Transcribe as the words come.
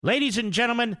Ladies and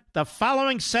gentlemen, the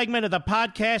following segment of the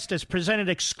podcast is presented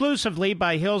exclusively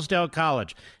by Hillsdale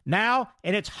College, now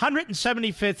in its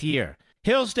 175th year.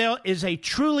 Hillsdale is a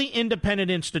truly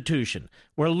independent institution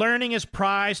where learning is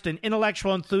prized and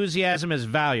intellectual enthusiasm is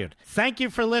valued. Thank you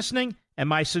for listening, and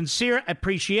my sincere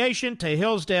appreciation to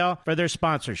Hillsdale for their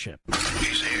sponsorship.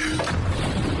 He's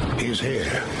here. He's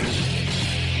here.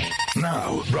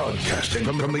 Now, broadcasting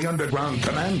from the underground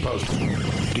command post,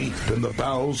 deep in the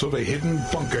bowels of a hidden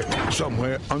bunker,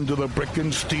 somewhere under the brick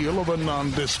and steel of a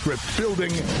nondescript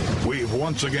building, we've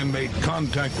once again made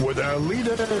contact with our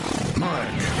leader, Mark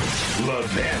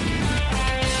Levin.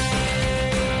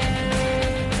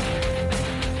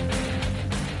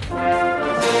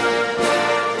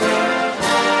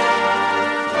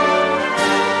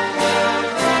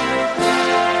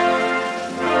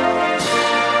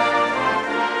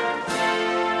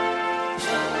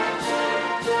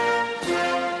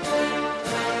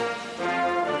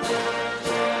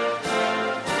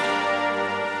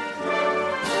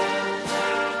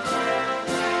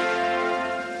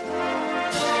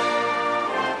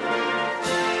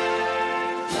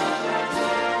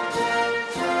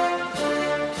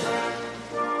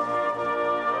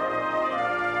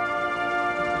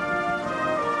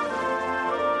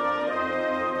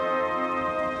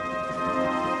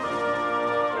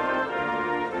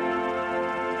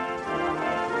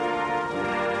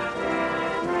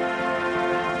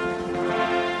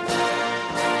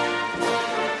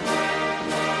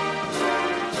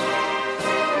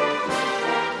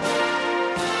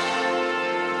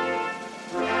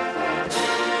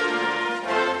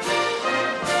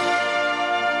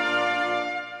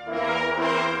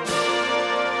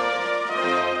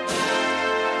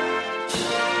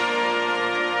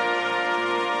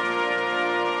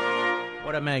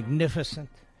 What a magnificent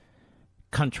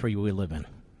country we live in.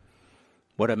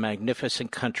 What a magnificent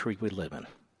country we live in.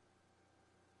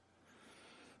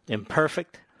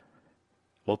 Imperfect?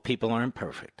 Well, people are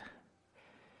imperfect.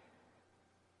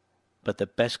 But the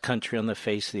best country on the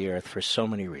face of the earth for so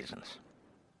many reasons.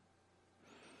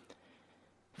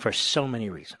 For so many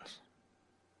reasons.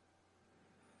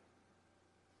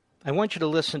 I want you to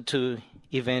listen to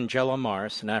Evangelo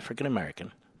Morris, an African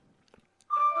American.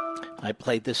 I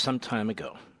played this some time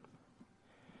ago.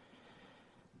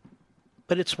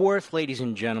 But it's worth, ladies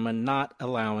and gentlemen, not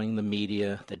allowing the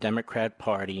media, the Democrat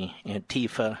Party,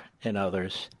 Antifa, and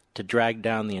others to drag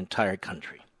down the entire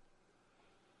country.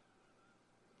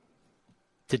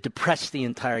 To depress the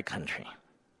entire country.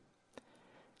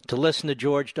 To listen to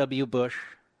George W. Bush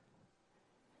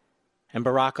and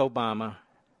Barack Obama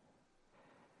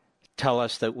tell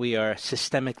us that we are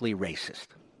systemically racist.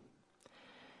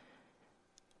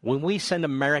 When we send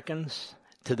Americans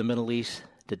to the Middle East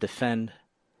to defend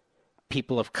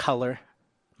people of color,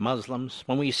 Muslims,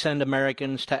 when we send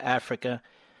Americans to Africa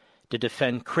to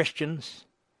defend Christians,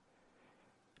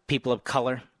 people of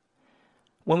color,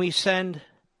 when we send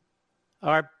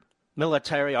our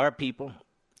military, our people,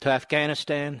 to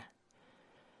Afghanistan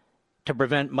to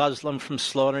prevent Muslim from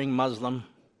slaughtering Muslim,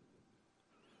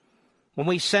 when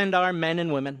we send our men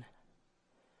and women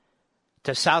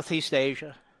to Southeast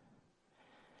Asia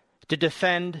to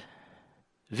defend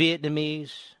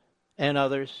Vietnamese and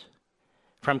others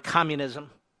from communism,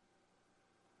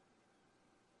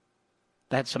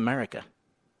 that's America.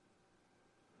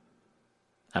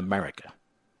 America.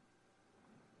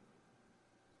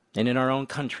 And in our own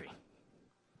country,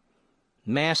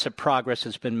 massive progress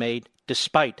has been made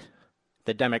despite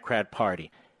the Democrat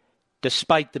Party,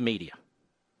 despite the media,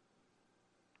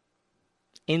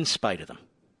 in spite of them.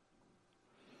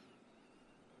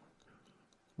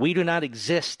 We do not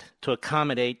exist to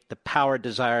accommodate the power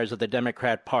desires of the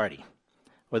Democrat Party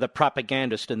or the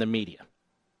propagandists in the media.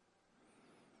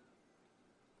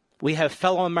 We have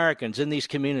fellow Americans in these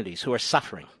communities who are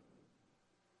suffering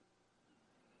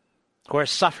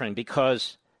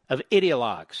because of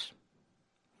ideologues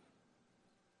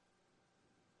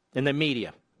in the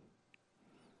media.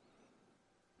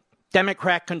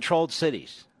 Democrat-controlled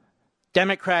cities.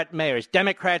 Democrat mayors,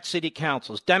 Democrat city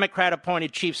councils,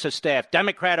 Democrat-appointed chiefs of staff,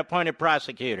 Democrat-appointed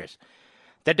prosecutors.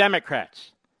 The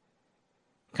Democrats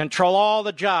control all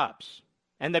the jobs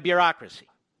and the bureaucracy.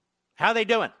 How are they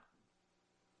doing?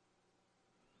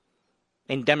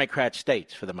 In Democrat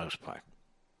states, for the most part.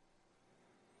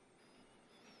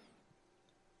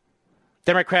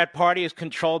 Democrat Party has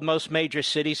controlled most major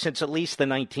cities since at least the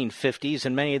 1950s,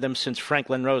 and many of them since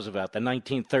Franklin Roosevelt, the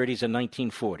 1930s and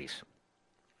 1940s.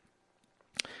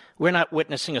 We're not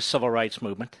witnessing a civil rights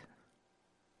movement.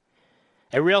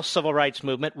 A real civil rights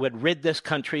movement would rid this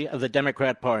country of the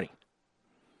Democrat Party.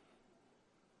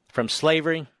 From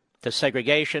slavery to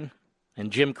segregation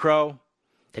and Jim Crow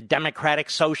to democratic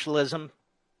socialism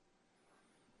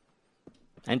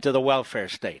and to the welfare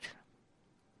state.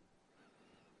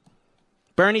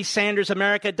 Bernie Sanders'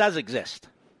 America does exist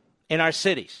in our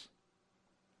cities.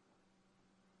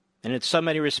 And in so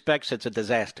many respects, it's a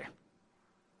disaster.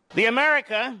 The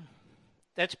America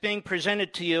that's being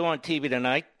presented to you on TV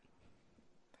tonight,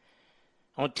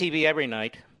 on TV every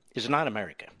night, is not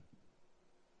America.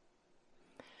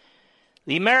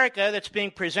 The America that's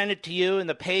being presented to you in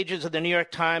the pages of the New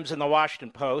York Times and the Washington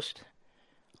Post,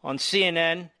 on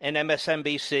CNN and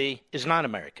MSNBC, is not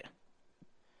America.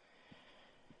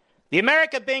 The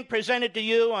America being presented to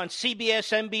you on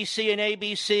CBS, NBC, and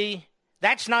ABC,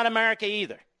 that's not America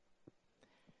either.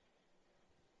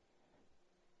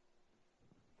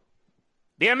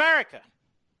 The America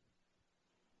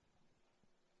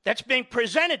that's being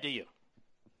presented to you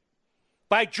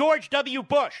by George W.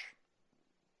 Bush,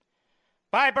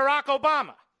 by Barack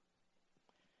Obama,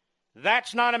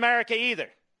 that's not America either.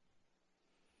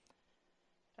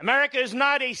 America is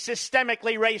not a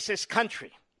systemically racist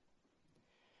country.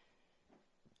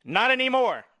 Not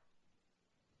anymore.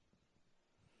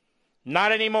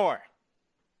 Not anymore.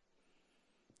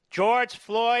 George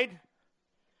Floyd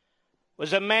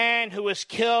was a man who was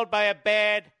killed by a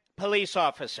bad police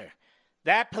officer.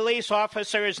 That police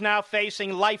officer is now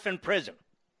facing life in prison.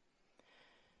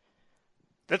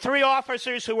 The 3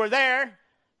 officers who were there,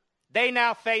 they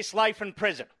now face life in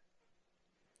prison.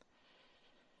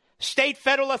 State,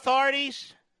 federal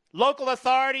authorities, local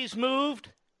authorities moved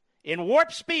in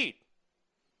warp speed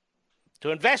to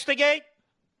investigate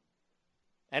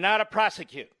and now to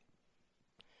prosecute.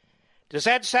 Does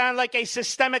that sound like a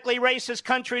systemically racist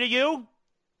country to you?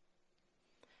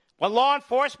 When law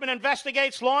enforcement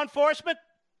investigates law enforcement?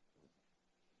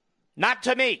 Not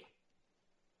to me.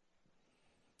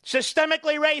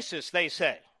 Systemically racist, they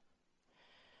say.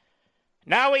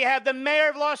 Now we have the mayor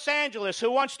of Los Angeles who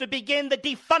wants to begin the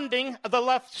defunding of the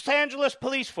Los Angeles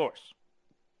police force.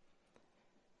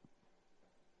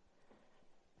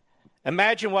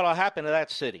 Imagine what will happen to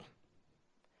that city.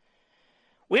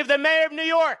 We have the mayor of New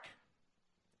York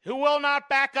who will not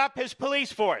back up his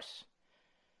police force.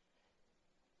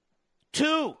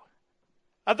 2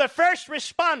 of the first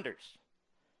responders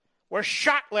were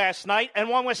shot last night, and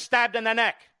 1 was stabbed in the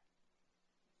neck.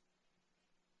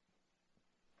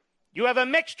 You have a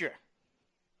mixture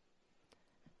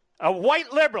of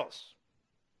white liberals,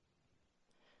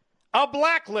 of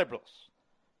black liberals,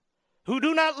 who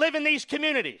do not live in these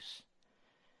communities,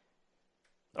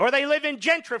 or they live in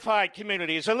gentrified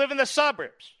communities or live in the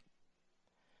suburbs.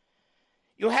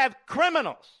 You have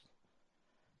criminals.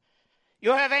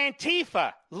 You have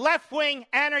Antifa, left-wing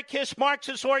anarchist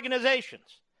Marxist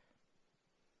organizations.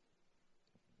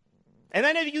 And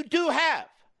then you do have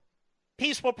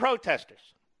peaceful protesters,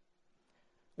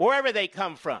 wherever they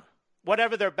come from,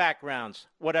 whatever their backgrounds,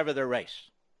 whatever their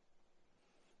race.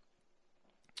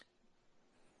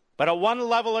 But at one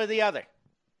level or the other,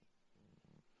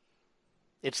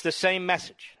 it's the same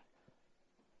message.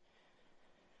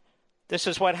 This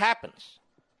is what happens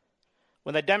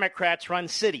when the Democrats run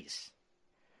cities.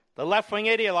 The left-wing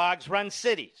ideologues run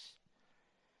cities.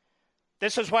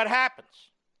 This is what happens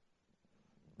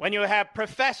when you have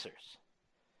professors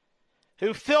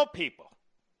who fill people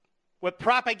with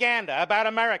propaganda about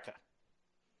America.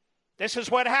 This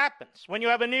is what happens when you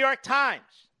have a New York Times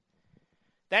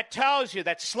that tells you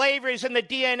that slavery is in the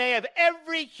DNA of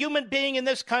every human being in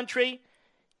this country,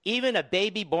 even a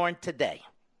baby born today.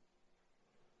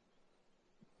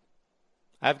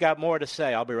 I've got more to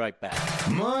say. I'll be right back.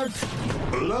 Mark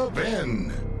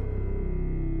Levin.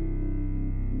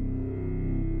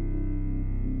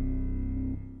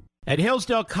 At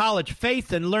Hillsdale College,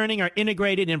 faith and learning are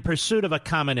integrated in pursuit of a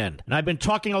common end. And I've been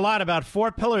talking a lot about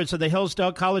 4 pillars of the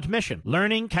Hillsdale College mission: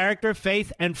 learning, character,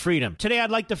 faith, and freedom. Today,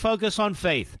 I'd like to focus on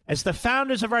faith. As the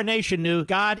founders of our nation knew,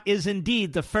 God is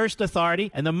indeed the first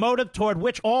authority and the motive toward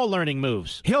which all learning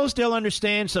moves. Hillsdale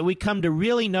understands that we come to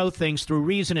really know things through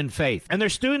reason and faith, and their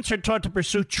students are taught to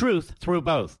pursue truth through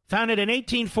both. Founded in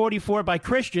 1844 by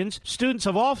Christians, students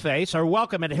of all faiths are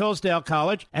welcome at Hillsdale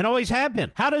College and always have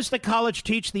been. How does the college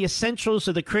teach the essentials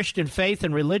of the Christian faith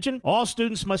and religion? All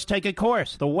students must take a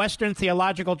course, the Western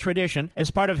Theological Tradition,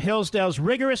 as part of Hillsdale's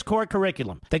rigorous core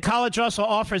curriculum. The college also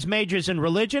offers majors in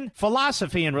religion,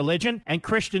 philosophy in religion, and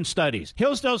Christian studies.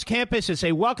 Hillsdale's campus is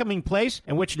a welcoming place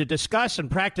in which to discuss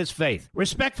and practice faith.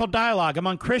 Respectful dialogue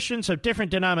among Christians of different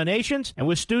denominations and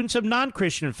with students of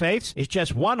non-Christian faiths is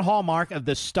just one hallmark of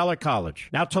this stellar college.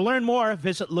 Now, to learn more,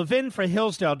 visit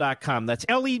levinforhillsdale.com. That's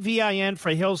Levin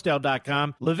for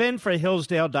Hillsdale.com,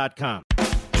 levinforhillsdale.com.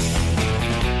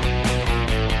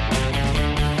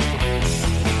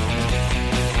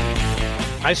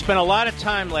 I spent a lot of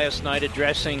time last night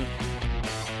addressing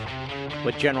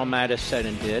what General Mattis said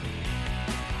and did,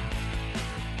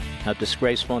 how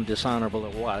disgraceful and dishonorable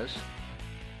it was,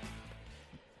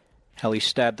 how he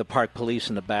stabbed the park police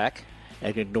in the back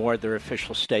and ignored their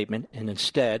official statement and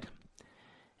instead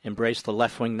embraced the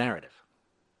left-wing narrative.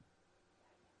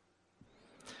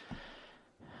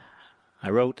 I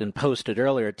wrote and posted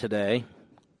earlier today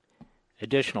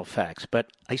additional facts,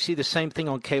 but I see the same thing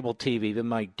on cable TV that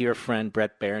my dear friend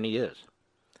Brett Barney is.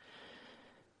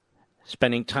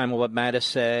 Spending time on what Mattis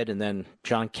said, and then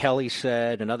John Kelly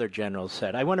said, and other generals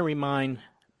said. I want to remind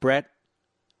Brett,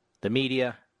 the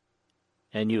media,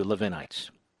 and you, Levinites.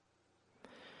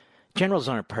 Generals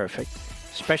aren't perfect,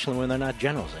 especially when they're not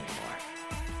generals anymore.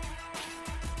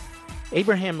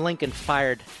 Abraham Lincoln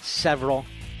fired several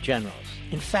generals.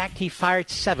 In fact, he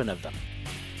fired 7 of them.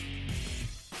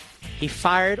 He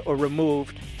fired or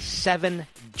removed 7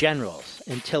 generals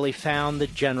until he found the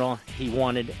general he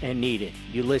wanted and needed,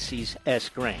 Ulysses S.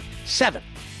 Grant. 7.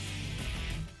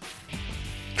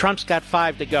 Trump's got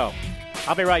 5 to go.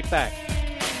 I'll be right back.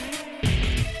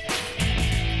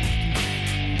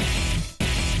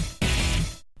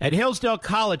 At Hillsdale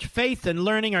College, faith and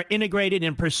learning are integrated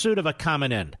in pursuit of a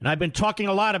common end. And I've been talking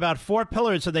a lot about 4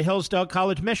 pillars of the Hillsdale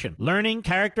College mission: learning,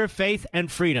 character, faith,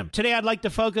 and freedom. Today, I'd like to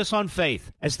focus on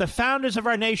faith. As the founders of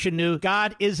our nation knew,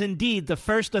 God is indeed the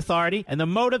first authority and the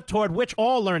motive toward which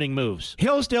all learning moves.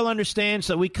 Hillsdale understands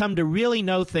that we come to really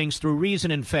know things through reason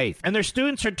and faith, and their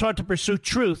students are taught to pursue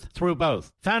truth through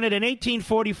both. Founded in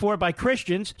 1844 by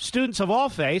Christians, students of all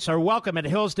faiths are welcome at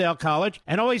Hillsdale College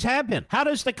and always have been. How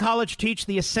does the college teach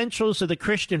the essentials of the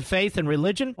Christian faith and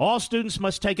religion? All students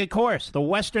must take a course, the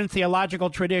Western Theological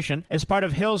Tradition, as part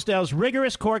of Hillsdale's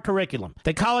rigorous core curriculum.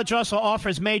 The college also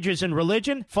offers majors in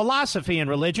religion, philosophy in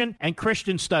religion, and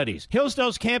Christian studies.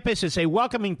 Hillsdale's campus is a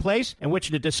welcoming place in which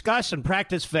to discuss and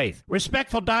practice faith.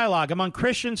 Respectful dialogue among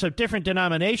Christians of different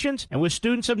denominations and with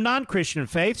students of non-Christian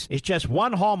faiths is just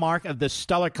one hallmark of this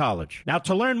stellar college. Now,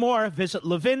 to learn more, visit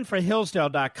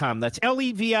levinforhillsdale.com. That's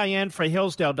Levin for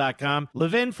Hillsdale.com,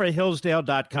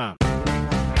 levinforhillsdale.com.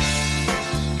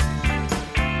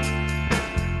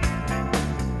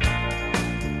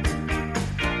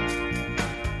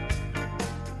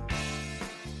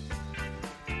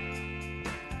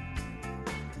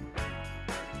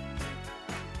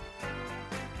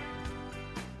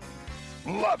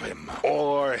 Love him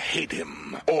or hate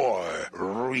him or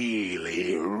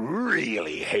really,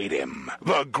 really hate him.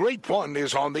 The Great One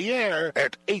is on the air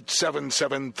at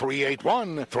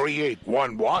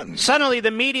 877-381-3811. Suddenly,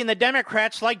 the media and the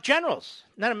Democrats like generals.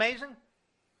 Isn't that amazing?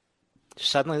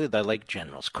 Suddenly, they like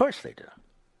generals. Of course they do.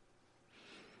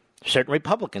 Certain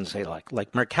Republicans they like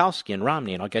Murkowski and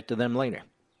Romney, and I'll get to them later.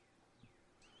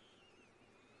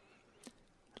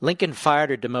 Lincoln fired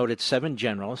or demoted 7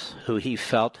 generals who he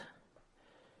felt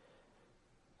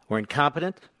were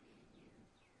incompetent,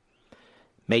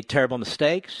 made terrible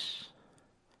mistakes,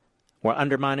 were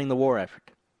undermining the war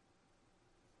effort.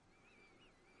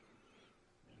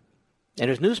 And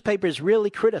as newspapers really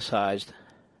criticized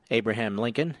Abraham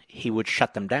Lincoln, he would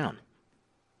shut them down.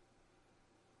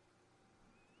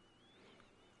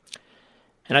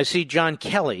 And I see John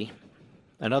Kelly,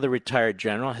 another retired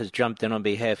general, has jumped in on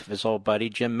behalf of his old buddy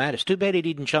Jim Mattis. Too bad he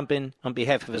didn't jump in on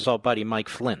behalf of his old buddy Mike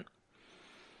Flynn,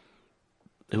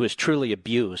 who was truly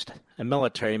abused, a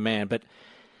military man. But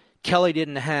Kelly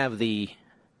didn't have the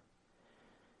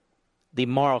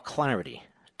moral clarity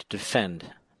to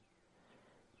defend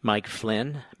Mike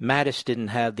Flynn. Mattis didn't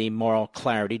have the moral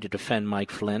clarity to defend Mike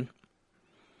Flynn.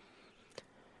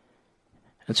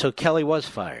 And so Kelly was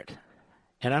fired.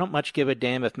 And I don't much give a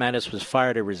damn if Mattis was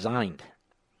fired or resigned.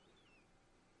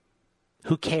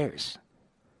 Who cares?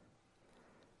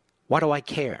 Why do I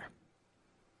care?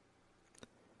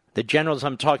 The generals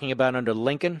I'm talking about under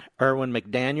Lincoln: Irwin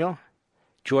McDaniel,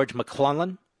 George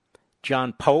McClellan,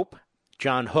 John Pope,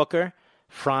 John Hooker,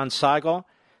 Franz Sigel,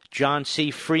 John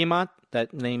C. Fremont,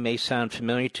 that name may sound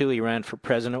familiar to you, he ran for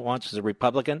president once as a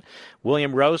Republican,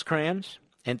 William Rosecrans,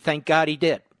 and thank God he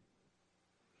did,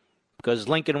 because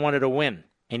Lincoln wanted to win,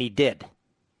 and he did.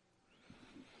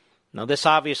 Now, this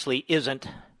obviously isn't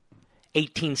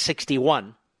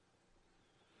 1861,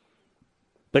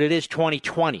 but it is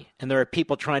 2020, and there are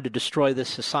people trying to destroy this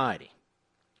society.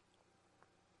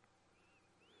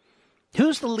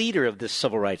 Who's the leader of this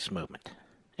civil rights movement?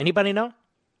 Anybody know?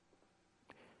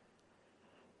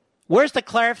 Where's the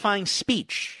clarifying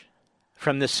speech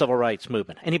from this civil rights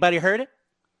movement? Anybody heard it?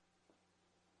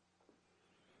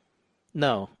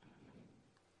 No.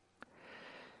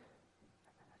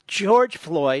 George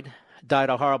Floyd died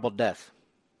a horrible death.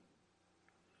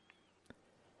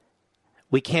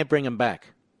 we can't bring them back.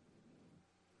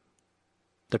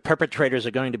 The perpetrators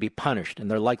are going to be punished, and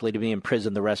they're likely to be in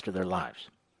prison the rest of their lives.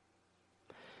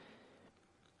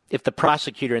 If the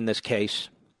prosecutor in this case,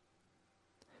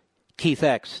 Keith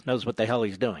X, knows what the hell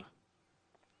he's doing,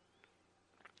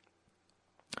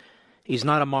 he's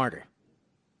not a martyr.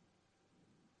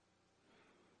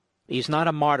 He's not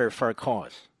a martyr for a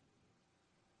cause.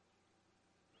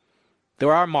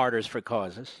 There are martyrs for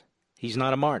causes. He's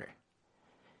not a martyr.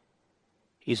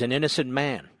 He's an innocent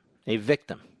man, a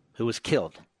victim who was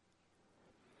killed,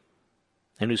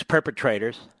 and whose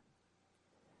perpetrators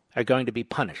are going to be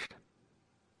punished.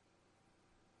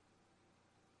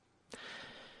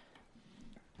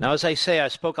 Now, as I say, I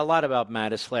spoke a lot about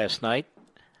Mattis last night,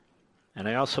 and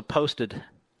I also posted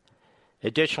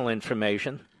additional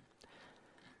information,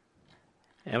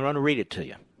 and I'm going to read it to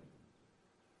you.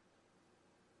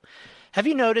 Have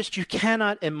you noticed you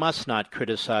cannot and must not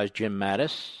criticize Jim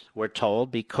Mattis, we're told,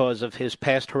 because of his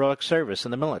past heroic service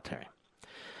in the military?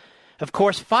 Of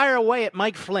course, fire away at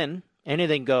Mike Flynn.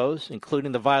 Anything goes,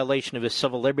 including the violation of his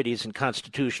civil liberties and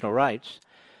constitutional rights.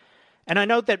 And I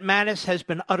note that Mattis has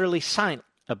been utterly silent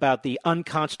about the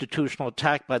unconstitutional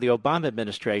attack by the Obama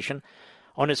administration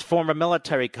on his former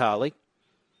military colleague.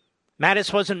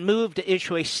 Mattis wasn't moved to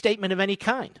issue a statement of any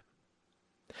kind.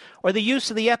 Or the use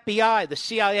of the FBI, the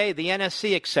CIA, the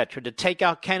NSC, etc., to take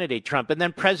out Kennedy, Trump, and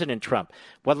then President Trump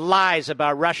with lies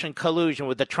about Russian collusion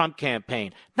with the Trump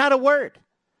campaign. Not a word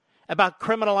about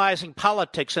criminalizing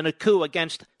politics and a coup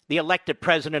against the elected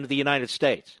president of the United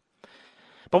States.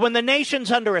 But when the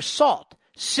nation's under assault,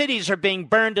 cities are being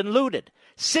burned and looted,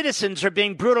 citizens are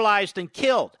being brutalized and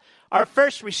killed, our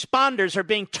first responders are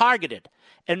being targeted,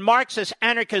 and Marxist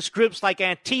anarchist groups like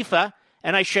Antifa,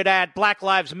 and I should add Black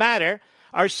Lives Matter,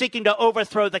 are seeking to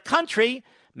overthrow the country,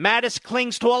 Mattis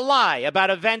clings to a lie about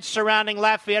events surrounding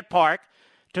Lafayette Park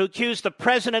to accuse the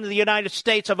President of the United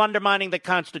States of undermining the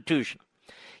Constitution.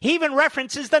 He even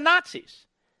references the Nazis.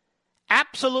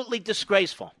 Absolutely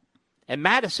disgraceful. And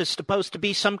Mattis is supposed to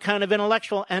be some kind of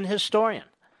intellectual and historian.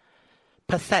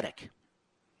 Pathetic.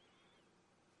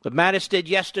 What Mattis did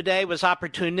yesterday was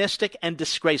opportunistic and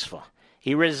disgraceful.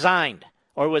 He resigned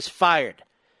or was fired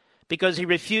because he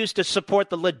refused to support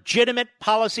the legitimate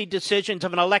policy decisions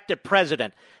of an elected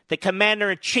president, the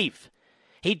commander-in-chief.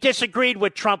 He disagreed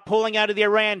with Trump pulling out of the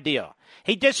Iran deal.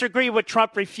 He disagreed with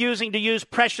Trump refusing to use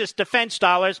precious defense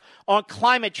dollars on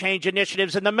climate change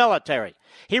initiatives in the military.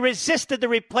 He resisted the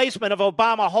replacement of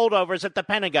Obama holdovers at the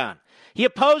Pentagon. He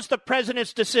opposed the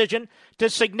president's decision to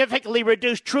significantly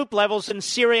reduce troop levels in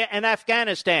Syria and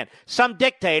Afghanistan, some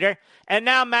dictator, and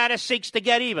now Mattis seeks to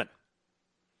get even.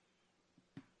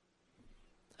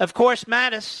 Of course,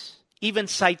 Mattis even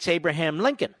cites Abraham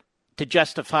Lincoln to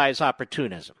justify his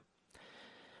opportunism.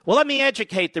 Well, let me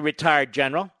educate the retired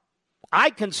general.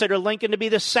 I consider Lincoln to be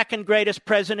the second greatest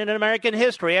president in American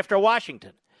history after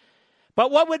Washington. But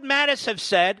what would Mattis have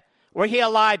said were he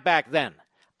alive back then?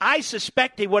 I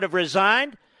suspect he would have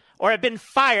resigned or have been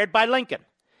fired by Lincoln.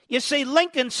 You see,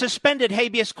 Lincoln suspended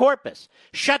habeas corpus,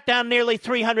 shut down nearly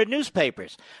 300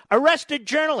 newspapers, arrested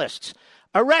journalists,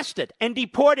 arrested and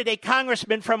deported a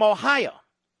congressman from Ohio.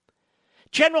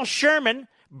 General Sherman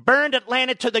burned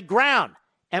Atlanta to the ground.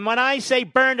 And when I say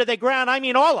burned to the ground, I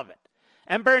mean all of it.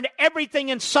 And burned everything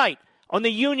in sight on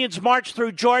the Union's march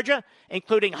through Georgia,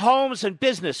 including homes and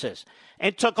businesses,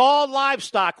 and took all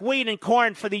livestock, wheat, and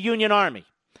corn for the Union Army.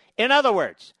 In other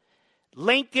words,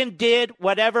 Lincoln did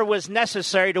whatever was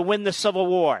necessary to win the Civil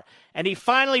War. And he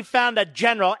finally found a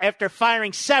general, after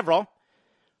firing several,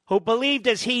 who believed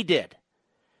as he did,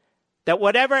 that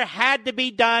whatever had to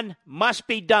be done must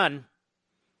be done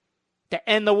to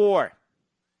end the war.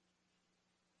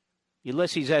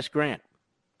 Ulysses S. Grant.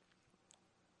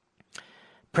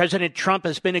 President Trump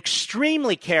has been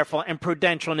extremely careful and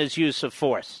prudential in his use of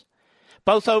force,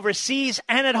 both overseas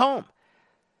and at home.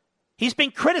 He's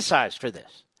been criticized for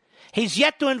this. He's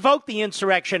yet to invoke the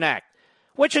Insurrection Act,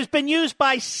 which has been used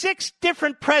by 6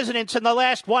 different presidents in the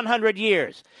last 100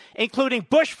 years, including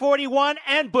Bush 41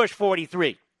 and Bush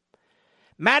 43.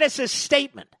 Mattis's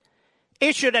statement,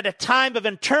 issued at a time of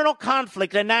internal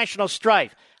conflict and national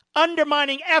strife,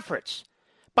 undermining efforts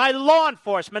by law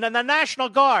enforcement and the National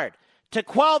Guard to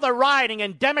quell the rioting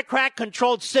in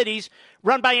Democrat-controlled cities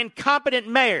run by incompetent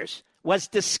mayors, was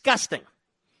disgusting.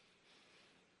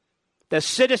 The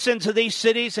citizens of these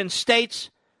cities and states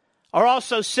are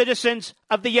also citizens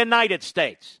of the United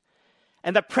States,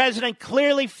 and the president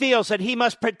clearly feels that he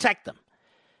must protect them.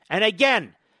 And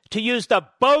again, to use the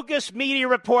bogus media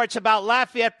reports about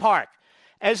Lafayette Park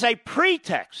as a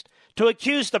pretext to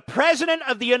accuse the President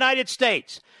of the United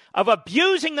States of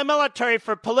abusing the military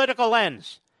for political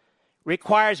ends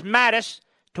requires Mattis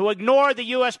to ignore the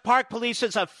U.S. Park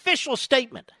Police's official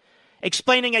statement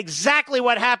explaining exactly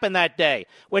what happened that day,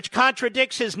 which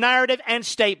contradicts his narrative and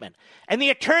statement, and the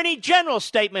Attorney General's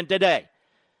statement today,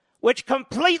 which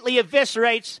completely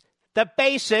eviscerates the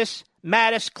basis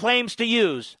Mattis claims to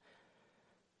use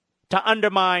to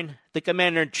undermine the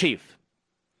Commander-in-Chief.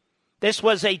 This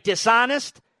was a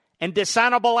dishonest and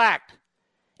dishonorable act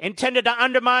intended to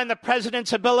undermine the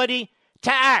President's ability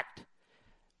to act.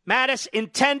 Mattis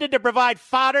intended to provide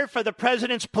fodder for the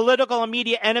President's political and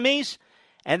media enemies,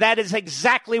 and that is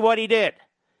exactly what he did.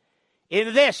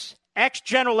 In this,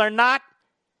 ex-general or not,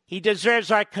 he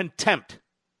deserves our contempt.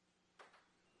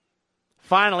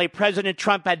 Finally, President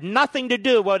Trump had nothing to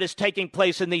do with what is taking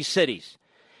place in these cities.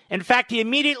 In fact, he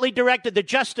immediately directed the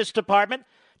Justice Department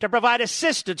to provide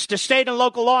assistance to state and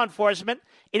local law enforcement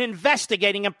in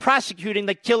investigating and prosecuting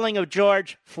the killing of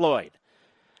George Floyd.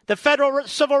 The Federal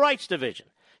Civil Rights Division,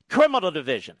 Criminal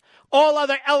Division, all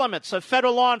other elements of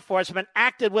federal law enforcement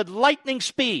acted with lightning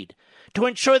speed to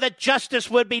ensure that justice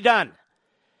would be done.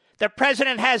 The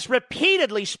president has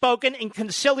repeatedly spoken in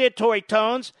conciliatory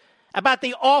tones about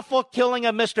the awful killing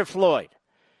of Mr. Floyd.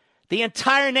 The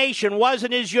entire nation was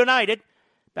and is united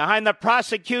behind the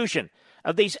prosecution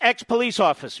of these ex-police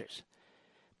officers.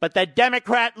 But the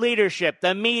Democrat leadership,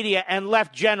 the media, and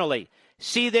left generally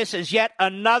see this as yet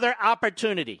another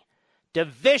opportunity to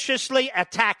viciously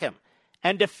attack him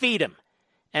and defeat him.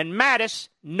 And Mattis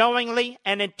knowingly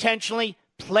and intentionally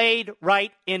played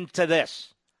right into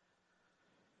this.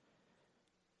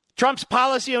 Trump's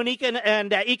policy on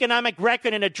economic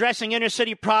record in addressing inner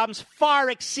city problems far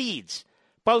exceeds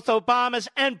both Obama's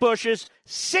and Bush's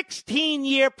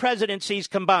 16-year presidencies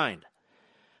combined.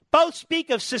 Both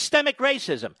speak of systemic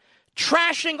racism,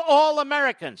 trashing all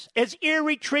Americans as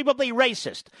irretrievably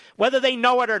racist, whether they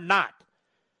know it or not.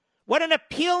 What an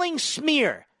appealing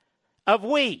smear of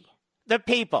we, the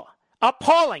people,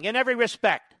 appalling in every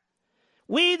respect.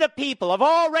 We, the people of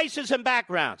all races and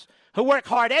backgrounds, who work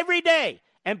hard every day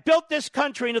and built this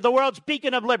country into the world's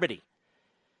beacon of liberty.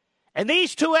 And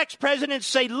these two ex-presidents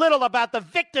say little about the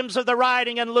victims of the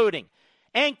rioting and looting,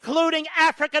 including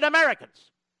African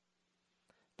Americans.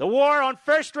 The war on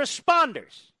first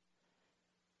responders.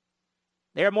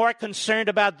 They're more concerned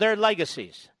about their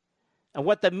legacies and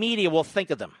what the media will think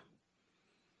of them.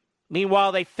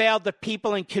 Meanwhile, they failed the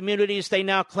people and communities they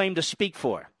now claim to speak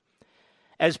for.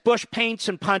 As Bush paints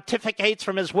and pontificates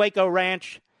from his Waco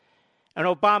ranch, and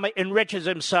Obama enriches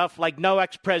himself like no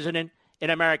ex-president in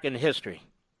American history.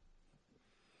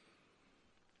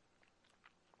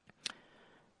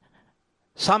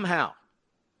 Somehow,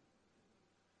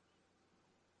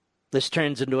 this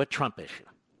turns into a Trump issue.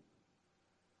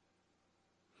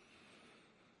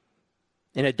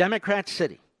 In a Democrat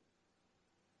city,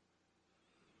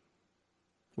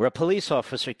 where a police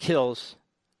officer kills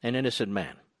an innocent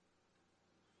man,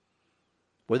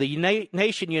 where the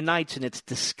nation unites in its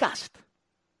disgust,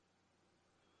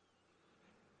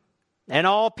 and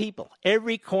all people,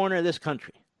 every corner of this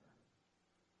country,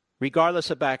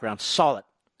 regardless of background, saw it.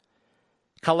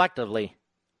 Collectively,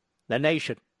 the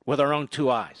nation, with our own two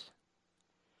eyes.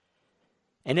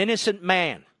 An innocent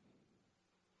man.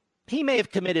 He may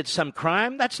have committed some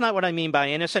crime. That's not what I mean by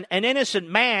innocent. An innocent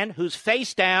man who's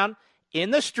face down in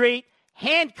the street,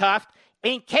 handcuffed,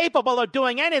 incapable of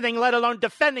doing anything, let alone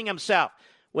defending himself,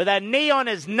 with a knee on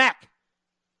his neck,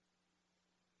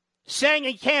 saying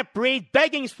he can't breathe,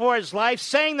 begging for his life,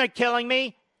 saying they're killing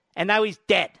me, and now he's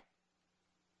dead.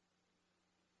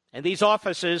 And these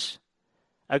officers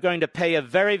are going to pay a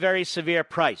very, very severe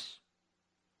price.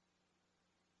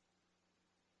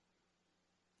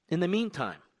 In the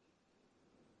meantime,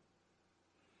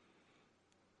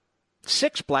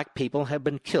 6 black people have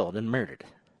been killed and murdered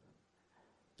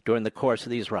during the course of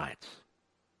these riots.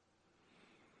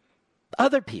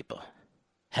 Other people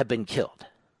have been killed.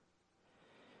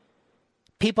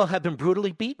 People have been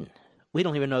brutally beaten. We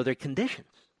don't even know their conditions.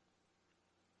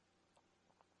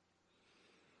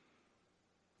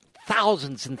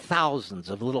 Thousands and thousands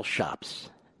of little shops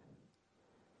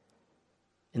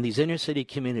in these inner city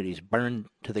communities burned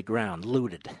to the ground,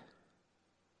 looted.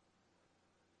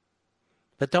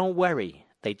 But don't worry,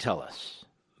 they tell us.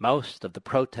 Most of the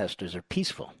protesters are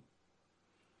peaceful.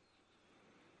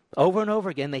 Over and over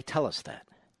again, they tell us that.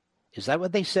 Is that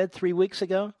what they said 3 weeks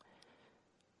ago?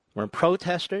 When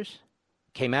protesters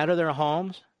came out of their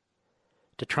homes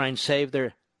to try and save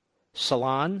their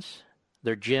salons,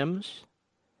 their gyms,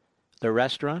 their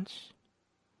restaurants?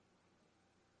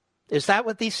 Is that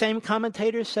what these same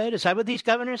commentators said? Is that what these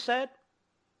governors said?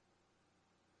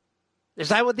 Is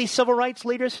that what these civil rights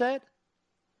leaders said?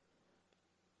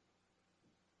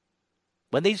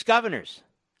 when these governors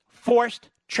forced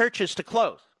churches to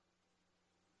close,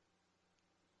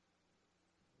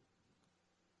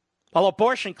 while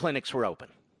abortion clinics were open,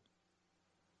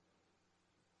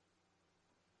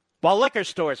 while liquor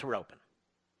stores were open,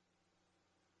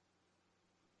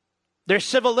 there's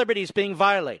civil liberties being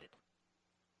violated.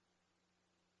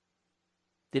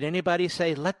 Did anybody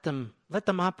say, let them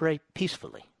operate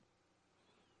peacefully?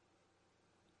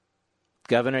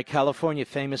 Governor of California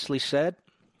famously said,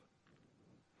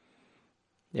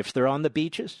 if they're on the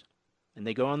beaches and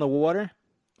they go on the water,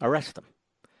 arrest them.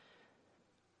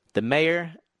 The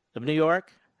mayor of New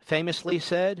York famously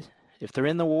said, if they're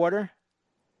in the water,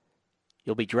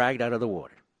 you'll be dragged out of the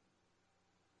water.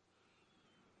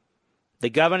 The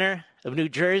governor of New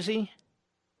Jersey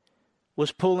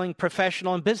was pulling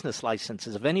professional and business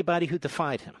licenses of anybody who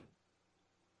defied him.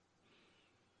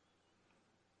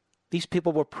 These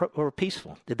people were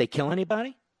peaceful. Did they kill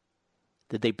anybody?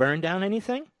 Did they burn down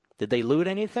anything? Did they loot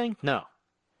anything? No.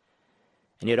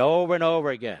 And yet over and over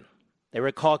again, they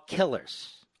were called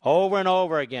killers. Over and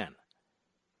over again.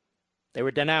 They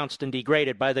were denounced and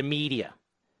degraded by the media,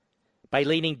 by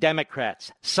leading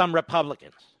Democrats, some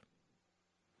Republicans.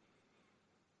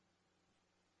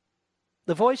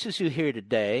 The voices you hear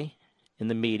today in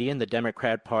the media, in the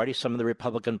Democrat Party, some of the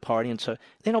Republican Party, and so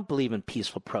they don't believe in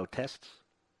peaceful protests.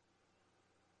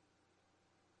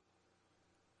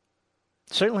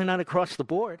 Certainly not across the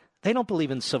board. They don't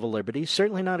believe in civil liberties,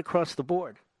 certainly not across the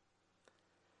board.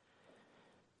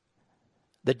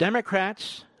 The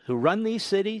Democrats who run these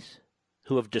cities,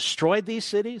 who have destroyed these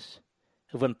cities,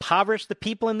 who've impoverished the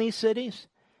people in these cities,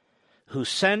 who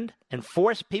send and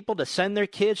force people to send their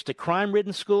kids to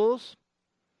crime-ridden schools,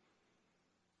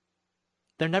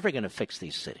 they're never going to fix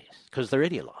these cities because they're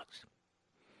ideologues.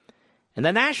 And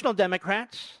the national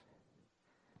Democrats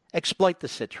exploit the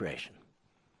situation.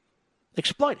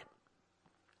 Exploit it.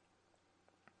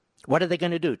 What are they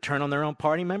going to do? Turn on their own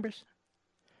party members?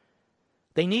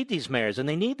 They need these mayors and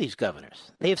they need these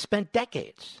governors. They have spent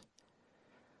decades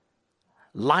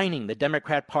lining the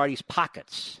Democrat Party's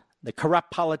pockets, the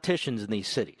corrupt politicians in these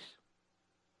cities,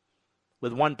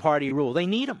 with one-party rule. They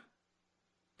need them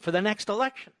for the next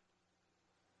election.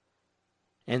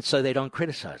 And so they don't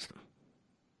criticize them.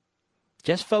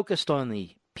 Just focused on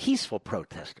the peaceful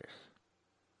protesters.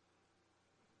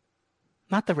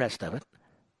 Not the rest of it.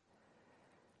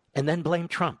 And then blame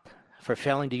Trump for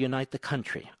failing to unite the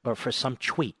country, or for some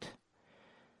tweet,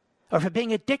 or for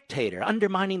being a dictator,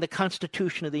 undermining the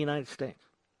Constitution of the United States.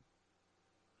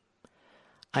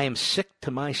 I am sick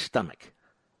to my stomach.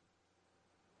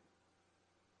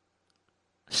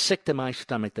 Sick to my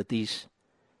stomach that these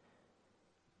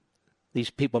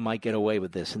people might get away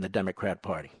with this in the Democrat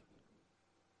Party.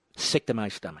 Sick to my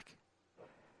stomach.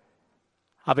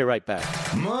 I'll be right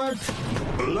back. Mark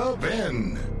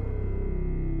Levin.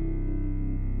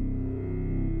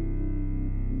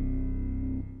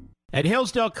 At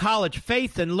Hillsdale College,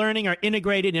 faith and learning are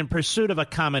integrated in pursuit of a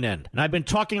common end. And I've been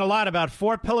talking a lot about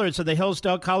 4 pillars of the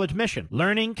Hillsdale College mission: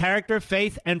 learning, character,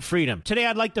 faith, and freedom. Today,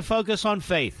 I'd like to focus on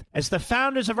faith. As the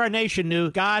founders of our nation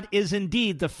knew, God is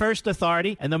indeed the first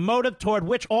authority and the motive toward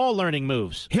which all learning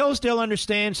moves. Hillsdale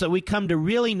understands that we come to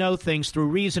really know things through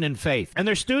reason and faith, and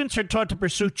their students are taught to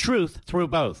pursue truth through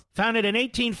both. Founded in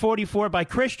 1844 by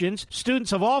Christians,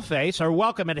 students of all faiths are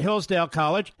welcome at Hillsdale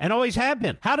College and always have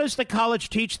been. How does the college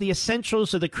teach the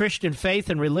essentials of the Christian faith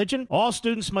and religion? All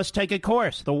students must take a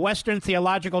course, the Western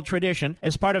Theological Tradition,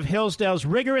 as part of Hillsdale's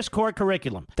rigorous core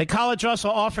curriculum. The college also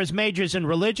offers majors in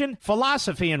religion,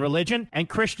 philosophy in religion, and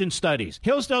Christian studies.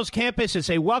 Hillsdale's campus is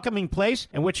a welcoming place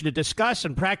in which to discuss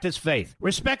and practice faith.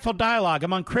 Respectful dialogue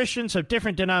among Christians of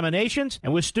different denominations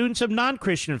and with students of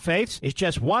non-Christian faiths is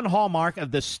just one hallmark of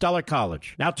this stellar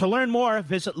college. Now, to learn more,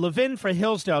 visit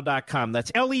levinforhillsdale.com.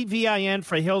 That's Levin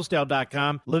for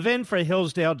Hillsdale.com,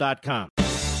 levinforhillsdale.com. You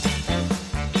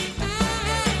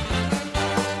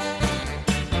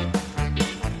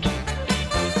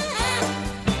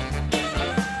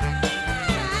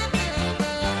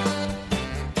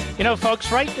know, folks,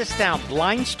 write this down,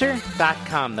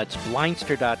 Blindster.com. That's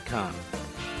Blindster.com.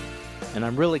 And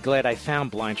I'm really glad I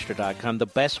found Blindster.com, the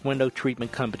best window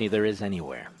treatment company there is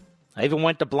anywhere. I even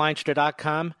went to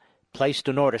Blindster.com, placed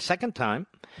an order second time,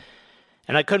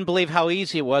 and I couldn't believe how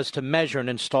easy it was to measure and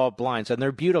install blinds, and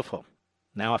they're beautiful.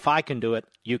 Now, if I can do it,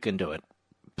 you can do it.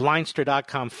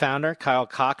 Blindster.com founder, Kyle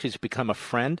Cox, has become a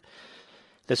friend.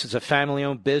 This is a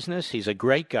family-owned business. He's a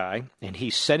great guy, and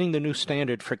he's setting the new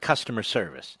standard for customer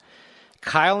service.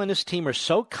 Kyle and his team are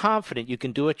so confident you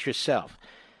can do it yourself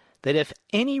that if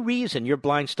any reason your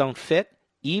blinds don't fit,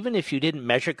 Even if you didn't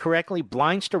measure correctly,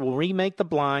 Blindster will remake the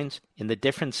blinds in the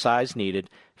different size needed,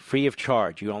 free of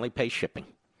charge. You only pay shipping.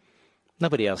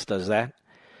 Nobody else does that.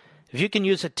 If you can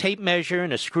use a tape measure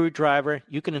and a screwdriver,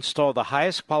 you can install the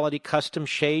highest quality custom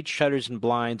shades, shutters, and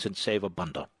blinds and save a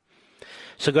bundle.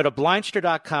 So go to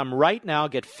Blindster.com right now,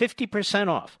 get 50%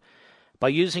 off by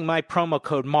using my promo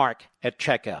code MARK at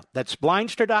checkout. That's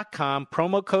Blindster.com,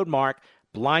 promo code MARK,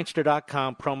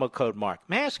 Blindster.com, promo code MARK.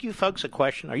 May I ask you folks a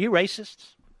question? Are you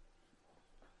racists?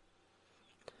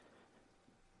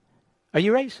 Are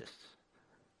you racists?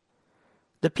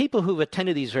 The people who've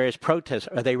attended these various protests,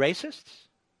 are they racists?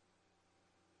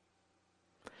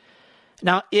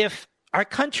 Now, if our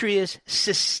country is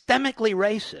systemically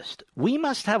racist, we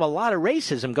must have a lot of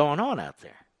racism going on out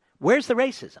there. Where's the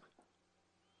racism?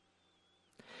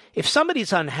 If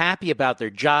somebody's unhappy about their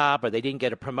job or they didn't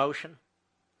get a promotion,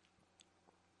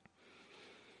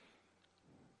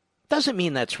 doesn't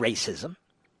mean that's racism.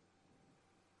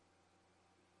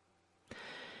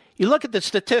 You look at the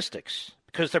statistics,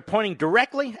 because they're pointing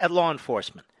directly at law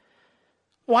enforcement.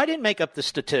 Well, I didn't make up the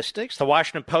statistics. The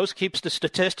Washington Post keeps the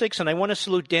statistics, and I want to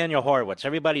salute Daniel Horowitz.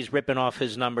 Everybody's ripping off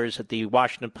his numbers at the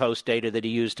Washington Post data that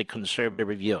he used to conservative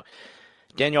review.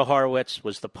 Daniel Horowitz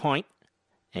was the point,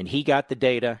 and he got the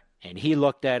data, and he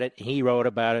looked at it, and he wrote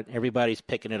about it. Everybody's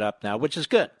picking it up now, which is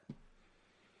good.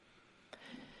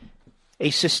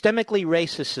 A systemically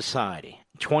racist society,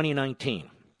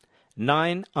 2019,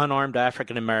 9 unarmed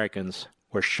African Americans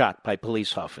were shot by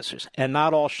police officers, and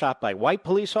not all shot by white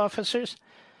police officers.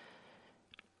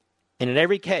 And in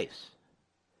every case,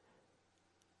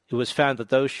 it was found that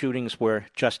those shootings were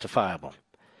justifiable.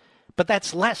 But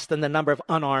that's less than the number of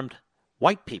unarmed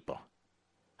white people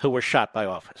who were shot by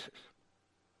officers.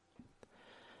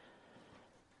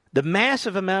 The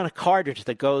massive amount of carnage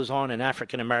that goes on in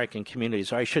African American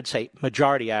communities, or I should say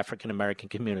majority African American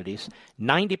communities,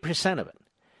 90% of it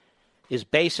is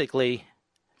basically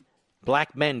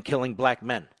black men killing black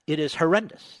men. It is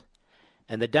horrendous.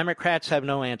 And the Democrats have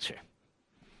no answer.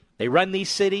 They run these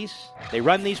cities. They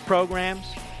run these programs.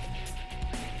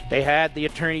 They had the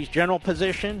Attorney General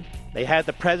position. They had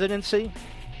the presidency.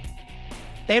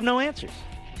 They have no answers.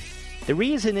 The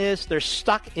reason is they're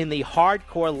stuck in the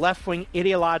hardcore left-wing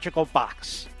ideological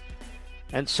box.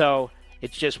 And so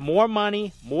it's just more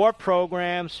money, more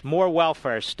programs, more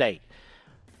welfare state.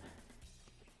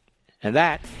 And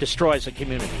that destroys a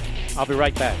community. I'll be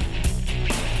right back.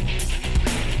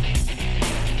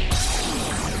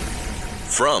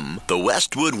 From the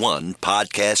Westwood One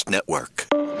Podcast Network.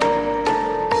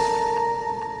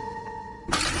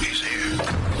 He's here.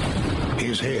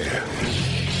 He's here.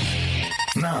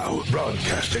 Now,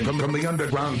 broadcasting from the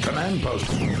underground command post,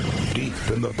 deep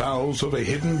in the bowels of a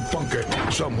hidden bunker,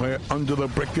 somewhere under the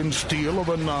brick and steel of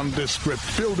a nondescript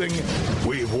building,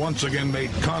 we've once again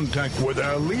made contact with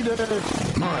our leader,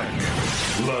 Mark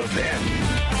Levin.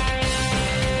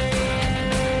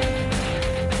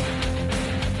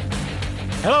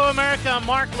 Hello, America. I'm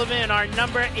Mark Levin. Our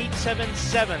number,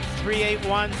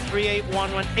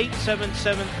 877-381-3811,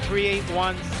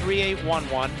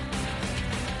 877-381-3811.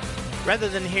 Rather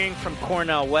than hearing from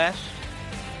Cornel West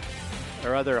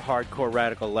or other hardcore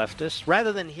radical leftists,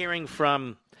 rather than hearing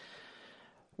from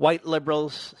white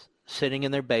liberals sitting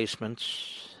in their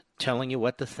basements telling you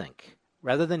what to think,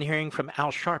 rather than hearing from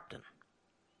Al Sharpton,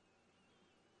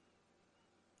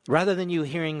 rather than you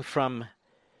hearing from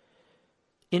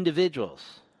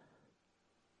individuals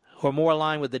who are more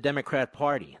aligned with the Democrat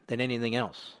Party than anything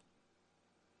else,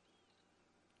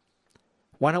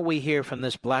 why don't we hear from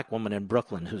this black woman in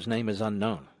Brooklyn whose name is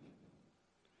unknown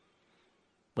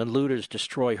when looters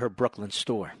destroy her Brooklyn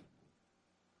store?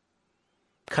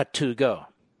 Cut 2, go.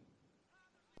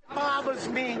 Bothers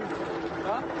me.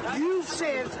 You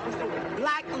said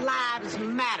Black Lives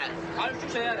Matter. I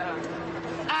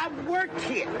work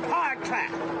here,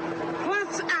 part-time.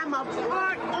 Plus, I'm a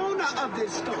part owner of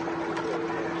this store.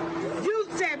 You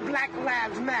said Black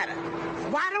Lives Matter.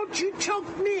 Why don't you choke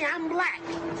me? I'm black.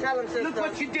 Tell him, sister. Look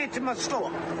what you did to my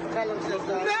store. Tell him, sister.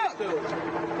 Look!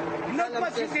 Look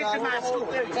what you did to my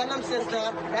store. Tell him,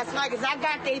 sister. That's right, because I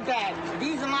got they back.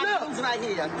 These are my dudes right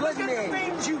here. Good Look at the men.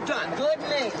 things you've done. Good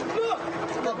men. Look!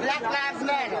 The Black Lives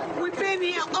Matter. We've been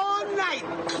here all night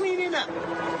cleaning up.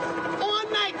 All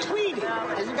night cleaning.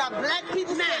 And you got black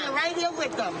people standing right here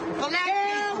with them. Black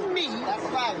Tell people. me That's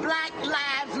right. Black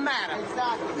Lives Matter.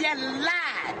 Exactly. You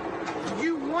lied.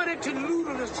 You wanted to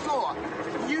loot the store.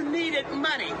 You needed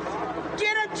money.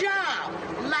 Get a job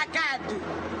like I do.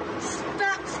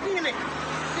 Stop stealing.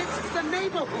 This is the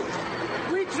neighborhood.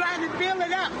 We're trying to build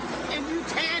it up, and you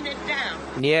tearing it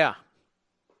down. Yeah.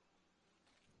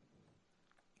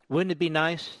 Wouldn't it be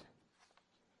nice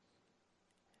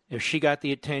if she got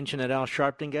the attention that Al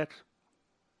Sharpton gets?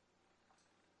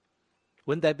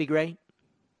 Wouldn't that be great?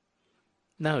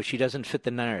 No, she doesn't fit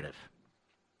the narrative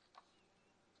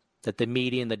that the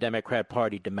media and the Democrat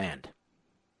Party demand.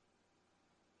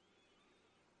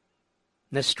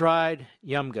 Nestride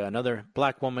Yumga, another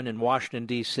black woman in Washington,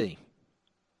 D.C.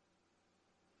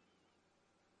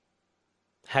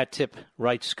 Hat tip,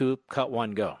 right scoop, cut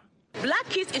one, go. Black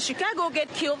kids in Chicago get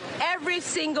killed every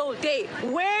single day.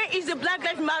 Where is the Black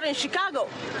Lives Matter in Chicago?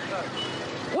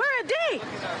 Where are they?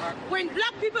 When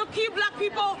black people kill black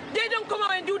people, they don't come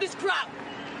out and do this crap.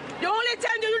 The only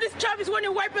time they do this crap is when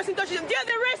a white person touches them. They're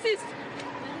the racists.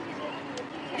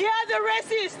 They are the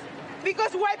racists.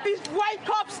 Because white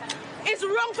cops, it's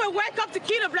wrong for a white cop to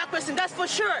kill a black person, that's for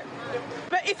sure.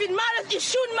 But if it matters, it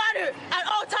should matter at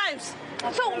all times.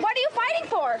 So what are you fighting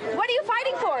for? What are you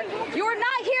fighting for? You're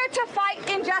not here to fight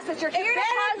injustice. You're here to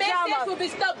cause drama. Will be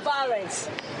stop violence.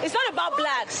 It's not about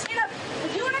blacks. In a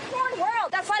unicorn world.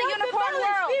 That's not a unicorn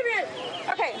world. Period.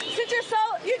 Okay, since you're so...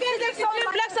 You guys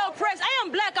are blacks are oppressed. I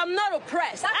am black. I'm not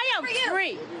oppressed. That's I am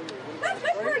free. That's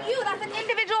good for you. That's an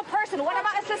individual person. What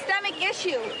about a systemic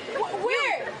issue?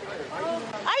 Where?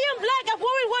 I am black. I've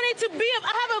always wanted to be.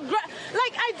 I have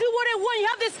like I do what I want. You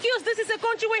have the skills. This is a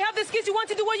country where you have the skills. You want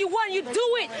to do what you want. You do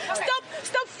it. Okay.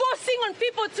 Stop forcing on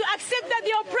people to accept that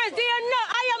they're oppressed. They are not.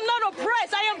 I am not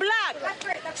oppressed. I am black. That's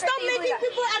great. Stop making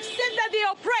people accept that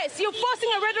they're oppressed. You're forcing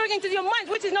a rhetoric into your minds,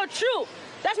 which is not true.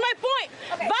 That's my point.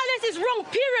 Okay. Violence is wrong,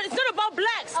 period. It's not about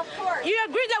blacks. Of course. You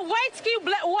agree that whites kill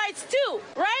whites too,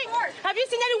 right? Of course. Have you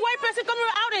seen any white person coming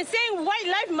out and saying white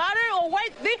life matter or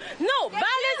white thing? No,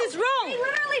 violence is wrong. They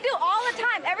literally do all the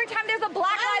time. Every time there's a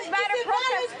Black Lives Matter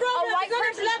protest, a white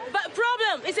person... It's not a black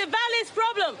problem. It's a violence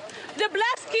problem. The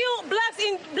blacks kill blacks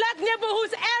in black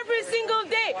neighborhoods every single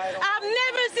day. I've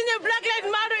never seen a Black Lives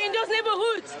Matter in those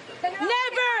neighborhoods.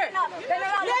 Never.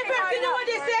 Never. You know what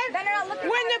they say?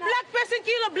 When a black person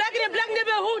kills a black in a black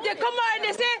neighborhood, they come out and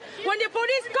they say, when the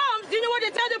police comes, do you know what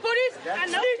they tell the police?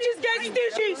 Stitches get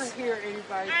stitches.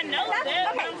 I know that.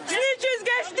 Okay. Stitches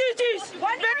get stitches.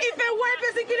 But if a white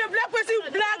person kills a black person,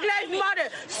 Black Lives Matter.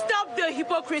 Stop the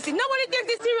hypocrisy. Nobody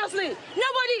takes it seriously.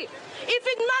 Nobody. If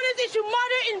it matters, it should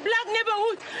matter in black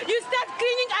neighborhoods. You start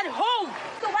cleaning at home.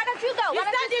 So why don't you go? You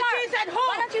start the things at home.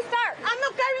 Why don't you start? I'm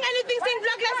not carrying anything saying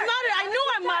Black Lives Matter. I know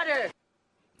I matter.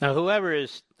 Now, whoever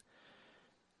is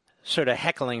sort of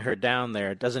heckling her down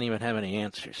there doesn't even have any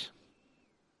answers.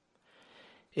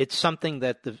 It's something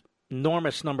that the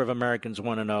enormous number of Americans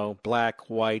want to know, black,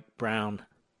 white, brown.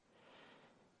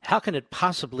 How can it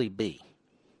possibly be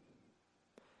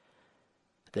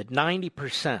that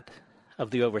 90% of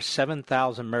the over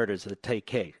 7,000 murders that take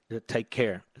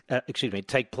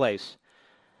place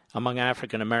among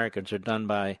African Americans are done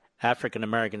by African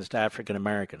Americans to African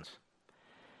Americans?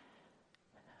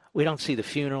 We don't see the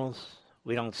funerals.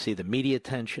 We don't see the media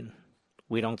attention.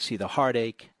 We don't see the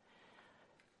heartache.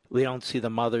 We don't see the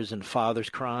mothers and fathers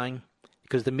crying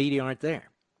because the media aren't there.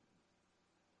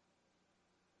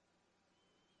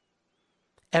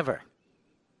 Ever.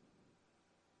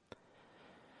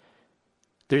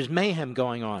 There's mayhem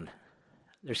going on.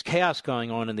 There's chaos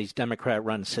going on in these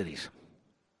Democrat-run cities.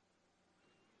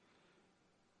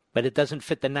 But it doesn't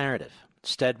fit the narrative.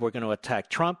 Instead, we're going to attack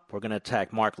Trump. We're going to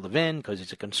attack Mark Levin because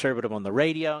he's a conservative on the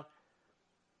radio.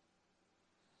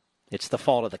 It's the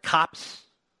fault of the cops.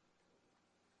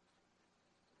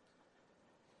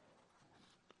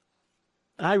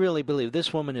 I really believe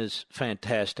this woman is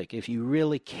fantastic if you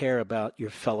really care about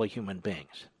your fellow human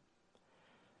beings.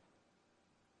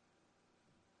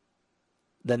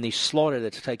 Then the slaughter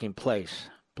that's taking place,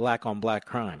 black on black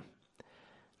crime,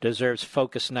 deserves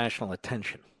focused national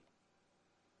attention.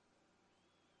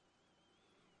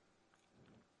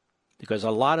 Because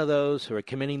a lot of those who are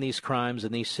committing these crimes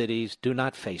in these cities do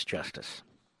not face justice.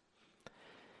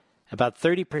 About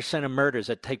 30% of murders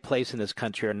that take place in this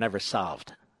country are never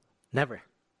solved. Never.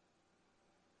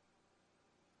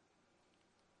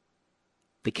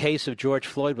 The case of George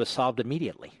Floyd was solved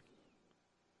immediately.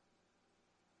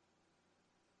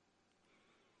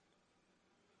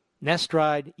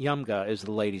 Nestride Yumga is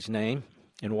the lady's name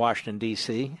in Washington,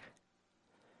 D.C.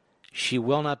 She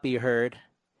will not be heard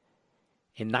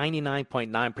in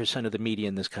 99.9% of the media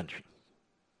in this country.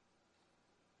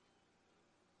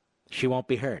 She won't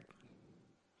be heard.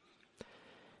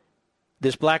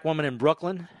 This black woman in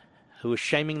Brooklyn who is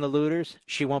shaming the looters,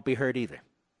 she won't be heard either.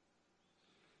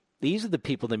 These are the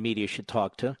people the media should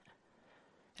talk to.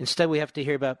 Instead, we have to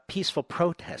hear about peaceful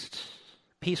protests.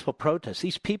 Peaceful protests.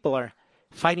 These people are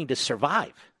fighting to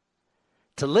survive,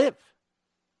 to live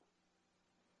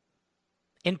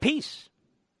in peace.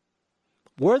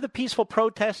 Were the peaceful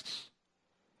protests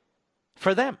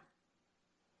for them.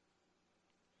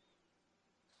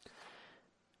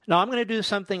 Now, I'm going to do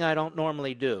something I don't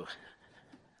normally do.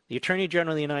 The Attorney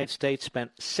General of the United States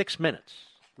spent 6 minutes,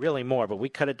 really more, but we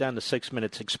cut it down to 6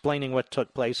 minutes, explaining what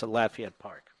took place at Lafayette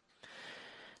Park.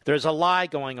 There's a lie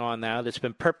going on now that's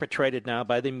been perpetrated now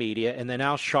by the media, and then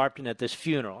Al Sharpton at this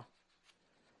funeral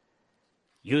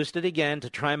used it again to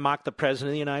try and mock the President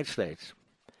of the United States.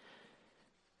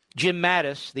 Jim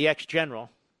Mattis, the ex-general,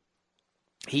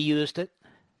 he used it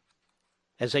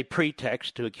as a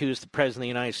pretext to accuse the President of the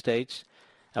United States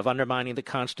of undermining the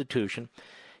Constitution.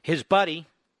 His buddy,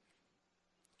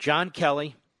 John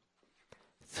Kelly,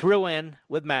 threw in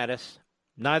with Mattis.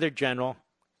 Neither general,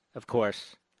 of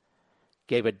course,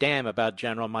 gave a damn about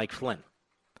General Mike Flynn.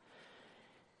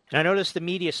 And I noticed the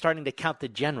media is starting to count the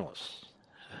generals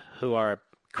who are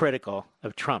critical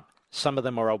of Trump. Some of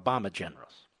them are Obama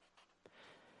generals.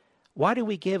 Why do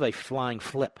we give a flying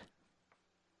flip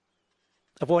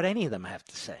of what any of them have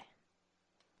to say?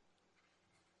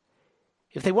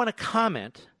 If they want to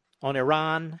comment on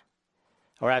Iran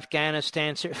or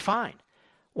Afghanistan, fine.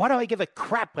 Why do I give a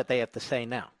crap what they have to say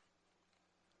now?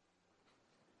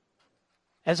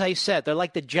 As I said, they're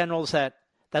like the generals that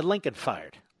Lincoln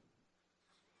fired.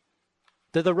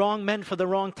 They're the wrong men for the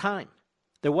wrong time.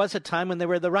 There was a time when they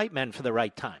were the right men for the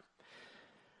right time.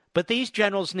 But these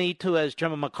generals need to, as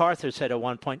General MacArthur said at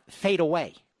one point, fade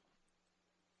away.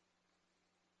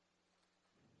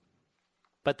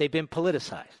 But they've been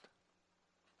politicized.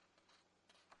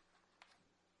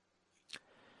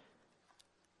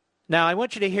 Now, I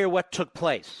want you to hear what took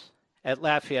place at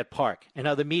Lafayette Park and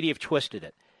how the media have twisted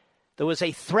it. There was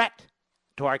a threat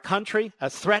to our country, a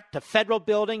threat to federal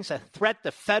buildings, a threat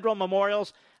to federal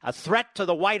memorials, a threat to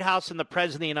the White House and the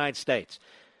President of the United States.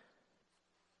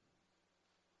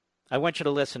 I want you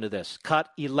to listen to this. Cut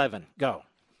 11. Go.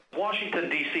 Washington,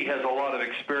 D.C. has a lot of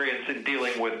experience in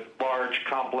dealing with large,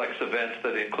 complex events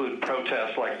that include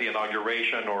protests like the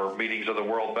inauguration or meetings of the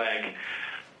World Bank.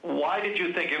 Why did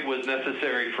you think it was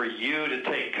necessary for you to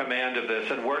take command of this,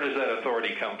 and where does that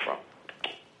authority come from?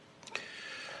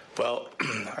 Well,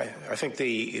 I think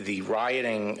the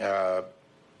rioting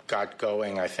got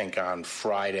going, I think, on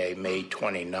Friday, May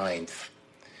 29th,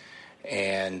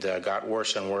 and got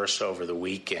worse and worse over the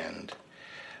weekend.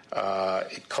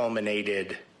 It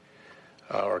culminated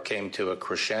or came to a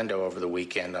crescendo over the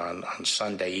weekend on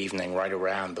Sunday evening right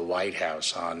around the White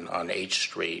House on H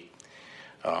Street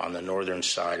on the northern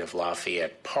side of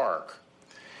Lafayette Park.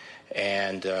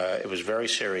 And it was very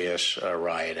serious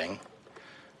rioting.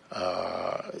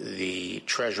 The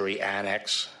Treasury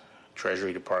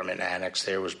Department annex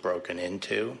there was broken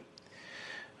into.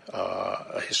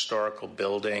 A historical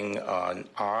building on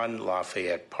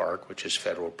Lafayette Park, which is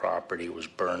federal property, was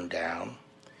burned down.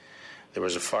 There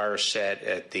was a fire set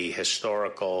at the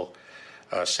historical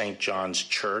St. John's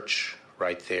Church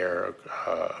right there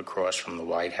across from the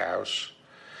White House,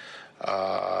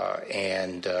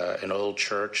 and an old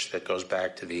church that goes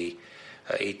back to the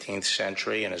 18th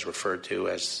century and is referred to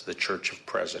as the Church of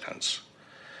Presidents.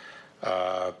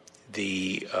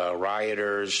 The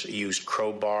rioters used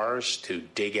crowbars to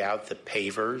dig out the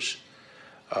pavers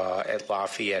at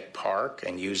Lafayette Park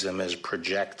and use them as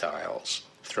projectiles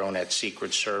thrown at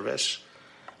Secret Service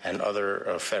and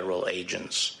other federal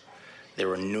agents. There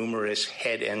were numerous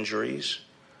head injuries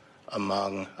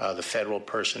among the federal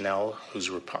personnel whose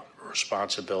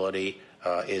responsibility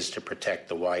is to protect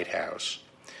the White House.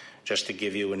 Just to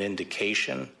give you an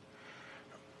indication,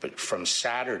 but from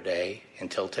Saturday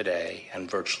until today, and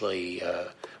virtually,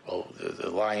 the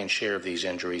lion's share of these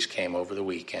injuries came over the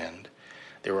weekend,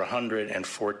 there were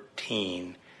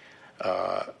 114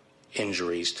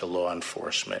 injuries to law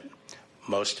enforcement,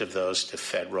 most of those to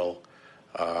federal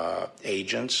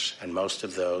agents, and most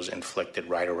of those inflicted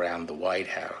right around the White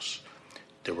House.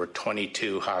 There were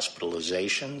 22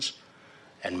 hospitalizations,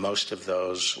 and most of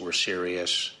those were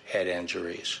serious head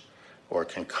injuries or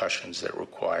concussions that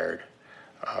required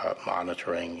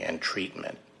monitoring and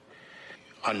treatment.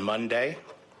 On Monday,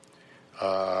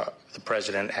 the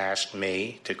president asked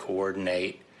me to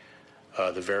coordinate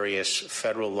the various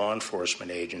federal law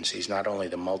enforcement agencies, not only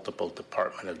the multiple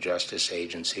Department of Justice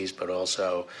agencies, but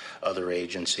also other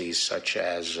agencies such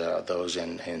as those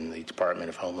in the Department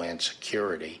of Homeland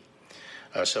Security.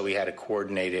 So we had a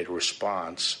coordinated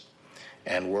response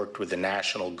and worked with the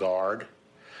National Guard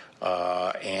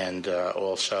and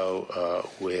also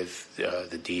with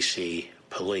the D.C.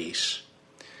 police.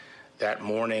 That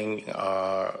morning,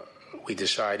 we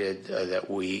decided that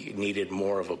we needed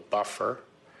more of a buffer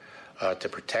to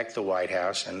protect the White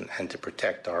House and to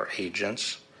protect our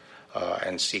agents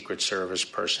and Secret Service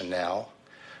personnel.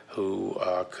 who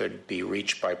could be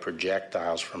reached by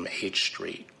projectiles from H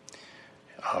Street.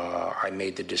 I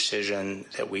made the decision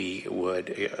that we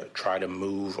would try to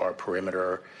move our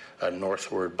perimeter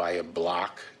northward by a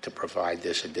block to provide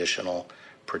this additional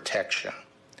protection.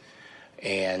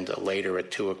 And later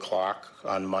at 2 o'clock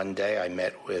on Monday, I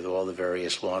met with all the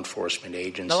various law enforcement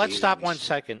agencies. Now let's stop 1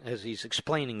 second as he's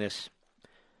explaining this.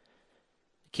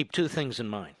 Keep two things in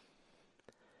mind.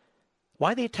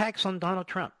 Why the attacks on Donald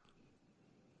Trump?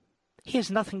 He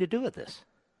has nothing to do with this.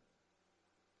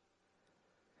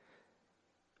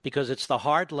 Because it's the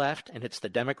hard left and it's the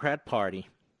Democrat Party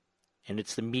and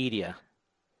it's the media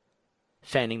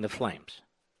fanning the flames.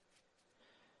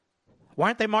 Why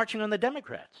aren't they marching on the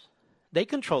Democrats? They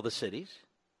control the cities.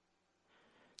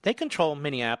 They control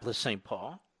Minneapolis, St.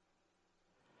 Paul.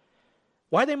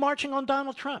 Why are they marching on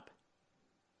Donald Trump?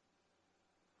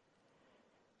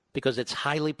 Because it's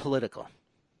highly political.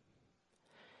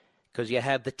 Because you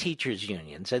have the teachers'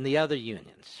 unions and the other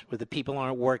unions where the people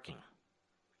aren't working.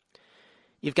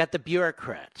 You've got the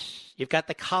bureaucrats. You've got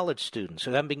the college students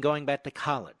who haven't been going back to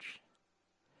college.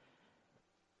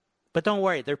 But don't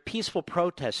worry, they're peaceful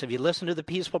protests. Have you listened to the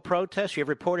peaceful protests? You have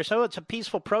reporters say, oh, it's a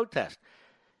peaceful protest.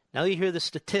 Now you hear the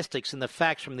statistics and the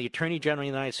facts from the Attorney General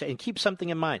of the United States, and keep something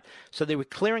in mind. So they were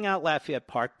clearing out Lafayette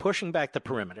Park, pushing back the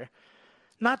perimeter,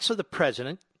 not so the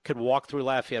president could walk through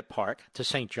Lafayette Park to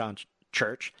St. John's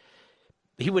Church.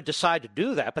 He would decide to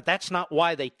do that, but that's not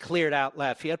why they cleared out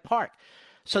Lafayette Park.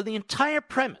 So the entire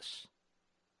premise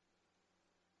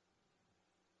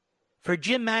for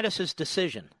Jim Mattis's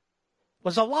decision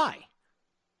was a lie,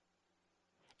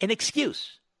 an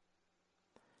excuse.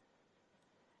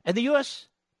 And the U.S.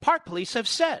 Park Police have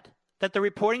said that the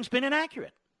reporting's been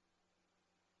inaccurate.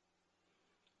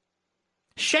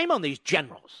 Shame on these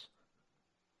generals.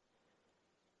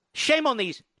 Shame on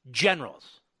these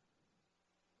generals.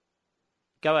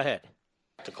 Go ahead.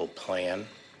 Tactical plan,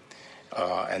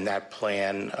 and that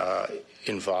plan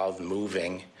involved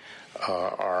moving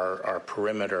our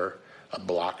perimeter a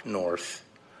block north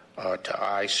to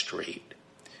I Street.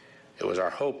 It was our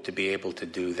hope to be able to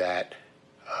do that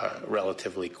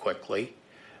relatively quickly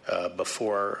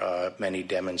before many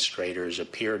demonstrators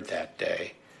appeared that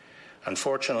day.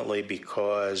 Unfortunately,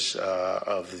 because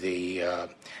of the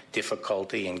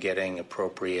difficulty in getting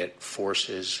appropriate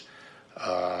forces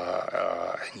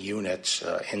and units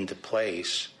into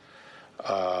place,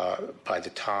 by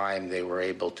the time they were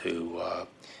able to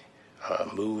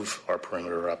move our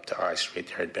perimeter up to I Street,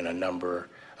 there had been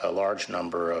a large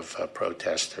number of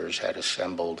protesters had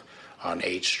assembled on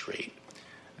H Street.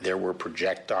 There were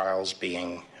projectiles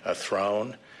being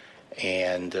thrown,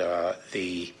 and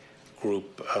the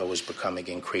group was becoming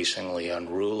increasingly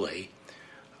unruly,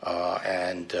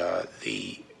 and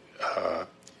the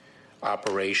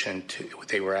operation,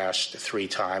 they were asked 3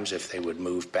 times if they would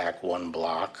move back 1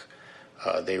 block.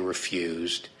 They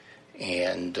refused,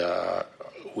 and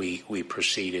we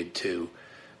proceeded to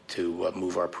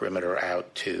move our perimeter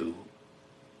out to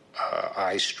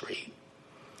I Street.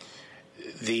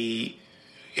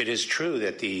 It is true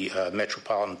that the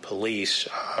Metropolitan Police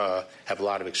have a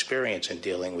lot of experience in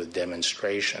dealing with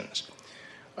demonstrations,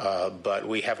 but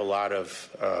we have a lot of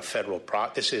federal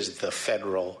this is the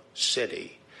federal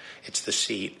city. It's the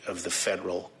seat of the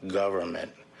federal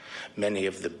government. Many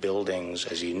of the buildings,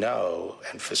 as you know,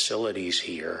 and facilities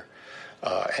here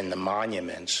and the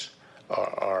monuments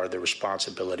are the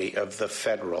responsibility of the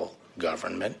federal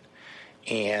government,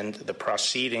 and the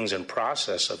proceedings and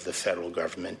process of the federal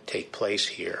government take place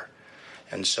here.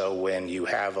 And so when you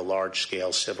have a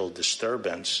large-scale civil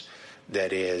disturbance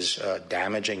that is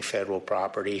damaging federal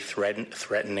property,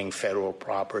 threatening federal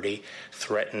property,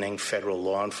 threatening federal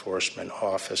law enforcement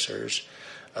officers,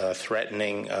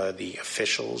 threatening the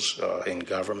officials in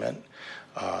government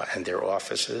and their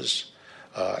offices,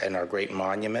 and our great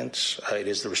monuments, it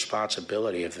is the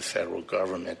responsibility of the federal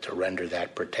government to render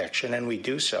that protection, and we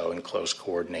do so in close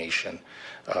coordination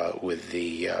with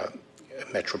the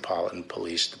Metropolitan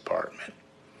Police Department.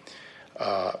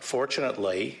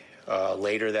 Fortunately,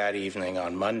 later that evening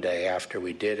on Monday, after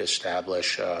we did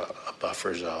establish a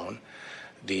buffer zone,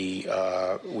 we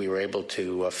were able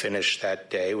to finish that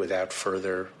day without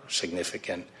further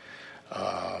significant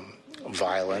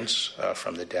violence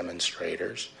from the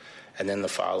demonstrators. And then the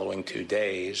following 2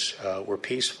 days were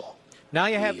peaceful. Now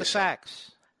you have the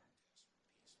facts.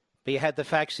 But you had the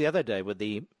facts the other day with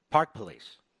the Park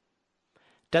Police.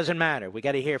 Doesn't matter. We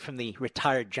got to hear from the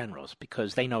retired generals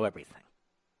because they know everything.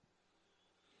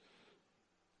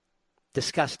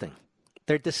 Disgusting.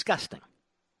 They're disgusting.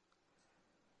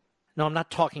 No, I'm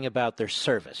not talking about their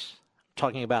service. I'm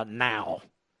talking about now.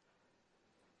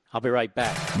 I'll be right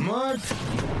back. Mark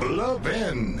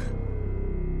Levin.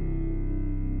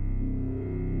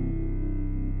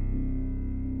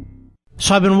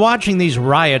 So I've been watching these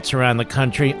riots around the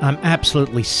country. I'm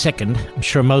absolutely sickened. I'm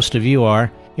sure most of you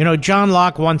are. You know, John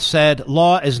Locke once said,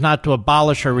 law is not to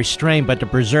abolish or restrain, but to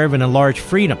preserve and enlarge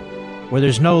freedom. Where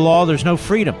there's no law, there's no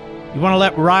freedom. You want to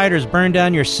let rioters burn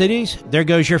down your cities? There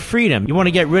goes your freedom. You want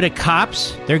to get rid of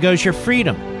cops? There goes your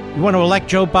freedom. You want to elect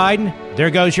Joe Biden? There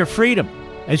goes your freedom.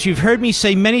 As you've heard me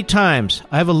say many times,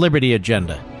 I have a liberty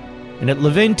agenda. And at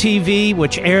Levin TV,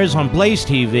 which airs on Blaze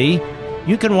TV,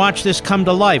 you can watch this come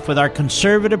to life with our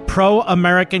conservative,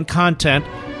 pro-American content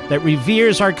that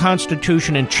reveres our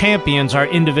Constitution and champions our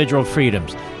individual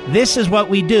freedoms. This is what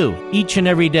we do each and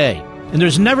every day. And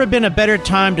there's never been a better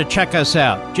time to check us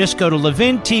out. Just go to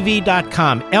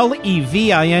levintv.com,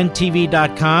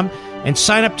 LEVIN-TV.com, and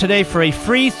sign up today for a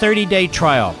free 30-day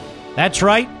trial. That's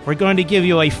right, we're going to give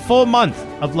you a full month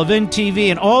of Levin TV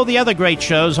and all the other great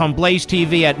shows on Blaze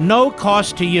TV at no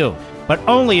cost to you, but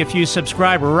only if you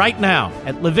subscribe right now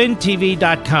at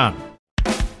levintv.com.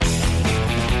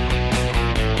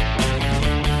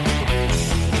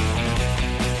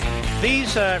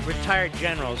 These retired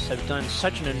generals have done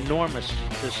such an enormous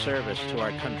disservice to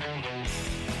our country.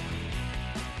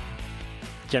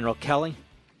 General Kelly,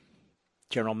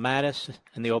 General Mattis,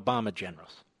 and the Obama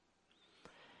generals,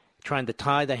 trying to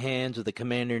tie the hands of the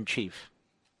commander-in-chief.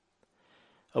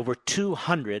 Over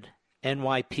 200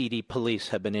 NYPD police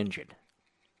have been injured.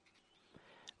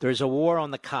 There's a war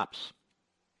on the cops.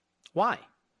 Why?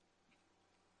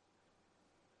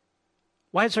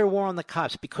 Why is there a war on the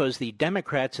cops? Because the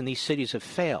Democrats in these cities have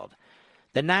failed.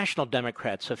 The national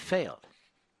Democrats have failed.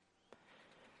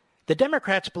 The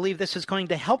Democrats believe this is going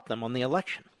to help them on the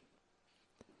election.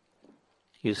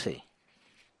 You see.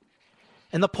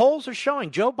 And the polls are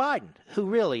showing Joe Biden, who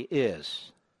really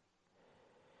is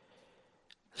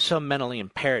so mentally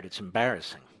impaired, it's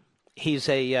embarrassing. He's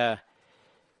a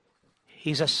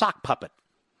sock puppet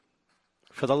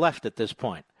for the left at this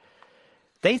point.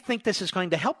 They think this is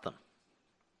going to help them.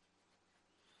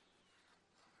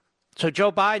 So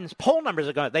Joe Biden's poll numbers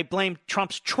are going, they blame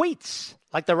Trump's tweets,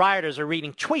 like the rioters are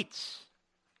reading tweets.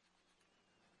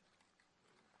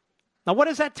 Now, what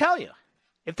does that tell you?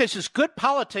 If this is good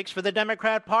politics for the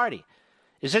Democrat Party,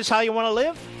 is this how you want to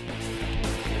live?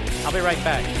 I'll be right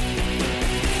back.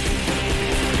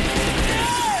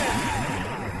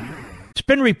 It's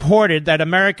been reported that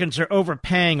Americans are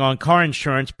overpaying on car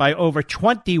insurance by over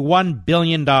 $21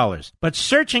 billion. But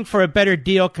searching for a better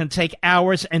deal can take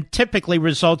hours and typically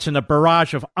results in a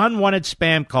barrage of unwanted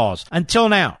spam calls. Until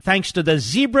now, thanks to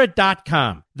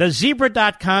thezebra.com.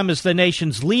 TheZebra.com is the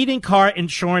nation's leading car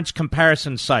insurance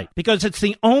comparison site because it's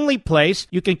the only place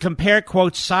you can compare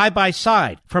quotes side by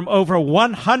side from over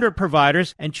 100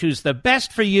 providers and choose the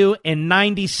best for you in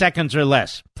 90 seconds or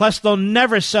less. Plus, they'll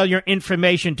never sell your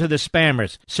information to the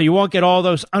spammers, so you won't get all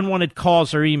those unwanted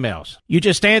calls or emails. You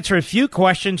just answer a few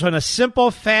questions on a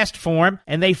simple, fast form,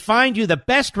 and they find you the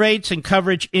best rates and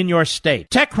coverage in your state.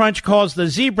 TechCrunch calls the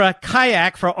Zebra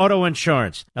Kayak for auto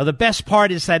insurance. Now, the best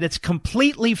part is that it's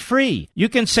completely free. You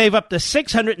can save up to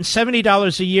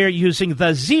 $670 a year using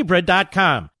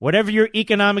thezebra.com. Whatever your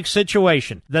economic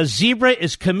situation, The Zebra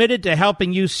is committed to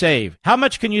helping you save. How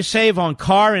much can you save on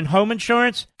car and home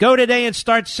insurance? Go today and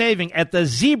start saving at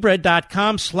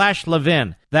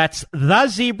thezebra.com/Levin. That's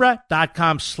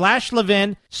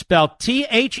thezebra.com/Levin, spelled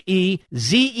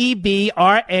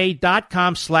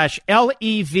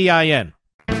THEZEBRA.com/LEVIN.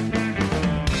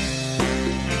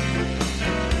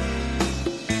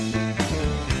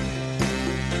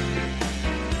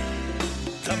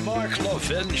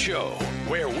 Levin Show,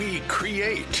 where we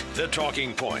create the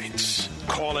talking points.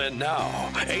 Call in now,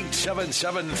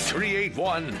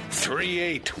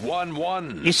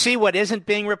 877-381-3811. You see what isn't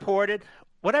being reported?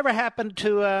 Whatever happened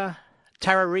to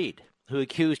Tara Reid, who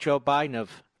accused Joe Biden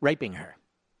of raping her,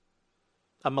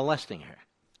 of molesting her?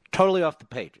 Totally off the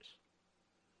pages.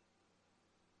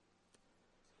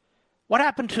 What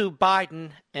happened to Biden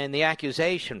and the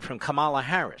accusation from Kamala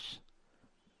Harris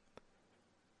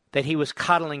that he was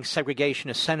coddling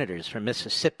segregationist senators from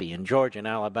Mississippi and Georgia and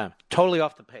Alabama? Totally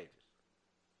off the pages.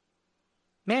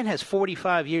 Man has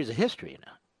 45 years of history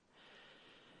now.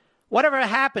 Whatever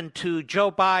happened to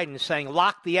Joe Biden saying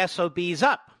lock the SOBs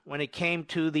up when it came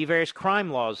to the various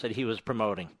crime laws that he was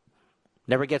promoting?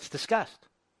 Never gets discussed.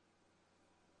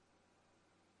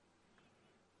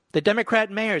 The Democrat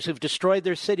mayors who've destroyed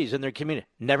their cities and their community,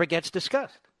 never gets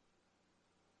discussed.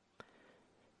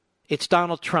 It's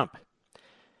Donald Trump.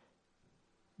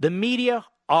 The media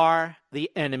are the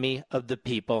enemy of the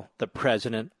people. The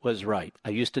president was right.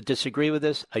 I used to disagree with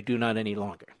this. I do not any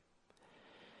longer.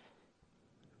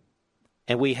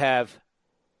 And we are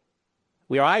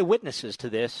eyewitnesses to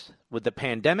this with the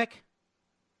pandemic,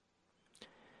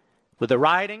 with the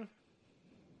rioting,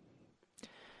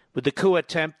 with the coup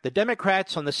attempt. The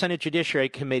Democrats on the Senate Judiciary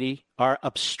Committee are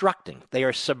obstructing. They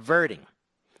are subverting.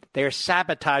 They are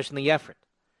sabotaging the effort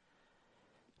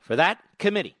for that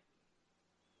committee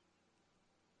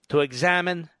to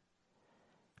examine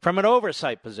from an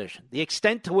oversight position the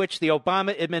extent to which the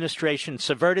Obama administration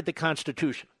subverted the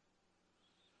Constitution,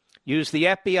 used the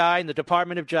FBI and the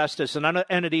Department of Justice and other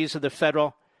entities of the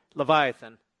federal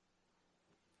Leviathan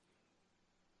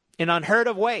in unheard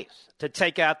of ways to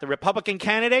take out the Republican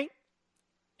candidate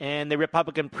and the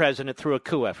Republican president through a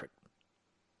coup effort.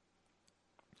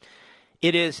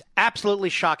 It is absolutely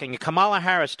shocking. Kamala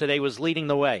Harris today was leading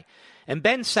the way. And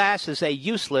Ben Sasse is a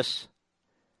useless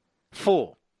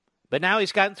fool. But now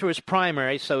he's gotten through his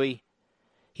primary, so he's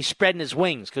spreading his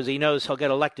wings because he knows he'll get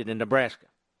elected in Nebraska.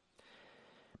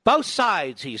 Both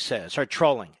sides, he says, are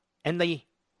trolling. And the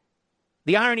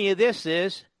irony of this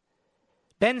is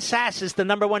Ben Sasse is the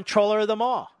number one troller of them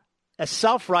all. A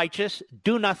self-righteous,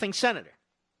 do-nothing senator.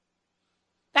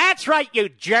 That's right, you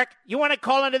jerk. You want to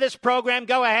call into this program?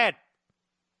 Go ahead.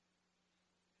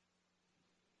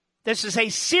 This is a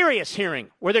serious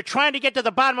hearing where they're trying to get to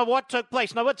the bottom of what took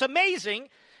place. Now, what's amazing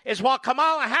is while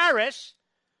Kamala Harris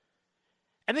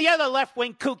and the other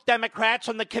left-wing kook Democrats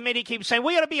on the committee keep saying,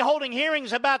 we ought to be holding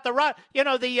hearings about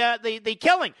the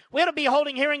killing. We ought to be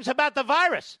holding hearings about the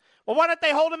virus. Well, why don't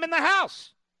they hold them in the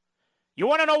House? You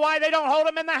want to know why they don't hold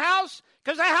them in the House?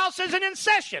 Because the House isn't in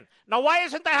session. Now, why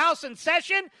isn't the House in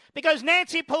session? Because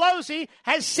Nancy Pelosi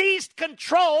has seized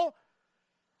control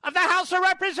of the House of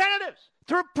Representatives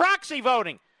through proxy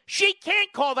voting. She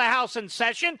can't call the House in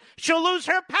session. She'll lose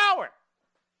her power.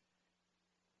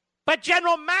 But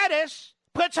General Mattis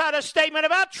puts out a statement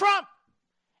about Trump.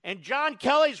 And John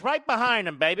Kelly's right behind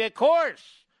him, baby. Of course.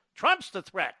 Trump's the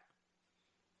threat.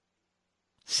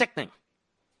 Sickening.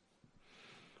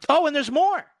 Oh, and there's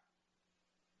more.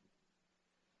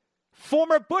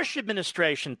 Former Bush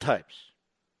administration types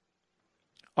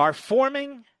are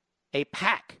forming a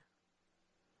pack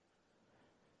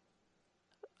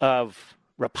of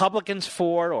Republicans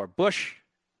for or Bush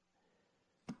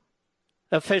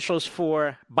officials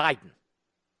for Biden.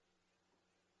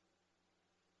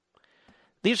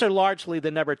 These are largely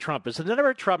the Never Trumpers. The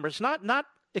Never Trumpers, not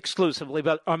exclusively,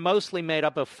 but are mostly made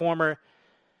up of former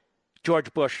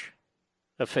George Bush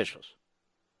officials.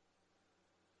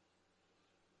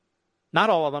 Not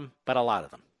all of them, but a lot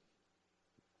of them.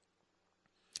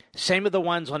 Same with the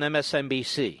ones on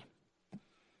MSNBC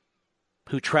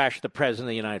who trashed the President of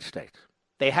the United States.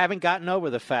 They haven't gotten over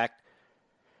the fact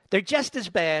they're just as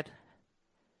bad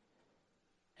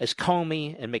as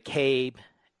Comey and McCabe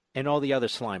and all the other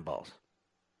slime balls.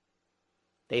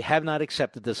 They have not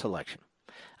accepted this election.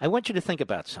 I want you to think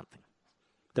about something.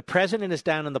 The president is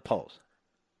down in the polls.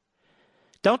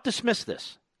 Don't dismiss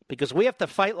this, because we have to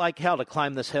fight like hell to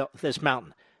climb this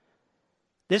mountain.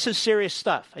 This is serious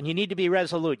stuff, and you need to be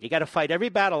resolute. You got to fight every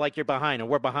battle like you're behind, and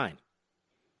we're behind.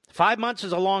 5 months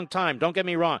is a long time, don't get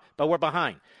me wrong, but we're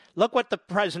behind. Look what the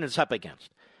president's up against.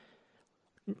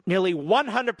 Nearly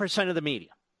 100% of the media.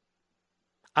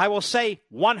 I will say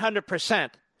 100%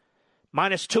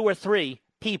 minus 2 or 3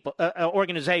 people,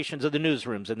 organizations of the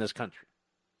newsrooms in this country.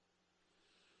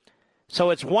 So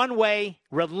it's one-way,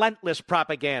 relentless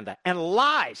propaganda and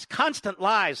lies, constant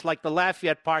lies like the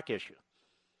Lafayette Park issue.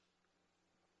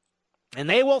 And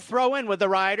they will throw in with the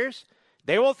rioters.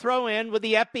 They will throw in with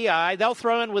the FBI. They'll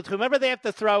throw in with whomever they have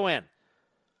to throw in.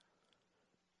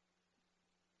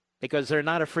 Because they're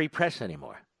not a free press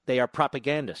anymore. They are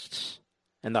propagandists.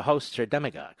 And the hosts are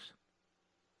demagogues.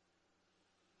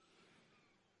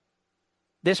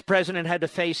 This president had to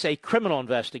face a criminal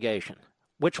investigation,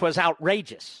 which was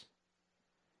outrageous.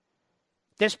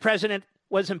 This president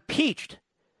was impeached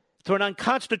through an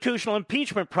unconstitutional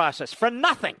impeachment process for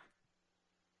nothing.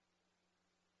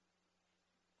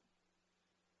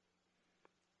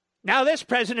 Now this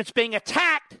president's being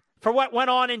attacked for what went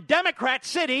on in Democrat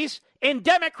cities in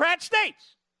Democrat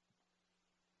states.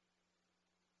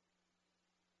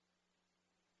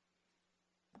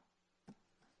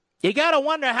 You got to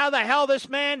wonder how the hell this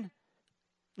man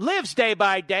lives day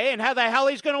by day and how the hell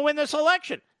he's going to win this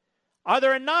election. Are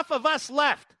there enough of us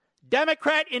left,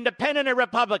 Democrat, Independent, and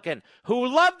Republican, who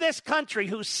love this country,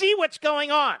 who see what's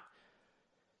going on?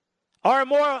 Are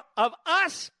more of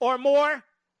us or more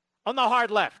on the hard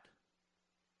left?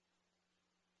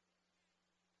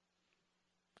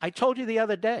 I told you the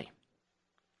other day,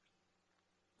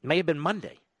 it may have been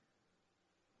Monday,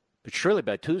 but surely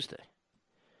by Tuesday,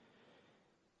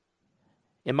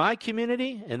 in my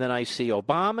community, and then I see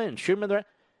Obama and Schumer.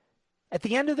 At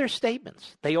the end of their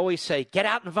statements, they always say, get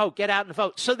out and vote, get out and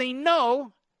vote. So they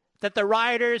know that the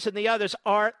rioters and the others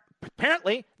are,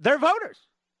 apparently, their voters.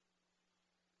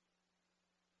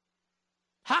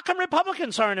 How come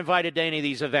Republicans aren't invited to any of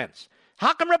these events?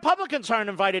 How come Republicans aren't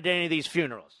invited to any of these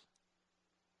funerals?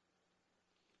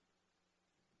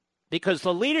 Because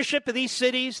the leadership of these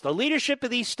cities, the leadership of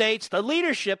these states, the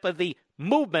leadership of the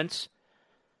movements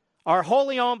are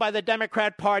wholly owned by the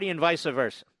Democrat Party and vice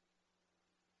versa.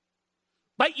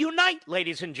 But unite,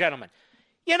 ladies and gentlemen.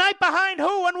 Unite behind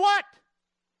who and what?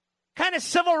 Kind of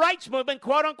civil rights movement,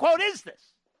 quote unquote, is this?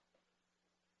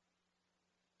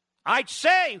 I'd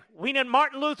say we need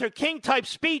Martin Luther King type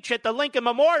speech at the Lincoln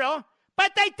Memorial,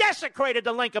 but they desecrated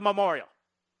the Lincoln Memorial.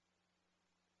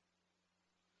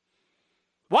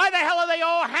 Why the hell are they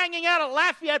all hanging out at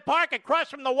Lafayette Park across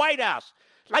from the White House?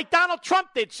 Like Donald Trump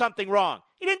did something wrong.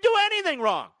 He didn't do anything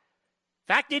wrong.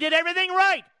 In fact, he did everything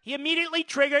right. He immediately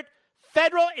triggered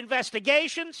federal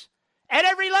investigations at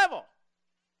every level.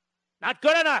 Not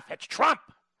good enough. It's Trump.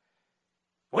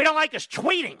 We don't like his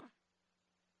tweeting.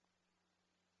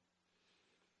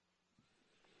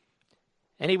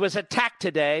 And he was attacked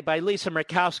today by Lisa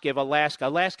Murkowski of Alaska.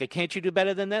 Alaska, can't you do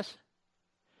better than this?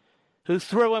 Who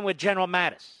threw in with General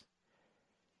Mattis.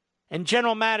 And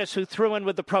General Mattis who threw in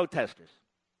with the protesters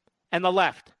and the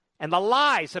left and the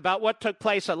lies about what took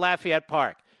place at Lafayette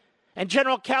Park. And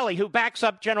General Kelly who backs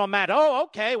up General Mattis. Oh,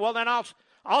 okay, well then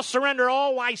I'll surrender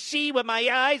all I see with my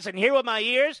eyes and hear with my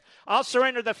ears. I'll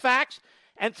surrender the facts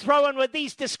and throw in with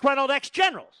these disgruntled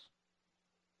ex-generals.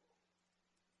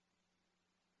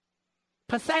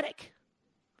 Pathetic.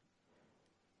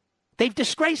 They've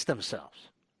disgraced themselves.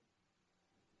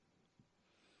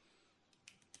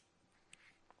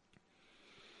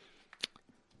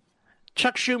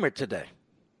 Chuck Schumer today.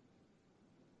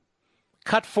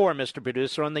 Cut 4, Mr.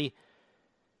 Producer, on the,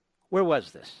 where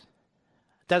was this?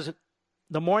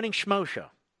 The Morning Schmo Show,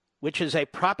 which is a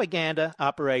propaganda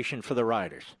operation for the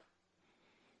rioters.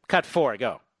 Cut 4,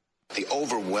 go. The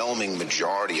overwhelming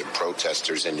majority of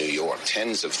protesters in New York,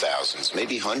 tens of thousands,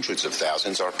 maybe hundreds of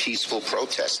thousands, are peaceful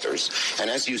protesters. And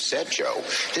as you said, Joe,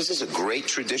 this is a great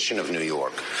tradition of New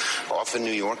York. Often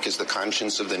New York is the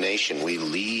conscience of the nation. We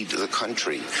lead the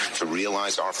country to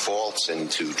realize our faults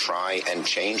and to try and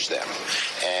change them.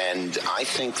 And I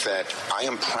think that I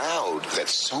am proud that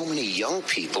so many young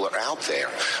people are out there.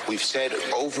 We've said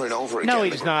over and over again. No,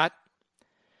 he's not.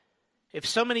 If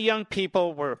so many young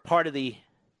people were part of the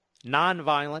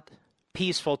nonviolent,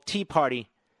 peaceful Tea Party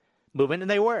movement,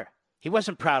 and they were. He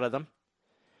wasn't proud of them.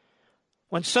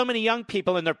 When so many young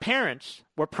people and their parents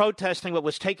were protesting what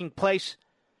was taking place,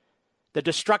 the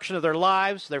destruction of their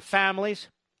lives, their families,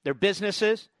 their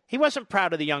businesses, he wasn't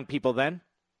proud of the young people then.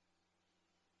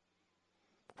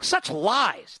 Such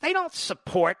lies. They don't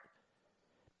support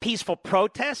peaceful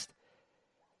protest.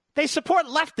 They support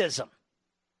leftism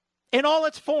in all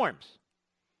its forms.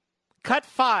 Cut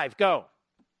 5, go.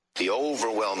 The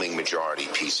overwhelming majority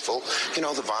peaceful. You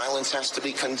know, the violence has to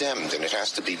be condemned and it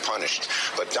has to be punished.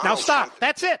 But Donald now stop. Trump...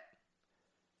 That's it.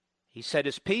 He said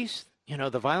his piece. You know,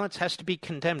 the violence has to be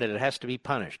condemned and it has to be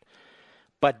punished.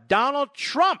 But Donald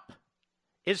Trump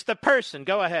is the person.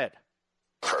 Go ahead.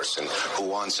 Person who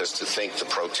wants us to think the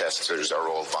protesters are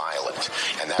all violent.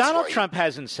 And that's Donald why Trump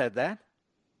hasn't said that.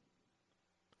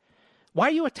 Why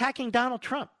are you attacking Donald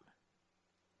Trump?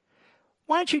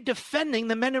 Why aren't you defending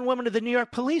the men and women of the New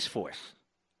York police force?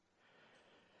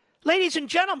 Ladies and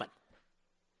gentlemen,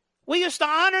 we used to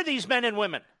honor these men and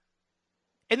women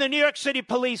in the New York City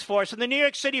police force, in the New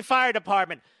York City Fire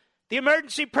Department, the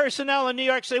emergency personnel in New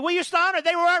York City. We used to honor.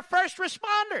 They were our first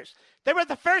responders. They were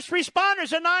the first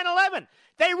responders in 9/11.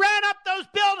 They ran up those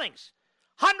buildings.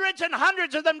 Hundreds and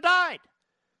hundreds of them died.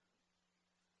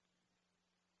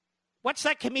 What's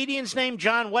that comedian's name,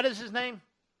 John? What is his name?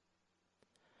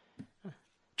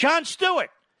 Jon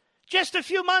Stewart, just a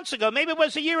few months ago, maybe it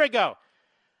was a year ago,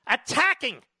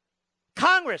 attacking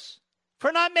Congress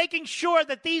for not making sure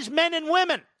that these men and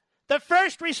women, the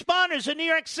first responders in New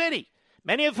York City,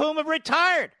 many of whom have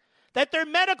retired, that their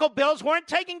medical bills weren't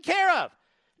taken care of.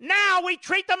 Now we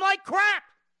treat them like crap.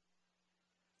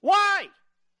 Why?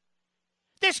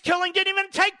 This killing didn't even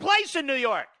take place in New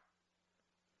York.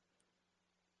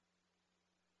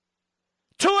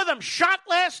 2 of them shot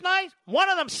last night. 1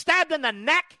 of them stabbed in the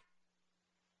neck.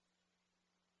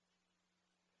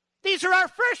 These are our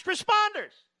first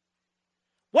responders.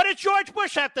 What did George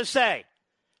Bush have to say?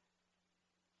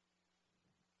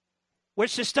 We're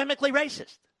systemically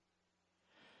racist.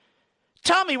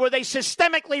 Tell me, were they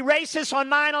systemically racist on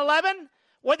 9/11?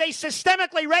 Were they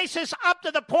systemically racist up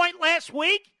to the point last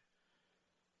week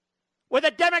where the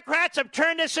Democrats have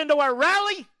turned this into a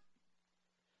rally?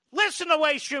 Listen to the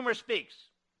way Schumer speaks.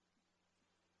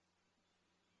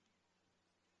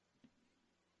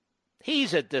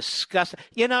 He's a disgusting...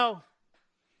 Now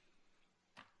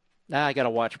I got to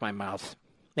watch my mouth.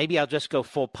 Maybe I'll just go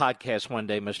full podcast one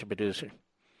day, Mr. Producer.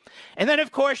 And then,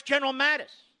 of course, General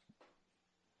Mattis,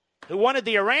 who wanted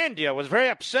the Iran deal, was very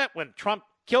upset when Trump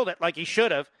killed it like he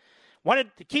should have.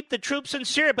 Wanted to keep the troops in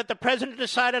Syria, but the president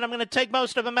decided I'm going to take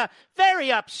most of them out.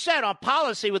 Very upset on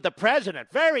policy with the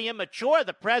president. Very immature,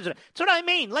 the president. That's what I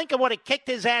mean. Lincoln would have kicked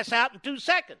his ass out in 2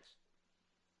 seconds.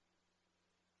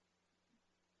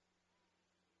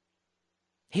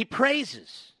 He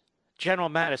praises General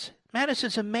Mattis. Mattis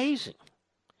is amazing.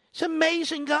 He's an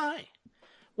amazing guy.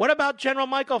 What about General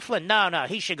Michael Flynn? No,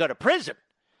 he should go to prison.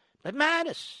 But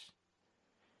Mattis,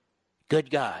 good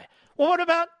guy. Well, what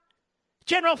about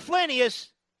General Flynn? He has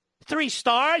 3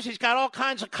 stars. He's got all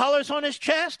kinds of colors on his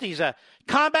chest. He's a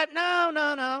combat.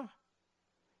 No.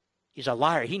 He's a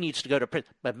liar. He needs to go to prison.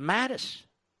 But Mattis,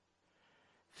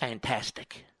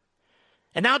 fantastic.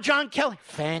 And now John Kelly,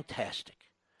 fantastic.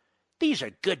 These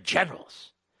are good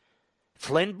generals.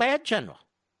 Flynn, bad general.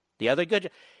 The other good.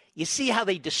 You see how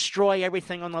they destroy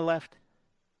everything on the left?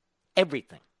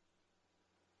 Everything.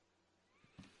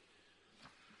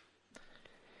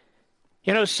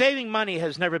 Saving money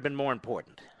has never been more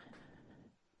important.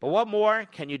 But what more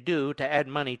can you do to add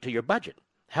money to your budget?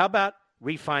 How about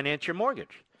refinance your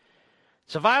mortgage?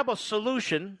 It's a viable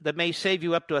solution that may save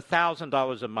you up to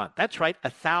 $1,000 a month. That's right,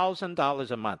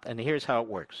 $1,000 a month. And here's how it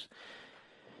works.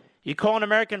 You call an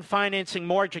American Financing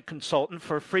Mortgage Consultant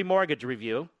for a free mortgage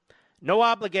review. No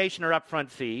obligation or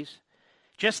upfront fees.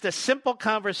 Just a simple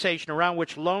conversation around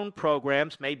which loan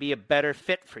programs may be a better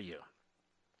fit for you.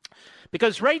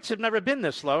 Because rates have never been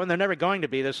this low, and they're never going to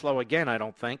be this low again, I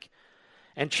don't think.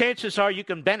 And chances are you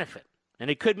can benefit. And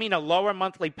it could mean a lower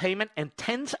monthly payment and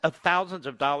tens of thousands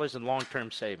of dollars in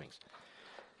long-term savings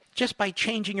just by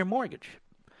changing your mortgage.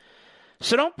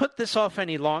 So don't put this off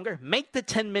any longer. Make the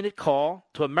 10-minute call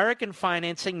to American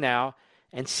Financing now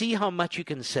and see how much you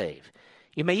can save.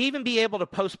 You may even be able to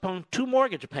postpone 2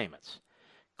 mortgage payments.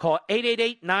 Call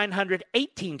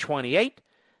 888-900-1828.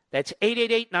 That's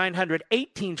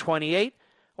 888-900-1828.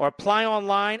 Or apply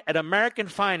online at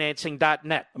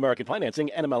AmericanFinancing.net. American Financing,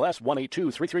 NMLS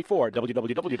 182334,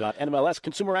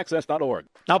 www.nmlsconsumeraccess.org.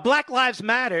 Now, Black Lives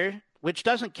Matter, which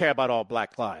doesn't care about all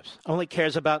black lives, only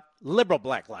cares about liberal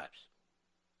black lives.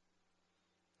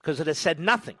 Because it has said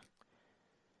nothing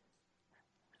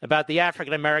about the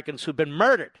African Americans who've been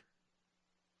murdered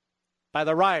by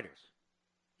the rioters.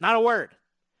 Not a word.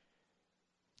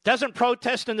 Doesn't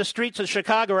protest in the streets of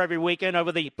Chicago every weekend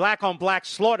over the black-on-black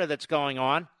slaughter that's going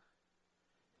on.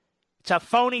 It's a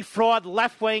phony, fraud,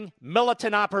 left-wing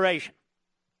militant operation.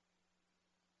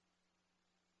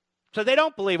 So they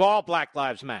don't believe all black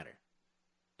lives matter.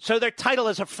 So their title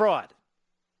is a fraud.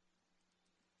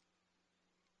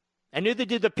 And neither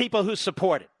do the people who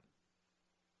support it.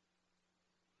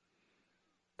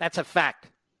 That's a fact.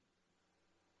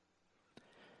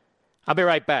 I'll be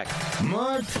right back.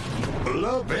 Mark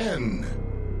Levin.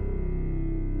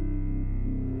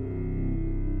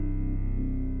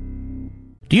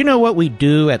 Do you know what we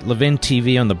do at Levin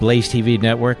TV on the Blaze TV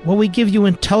network? Well, we give you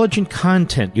intelligent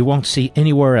content you won't see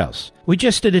anywhere else. We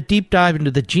just did a deep dive into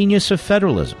the genius of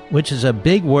federalism, which is a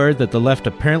big word that the left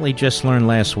apparently just learned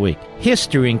last week.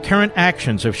 History and current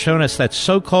actions have shown us that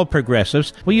so-called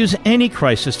progressives will use any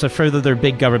crisis to further their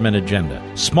big government agenda.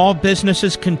 Small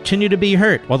businesses continue to be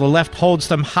hurt, while the left holds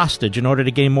them hostage in order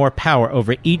to gain more power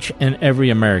over each and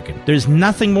every American. There's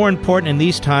nothing more important in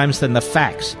these times than the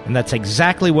facts, and that's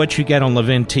exactly what you get on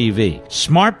Levin TV.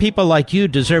 Smart people like you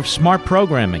deserve smart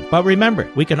programming, but remember,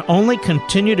 we can only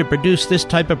continue to produce this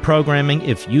type of programming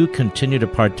if you continue to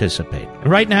participate.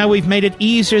 And right now, we've made it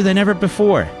easier than ever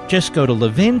before. Just go to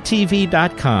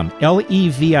LevinTV.com,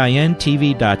 Levin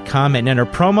TV.com, and enter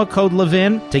promo code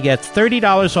Levin to get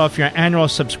 $30 off your annual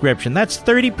subscription. That's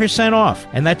 30% off,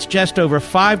 and that's just over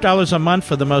 $5 a month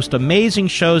for the most amazing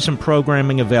shows and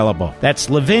programming available. That's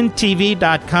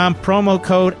LevinTV.com, promo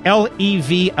code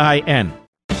Levin.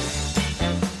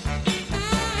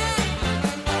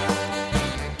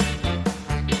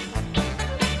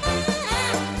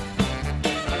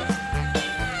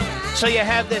 So you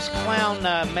have this clown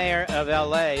mayor of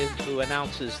L.A. who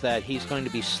announces that he's going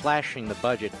to be slashing the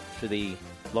budget for the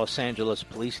Los Angeles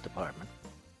Police Department,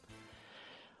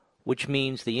 which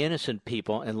means the innocent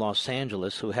people in Los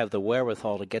Angeles who have the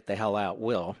wherewithal to get the hell out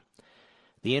will.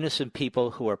 The innocent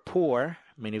people who are poor,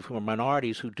 many of whom are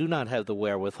minorities who do not have the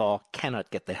wherewithal,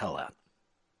 cannot get the hell out.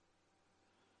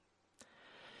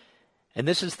 And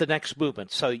this is the next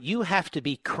movement. So you have to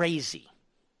be crazy.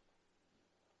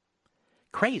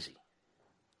 Crazy.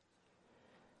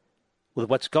 With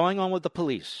what's going on with the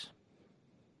police.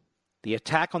 The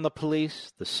attack on the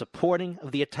police, the supporting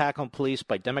of the attack on police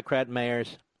by Democrat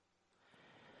mayors.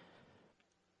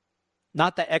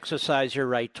 Not to exercise your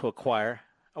right to acquire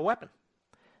a weapon.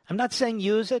 I'm not saying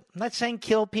use it. I'm not saying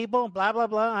kill people, blah, blah,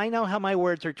 blah. I know how my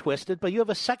words are twisted, but you have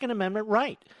a Second Amendment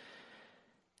right.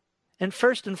 And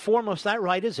first and foremost, that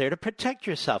right is there to protect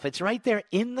yourself. It's right there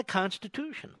in the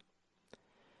Constitution.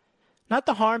 Not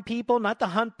to harm people, not to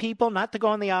hunt people, not to go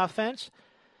on the offense.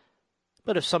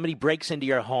 But if somebody breaks into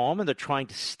your home and they're trying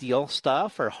to steal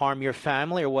stuff or harm your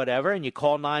family or whatever, and you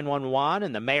call 911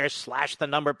 and the mayor slashed the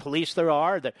number of police there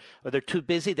are, or they're too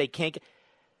busy, they can't get...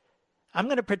 I'm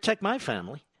going to protect my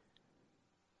family.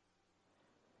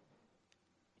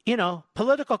 You know,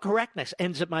 political correctness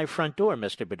ends at my front door,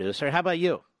 Mr. Producer. How about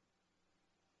you?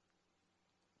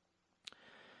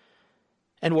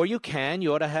 And where you can,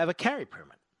 you ought to have a carry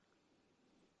permit.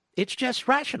 It's just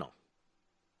rational.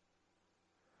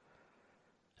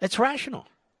 It's rational.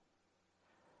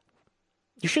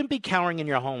 You shouldn't be cowering in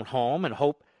your own home and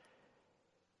hope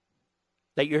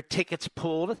that your ticket's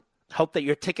pulled, hope that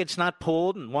your ticket's not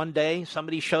pulled, and one day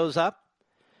somebody shows up,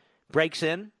 breaks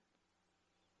in,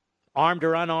 armed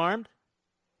or unarmed,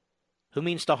 who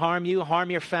means to harm you, harm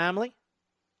your family.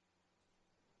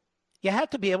 You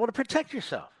have to be able to protect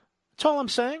yourself. That's all I'm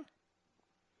saying.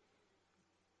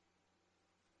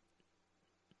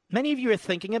 Many of you are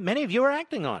thinking it. Many of you are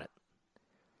acting on it.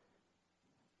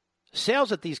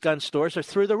 Sales at these gun stores are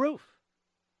through the roof.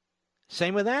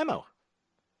 Same with ammo.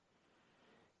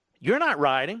 You're not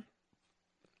riding.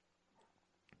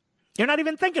 You're not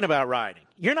even thinking about riding.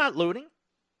 You're not looting.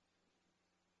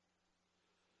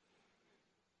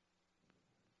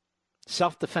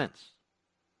 Self-defense.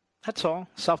 That's all.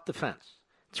 Self-defense.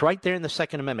 It's right there in the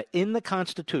Second Amendment, in the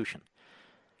Constitution.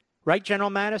 Right, General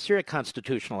Mattis? You're a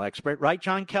constitutional expert. Right,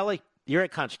 John Kelly? You're a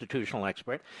constitutional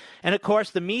expert. And, of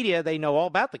course, the media, they know all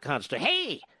about the Constitution.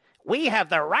 Hey, we have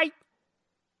the right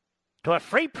to a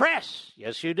free press.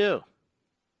 Yes, you do.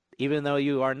 Even though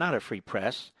you are not a free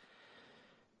press.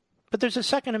 But there's a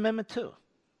Second Amendment, too.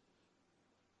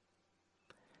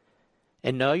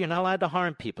 And, no, you're not allowed to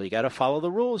harm people. You got to follow the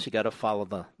rules. You got to follow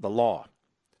the law.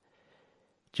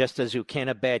 Just as you can't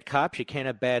have bad cops, you can't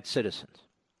have bad citizens.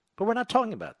 But we're not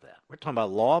talking about that. We're talking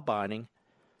about law-abiding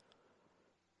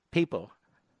people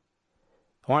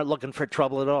who aren't looking for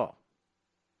trouble at all.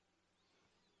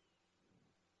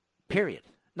 Period.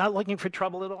 Not looking for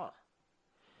trouble at all.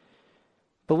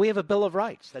 But we have a Bill of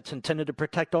Rights that's intended to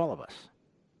protect all of us.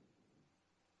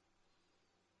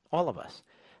 All of us.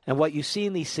 And what you see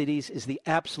in these cities is the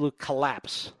absolute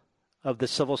collapse of the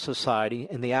civil society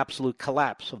and the absolute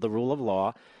collapse of the rule of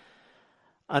law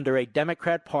under a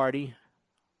Democrat Party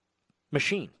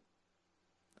machine,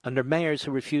 under mayors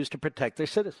who refuse to protect their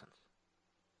citizens.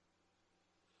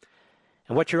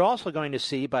 And what you're also going to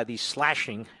see by the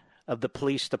slashing of the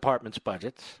police department's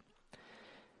budgets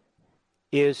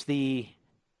is the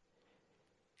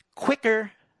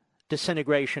quicker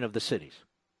disintegration of the cities.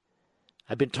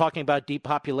 I've been talking about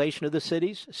depopulation of the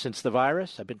cities since the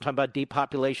virus. I've been talking about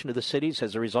depopulation of the cities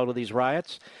as a result of these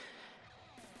riots.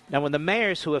 Now, when the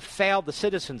mayors who have failed the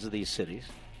citizens of these cities,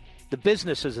 the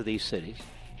businesses of these cities,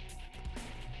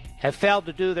 have failed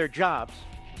to do their jobs,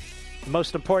 the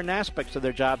most important aspects of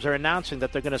their jobs are announcing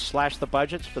that they're going to slash the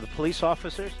budgets for the police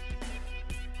officers.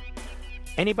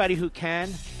 Anybody who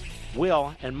can,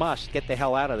 will, and must get the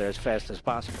hell out of there as fast as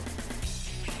possible.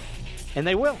 And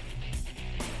they will.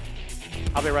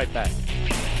 I'll be right back.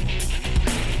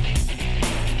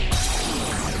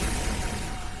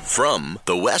 From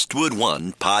the Westwood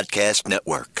One Podcast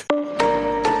Network.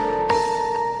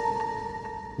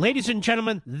 Ladies and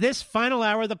gentlemen, this final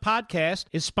hour of the podcast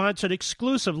is sponsored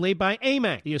exclusively by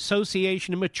AMAC, the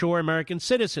Association of Mature American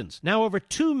Citizens. Now over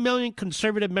 2 million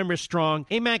conservative members strong,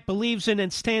 AMAC believes in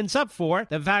and stands up for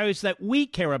the values that we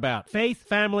care about: faith,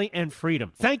 family, and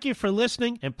freedom. Thank you for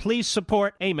listening, and please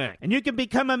support AMAC. And you can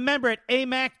become a member at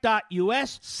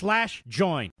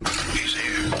amac.us/join. He's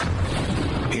here.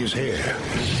 He's here.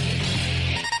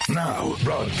 Now,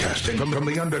 broadcasting from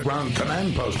the underground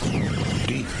command post,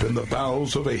 deep in the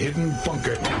bowels of a hidden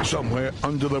bunker, somewhere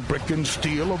under the brick and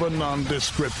steel of a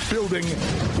nondescript building,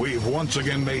 we've once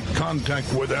again made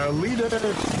contact with our leader,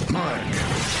 Mark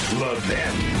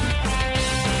Levin.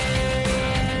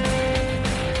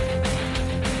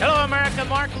 Hello, America.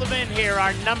 Mark Levin here.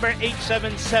 Our number,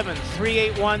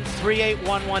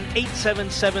 877-381-3811,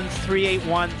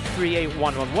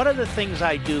 877-381-3811. One of the things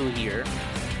I do here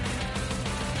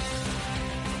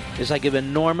is I give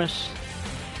enormous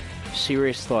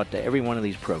serious thought to every one of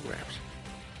these programs.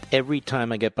 Every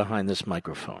time I get behind this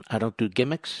microphone, I don't do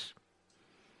gimmicks.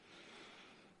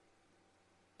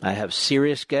 I have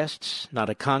serious guests, not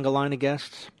a conga line of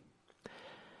guests.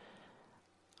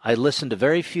 I listen to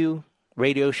very few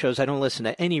radio shows. I don't listen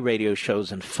to any radio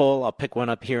shows in full. I'll pick one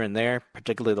up here and there,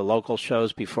 particularly the local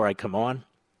shows, before I come on.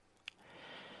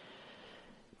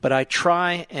 But I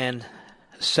try and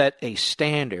set a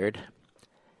standard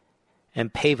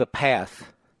and pave a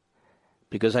path,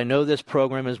 because I know this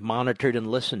program is monitored and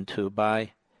listened to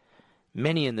by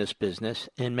many in this business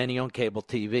and many on cable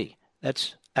TV.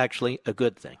 That's actually a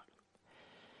good thing.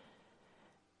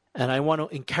 And I want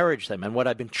to encourage them, and what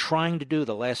I've been trying to do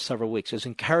the last several weeks is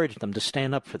encourage them to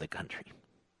stand up for the country.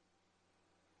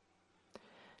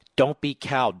 Don't be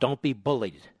cowed. Don't be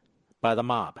bullied by the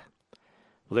mob.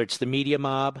 Whether it's the media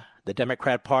mob, the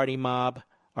Democrat Party mob,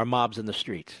 or mobs in the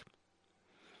streets.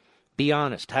 Be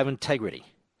honest. Have integrity.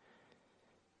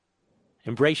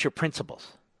 Embrace your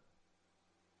principles.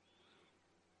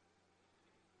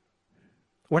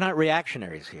 We're not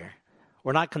reactionaries here.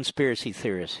 We're not conspiracy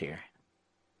theorists here.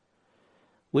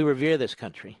 We revere this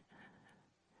country.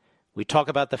 We talk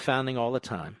about the founding all the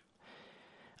time.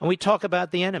 And we talk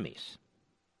about the enemies,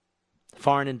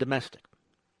 foreign and domestic.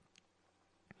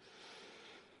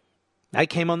 I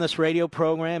came on this radio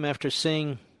program after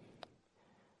seeing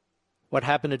what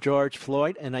happened to George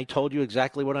Floyd, and I told you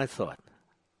exactly what I thought.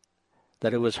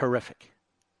 That it was horrific.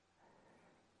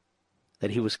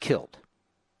 That he was killed.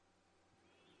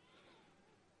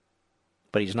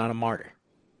 But he's not a martyr.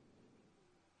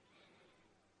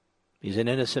 He's an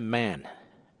innocent man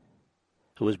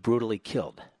who was brutally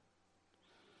killed.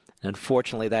 And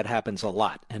unfortunately, that happens a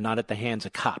lot, and not at the hands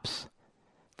of cops,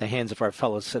 the hands of our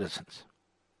fellow citizens.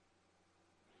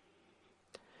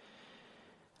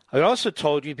 I also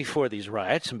told you before these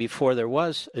riots, and before there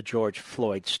was a George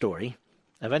Floyd story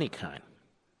of any kind,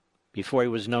 before he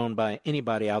was known by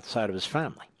anybody outside of his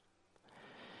family,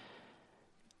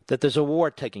 that there's a war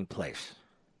taking place.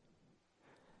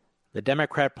 The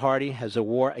Democrat Party has a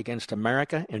war against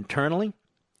America internally,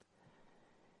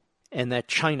 and that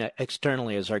China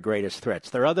externally is our greatest threats.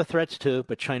 There are other threats too,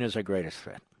 but China is our greatest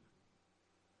threat.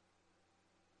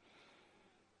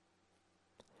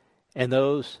 And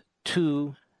those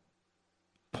two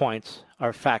points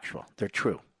are factual. They're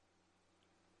true.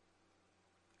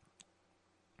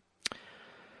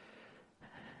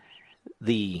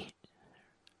 The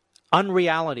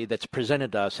unreality that's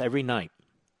presented to us every night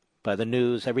by the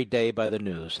news, every day by the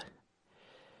news,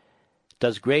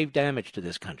 does grave damage to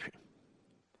this country.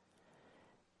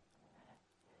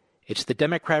 It's the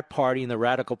Democrat Party and the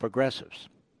radical progressives,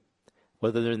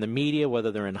 whether they're in the media,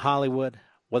 whether they're in Hollywood,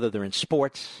 whether they're in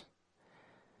sports,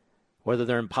 whether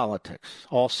they're in politics.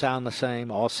 All sound the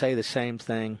same, all say the same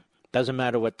thing. Doesn't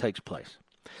matter what takes place.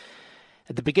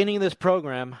 At the beginning of this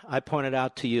program, I pointed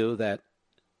out to you that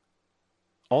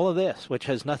all of this, which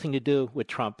has nothing to do with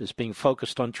Trump, is being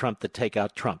focused on Trump to take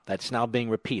out Trump. That's now being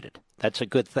repeated. That's a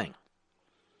good thing.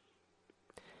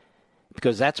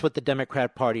 Because that's what the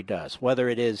Democrat Party does. Whether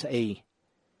it is a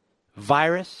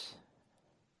virus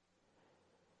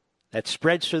that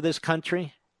spreads through this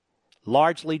country,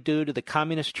 largely due to the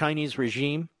communist Chinese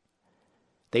regime,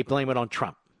 they blame it on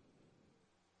Trump.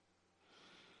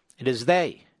 It is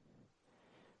they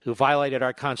who violated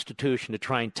our Constitution to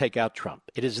try and take out Trump.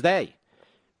 It is they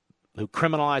who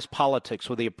criminalized politics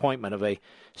with the appointment of a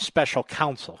special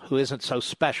counsel who isn't so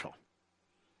special.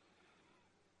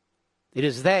 It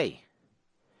is they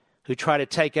who try to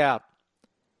take out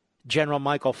General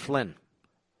Michael Flynn,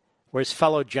 where his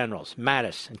fellow generals,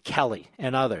 Mattis and Kelly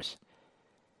and others,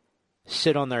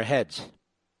 sit on their heads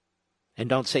and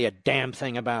don't say a damn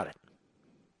thing about it.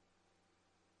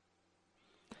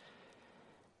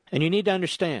 And you need to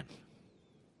understand,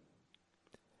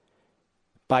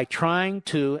 by trying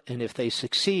to, and if they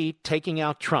succeed, taking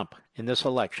out Trump in this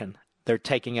election, they're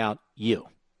taking out you.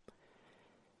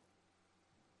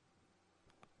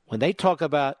 When they talk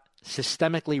about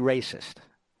systemically racist,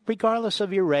 regardless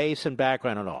of your race and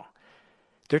background and all,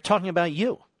 they're talking about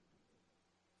you.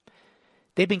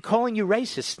 They've been calling you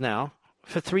racists now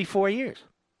for 3-4 years.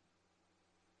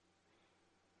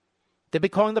 They've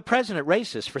been calling the president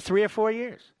racist for 3 or 4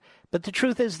 years. But the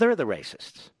truth is they're the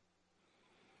racists.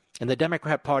 And the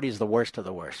Democrat Party is the worst of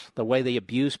the worst. The way they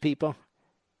abuse people,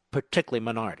 particularly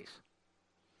minorities.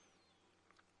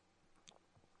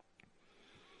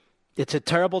 It's a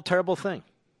terrible, terrible thing.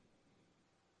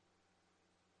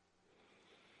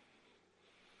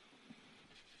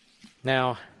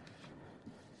 Now,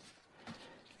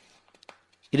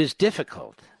 it is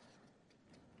difficult.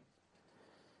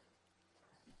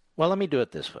 Well, let me do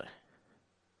it this way.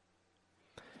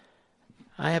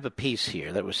 I have a piece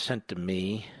here that was sent to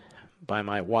me by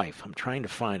my wife. I'm trying to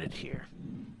find it here.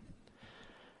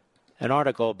 An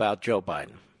article about Joe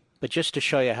Biden. But just to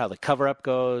show you how the cover-up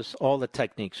goes, all the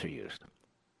techniques are used.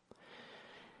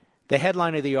 The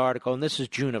headline of the article, and this is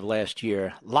June of last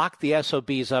year, locked the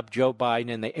SOBs up Joe Biden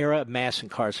in the era of mass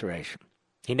incarceration.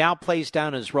 He now plays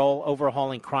down his role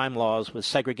overhauling crime laws with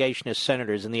segregationist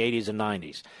senators in the 80s and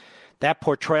 90s. That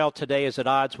portrayal today is at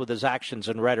odds with his actions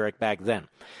and rhetoric back then.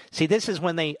 See, this is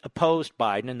when they opposed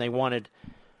Biden and they wanted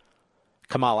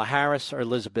Kamala Harris or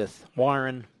Elizabeth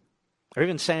Warren or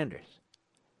even Sanders.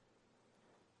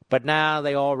 But now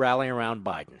they all rally around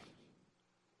Biden.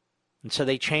 And so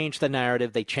they changed the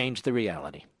narrative, they changed the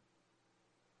reality.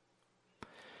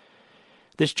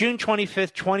 This June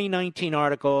 25th, 2019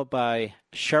 article by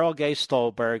Cheryl Gay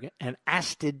Stolberg and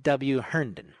Astrid W.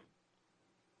 Herndon.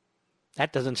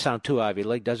 That doesn't sound too Ivy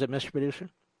League, does it, Mr. Producer?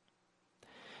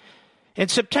 In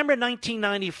September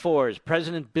 1994, as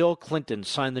President Bill Clinton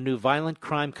signed the new Violent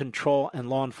Crime Control and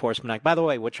Law Enforcement Act, by the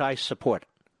way, which I support.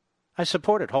 I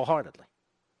support it wholeheartedly.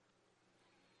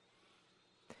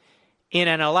 In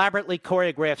an elaborately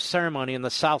choreographed ceremony in the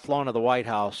South Lawn of the White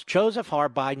House, Joseph R.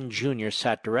 Biden Jr.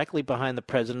 sat directly behind the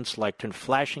president's lectern,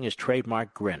 flashing his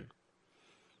trademark grin.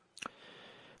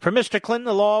 For Mr. Clinton,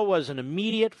 the law was an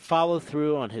immediate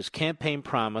follow-through on his campaign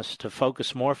promise to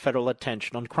focus more federal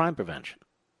attention on crime prevention.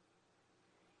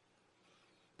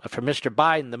 But for Mr.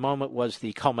 Biden, the moment was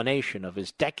the culmination of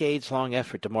his decades-long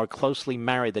effort to more closely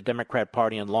marry the Democrat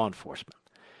Party and law enforcement,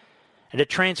 and to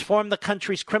transform the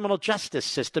country's criminal justice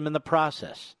system in the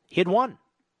process. He had won.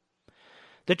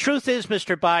 The truth is,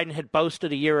 Mr. Biden had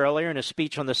boasted a year earlier in a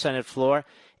speech on the Senate floor,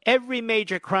 every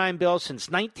major crime bill since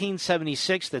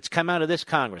 1976 that's come out of this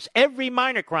Congress, every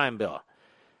minor crime bill,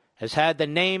 has had the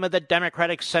name of the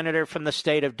Democratic senator from the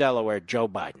state of Delaware, Joe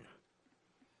Biden.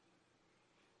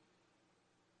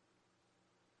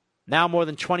 Now, more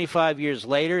than 25 years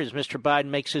later, as Mr. Biden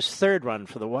makes his third run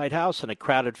for the White House in a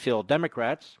crowded field of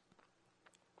Democrats,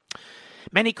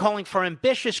 many calling for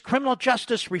ambitious criminal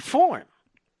justice reform,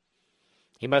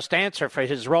 he must answer for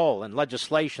his role in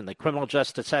legislation that criminal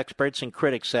justice experts and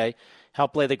critics say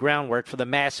helped lay the groundwork for the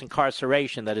mass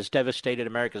incarceration that has devastated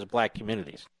America's black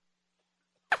communities.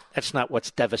 That's not what's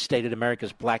devastated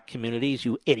America's black communities,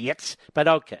 you idiots, but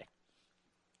okay.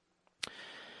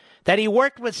 That he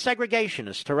worked with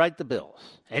segregationists to write the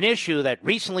bills, an issue that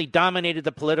recently dominated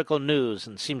the political news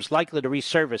and seems likely to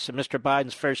resurface in Mr.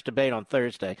 Biden's first debate on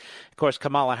Thursday. Of course,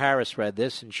 Kamala Harris read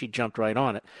this, and she jumped right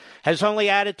on it, has only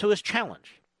added to his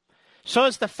challenge. So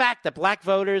is the fact that black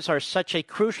voters are such a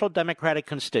crucial Democratic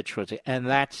constituency, and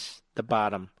that's the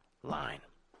bottom line.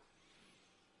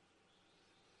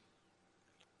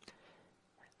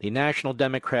 The national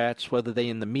Democrats, whether they're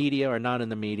in the media or not in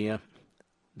the media,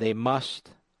 they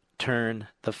must turn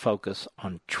the focus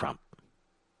on Trump.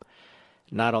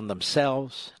 Not on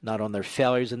themselves, not on their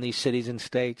failures in these cities and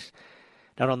states,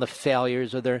 not on the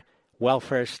failures of their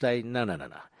welfare state. No.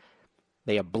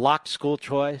 They have blocked school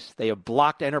choice. They have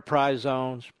blocked enterprise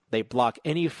zones. They block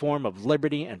any form of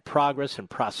liberty and progress and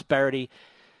prosperity.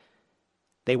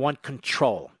 They want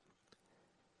control.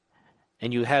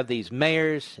 And you have these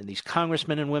mayors and these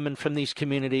congressmen and women from these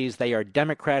communities. They are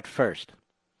Democrat first.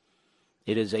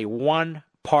 It is a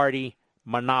one-party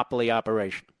monopoly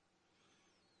operation.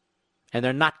 And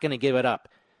they're not going to give it up.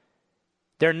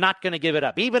 They're not going to give it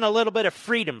up. Even a little bit of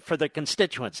freedom for their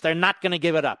constituents, they're not going to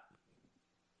give it up.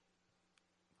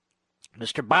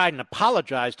 Mr. Biden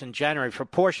apologized in January for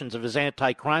portions of his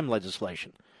anti-crime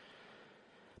legislation.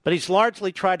 But he's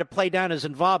largely tried to play down his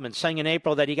involvement, saying in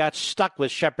April that he got stuck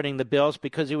with shepherding the bills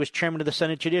because he was chairman of the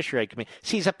Senate Judiciary Committee.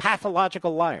 See, he's a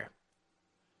pathological liar.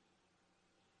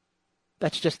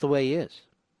 That's just the way he is.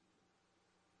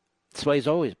 That's the way he's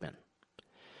always been.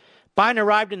 Biden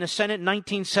arrived in the Senate in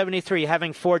 1973,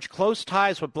 having forged close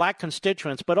ties with black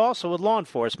constituents, but also with law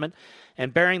enforcement,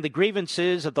 and bearing the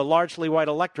grievances of the largely white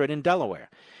electorate in Delaware.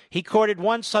 He courted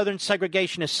one Southern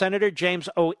segregationist senator, James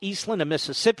O. Eastland of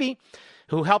Mississippi,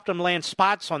 who helped him land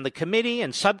spots on the committee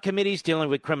and subcommittees dealing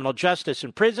with criminal justice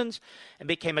and prisons, and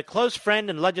became a close friend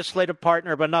and legislative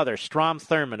partner of another, Strom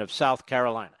Thurmond of South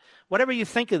Carolina. Whatever you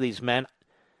think of these men,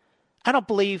 I don't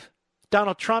believe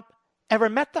Donald Trump ever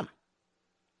met them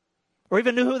or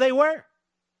even knew who they were.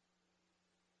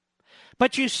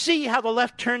 But you see how the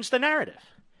left turns the narrative.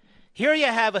 Here you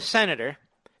have a senator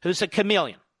who's a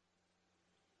chameleon.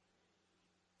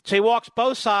 So he walks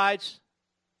both sides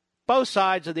of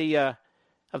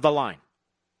the line.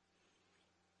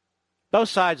 Both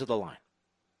sides of the line.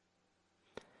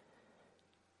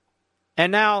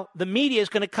 And now the media is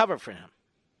going to cover for him,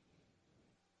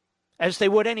 as they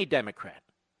would any Democrat.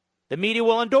 The media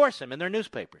will endorse him in their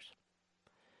newspapers.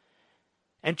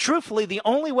 And truthfully, the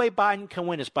only way Biden can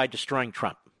win is by destroying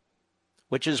Trump,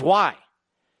 which is why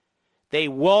they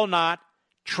will not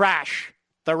trash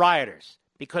the rioters,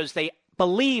 because they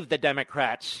believe the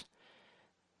Democrats,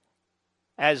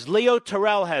 as Leo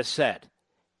Terrell has said,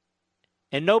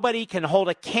 and nobody can hold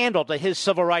a candle to his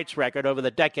civil rights record over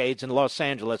the decades in Los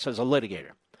Angeles as a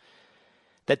litigator,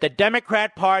 that the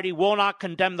Democrat Party will not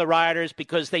condemn the rioters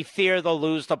because they fear they'll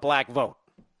lose the black vote.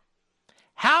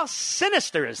 How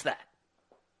sinister is that?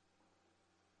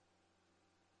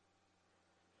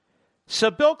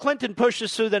 So Bill Clinton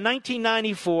pushes through the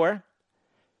 1994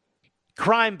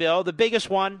 crime bill, the biggest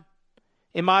one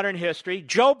in modern history.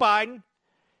 Joe Biden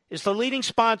is the leading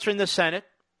sponsor in the Senate.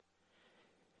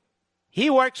 He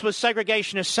works with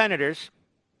segregationist senators.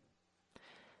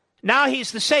 Now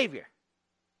he's the savior.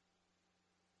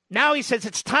 Now he says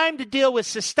it's time to deal with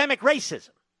systemic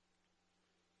racism.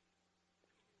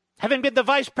 Having been the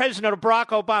vice president of Barack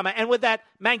Obama, and with that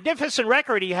magnificent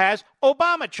record he has,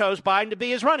 Obama chose Biden to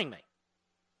be his running mate.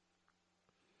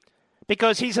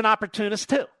 Because he's an opportunist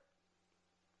too.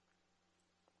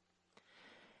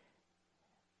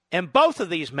 And both of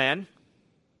these men,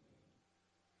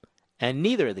 and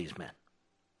neither of these men,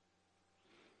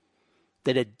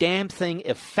 did a damn thing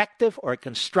effective or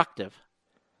constructive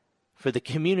for the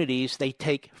communities they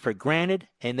take for granted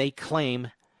and they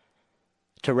claim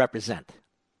to represent.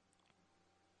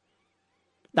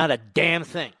 Not a damn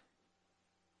thing.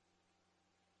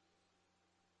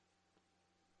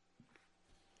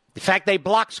 In fact, they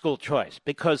block school choice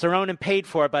because they're owned and paid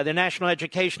for by the National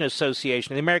Education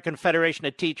Association, the American Federation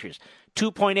of Teachers,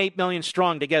 2.8 million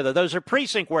strong together. Those are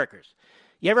precinct workers.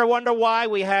 You ever wonder why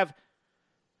we have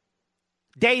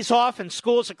days off in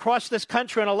schools across this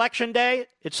country on Election Day?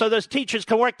 It's so those teachers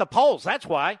can work the polls. That's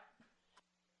why.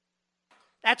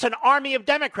 That's an army of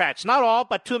Democrats. Not all,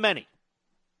 but too many.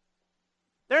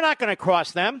 They're not going to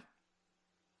cross them.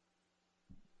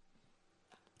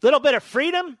 Little bit of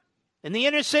freedom in the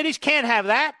inner cities, can't have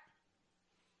that.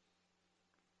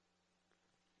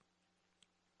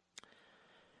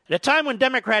 At a time when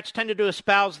Democrats tended to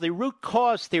espouse the root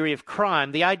cause theory of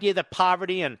crime, the idea that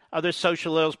poverty and other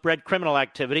social ills bred criminal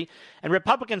activity, and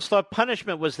Republicans thought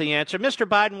punishment was the answer, Mr.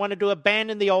 Biden wanted to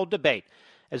abandon the old debate,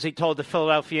 as he told the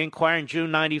Philadelphia Inquirer in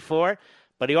June '94,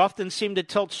 but he often seemed to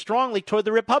tilt strongly toward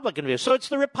the Republican view. So it's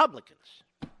the Republicans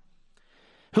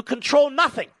who control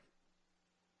nothing.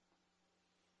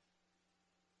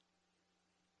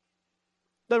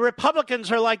 The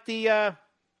Republicans are like the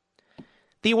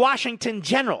Washington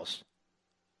Generals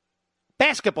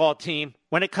basketball team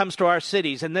when it comes to our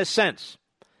cities in this sense.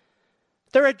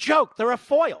 They're a joke. They're a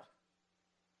foil.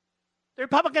 The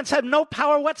Republicans have no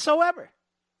power whatsoever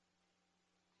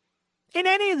in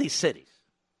any of these cities.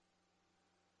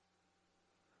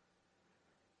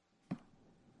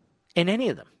 In any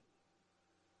of them.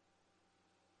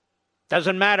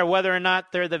 Doesn't matter whether or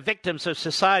not they're the victims of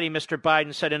society, Mr.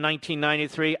 Biden said in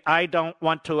 1993. I don't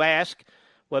want to ask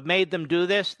what made them do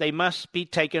this. They must be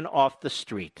taken off the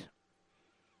street.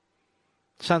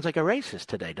 Sounds like a racist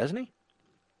today, doesn't he?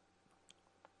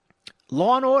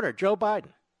 Law and order, Joe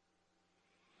Biden.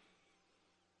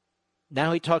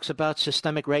 Now he talks about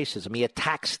systemic racism. He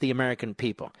attacks the American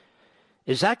people.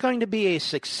 Is that going to be a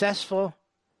successful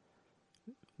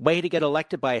way to get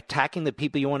elected, by attacking the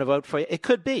people you want to vote for? It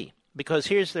could be. Because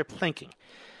here's their thinking.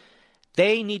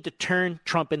 They need to turn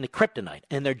Trump into kryptonite,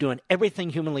 and they're doing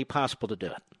everything humanly possible to do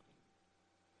it.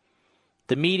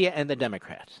 The media and the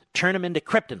Democrats. Turn him into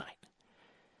kryptonite.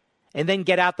 And then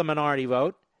get out the minority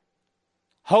vote.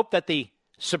 Hope that the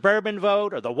suburban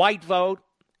vote or the white vote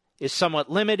is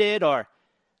somewhat limited, or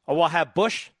we'll have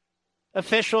Bush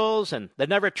officials and the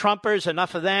never-Trumpers,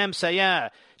 enough of them, say, yeah,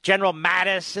 General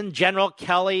Mattis and General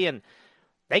Kelly, and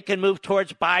they can move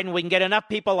towards Biden. We can get enough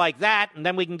people like that, and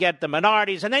then we can get the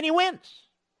minorities, and then he wins.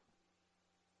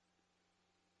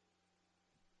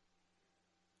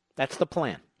 That's the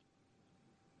plan.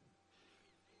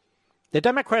 The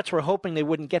Democrats were hoping they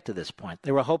wouldn't get to this point.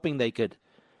 They were hoping they could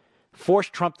force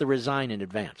Trump to resign in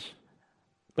advance,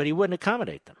 but he wouldn't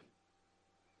accommodate them.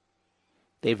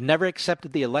 They've never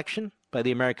accepted the election by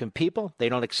the American people. They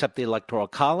don't accept the Electoral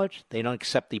College. They don't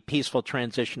accept the peaceful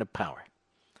transition of power.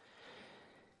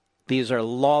 These are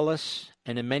lawless,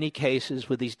 and in many cases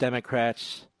with these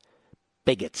Democrats,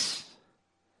 bigots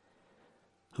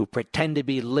who pretend to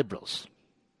be liberals.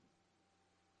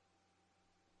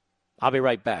 I'll be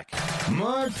right back.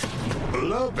 Mark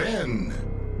Levin.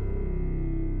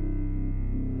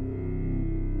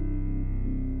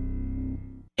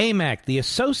 AMAC, the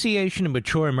Association of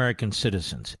Mature American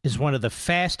Citizens, is one of the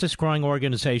fastest-growing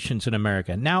organizations in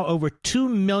America, now over 2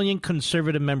 million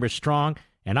conservative members strong,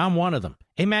 and I'm one of them.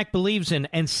 AMAC believes in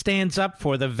and stands up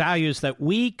for the values that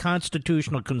we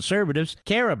constitutional conservatives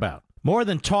care about. More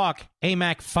than talk,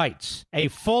 AMAC fights. A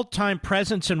full-time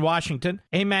presence in Washington,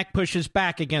 AMAC pushes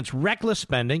back against reckless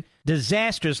spending,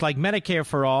 disasters like Medicare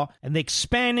for All, and the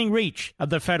expanding reach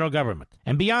of the federal government.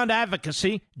 And beyond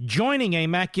advocacy, joining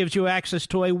AMAC gives you access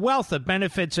to a wealth of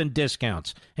benefits and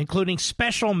discounts, including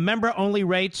special member-only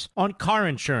rates on car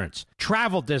insurance,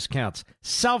 travel discounts,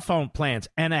 cell phone plans,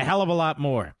 and a hell of a lot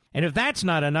more. And if that's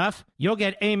not enough, you'll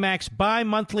get AMAC's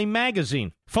bi-monthly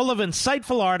magazine, full of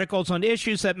insightful articles on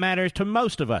issues that matter to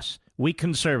most of us, we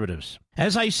conservatives.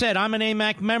 As I said, I'm an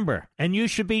AMAC member, and you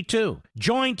should be too.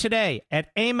 Join today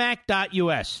at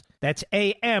amac.us. That's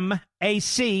AMAC.us.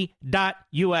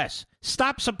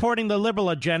 Stop supporting the liberal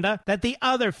agenda that the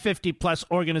other 50-plus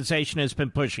organization has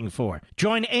been pushing for.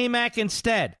 Join AMAC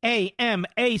instead. AMAC.us.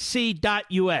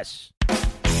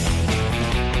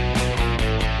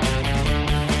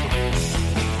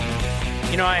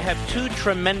 You know, I have two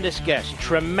tremendous guests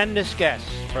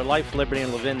for Life, Liberty,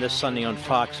 and Levin this Sunday on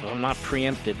Fox, so I'm not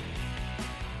preempted.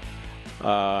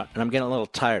 And I'm getting a little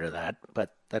tired of that,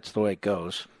 but that's the way it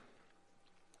goes.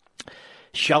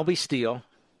 Shelby Steele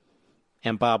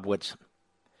and Bob Woodson.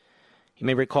 You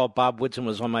may recall Bob Woodson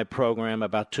was on my program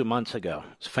about 2 months ago.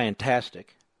 It's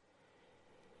fantastic.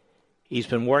 He's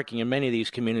been working in many of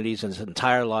these communities his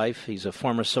entire life. He's a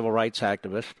former civil rights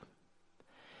activist.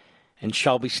 And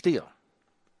Shelby Steele,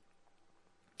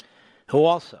 who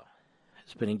also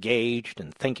has been engaged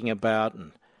and thinking about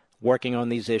and working on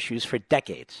these issues for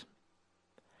decades.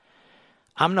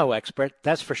 I'm no expert,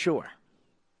 that's for sure.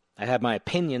 I have my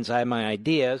opinions, I have my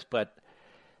ideas, but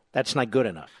that's not good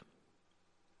enough.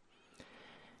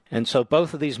 And so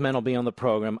both of these men will be on the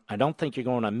program. I don't think you're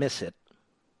going to miss it.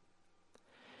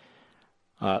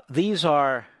 These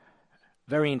are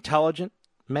very intelligent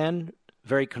men,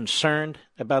 very concerned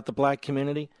about the black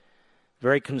community,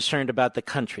 very concerned about the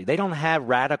country. They don't have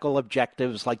radical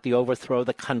objectives like the overthrow of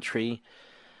the country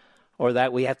or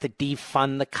that we have to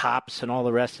defund the cops and all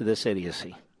the rest of this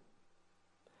idiocy,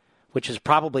 which is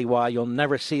probably why you'll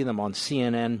never see them on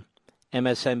CNN,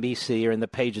 MSNBC, or in the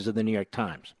pages of the New York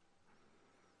Times.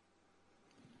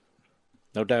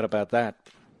 No doubt about that.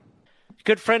 A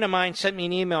good friend of mine sent me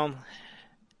an email.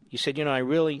 He said, you know, I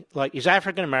really like, he's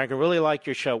African-American, really like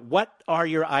your show. What are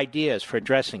your ideas for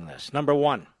addressing this? Number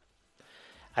one,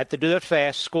 I have to do it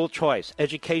fast. School choice.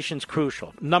 Education's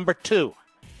crucial. Number two,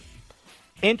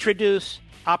 introduce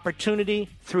opportunity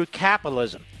through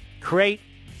capitalism. Create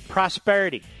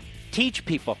prosperity. Teach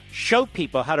people, show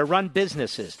people how to run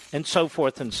businesses, and so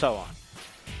forth and so on.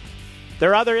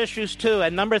 There are other issues, too.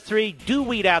 And number three, do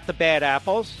weed out the bad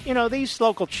apples. You know, these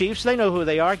local chiefs, they know who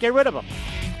they are. Get rid of them.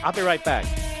 I'll be right back.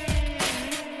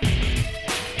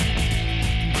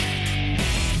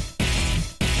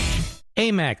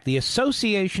 AMAC, the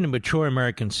Association of Mature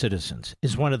American Citizens,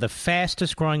 is one of the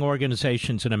fastest-growing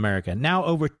organizations in America, now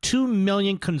over 2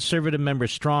 million conservative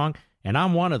members strong, and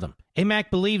I'm one of them. AMAC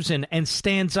believes in and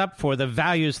stands up for the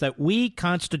values that we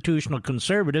constitutional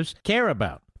conservatives care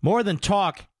about. More than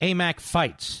talk, AMAC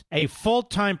fights. A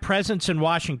full-time presence in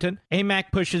Washington,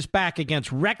 AMAC pushes back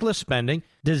against reckless spending,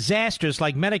 disasters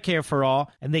like Medicare for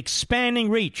All, and the expanding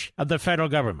reach of the federal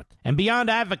government. And beyond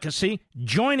advocacy,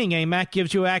 joining AMAC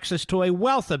gives you access to a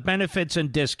wealth of benefits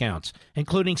and discounts,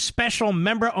 including special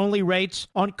member-only rates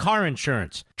on car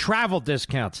insurance, travel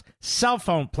discounts, cell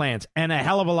phone plans, and a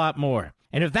hell of a lot more.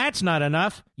 And if that's not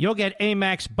enough, you'll get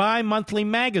AMAC's bi-monthly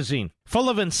magazine, full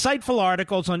of insightful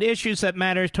articles on issues that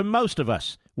matter to most of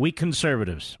us, we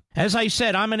conservatives. As I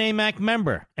said, I'm an AMAC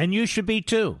member, and you should be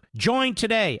too. Join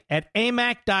today at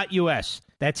amac.us.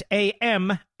 That's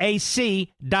AMAC.us.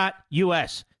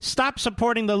 Stop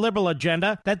supporting the liberal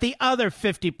agenda that the other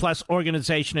 50-plus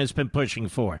organization has been pushing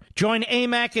for. Join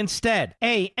AMAC instead.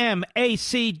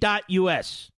 AMAC.us.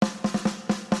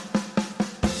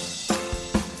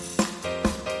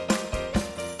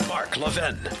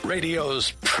 Levin,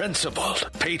 radio's principled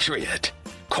patriot.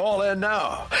 Call in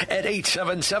now at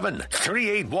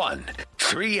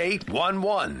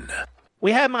 877-381-3811.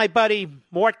 We have my buddy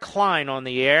Mort Klein on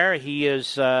the air. He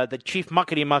is the chief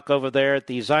muckety-muck over there at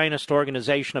the Zionist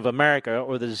Organization of America,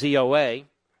 or the ZOA,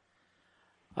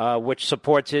 which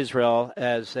supports Israel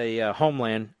as a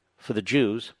homeland for the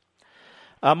Jews.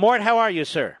 Mort, how are you,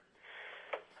 sir?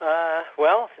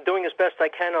 Well, doing as best I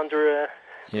can under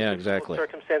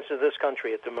circumstances of this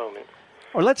country at the moment.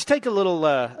 Or let's take a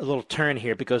little turn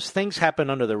here, because things happen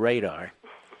under the radar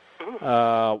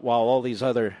while all these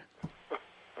other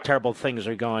terrible things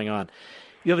are going on.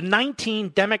 You have 19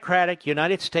 Democratic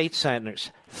United States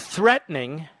senators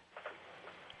threatening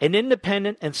an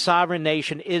independent and sovereign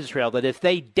nation, Israel, that if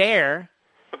they dare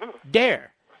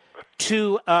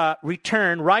to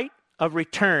return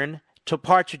to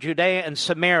parts of Judea and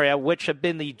Samaria, which have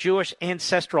been the Jewish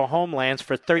ancestral homelands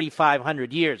for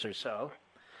 3,500 years or so,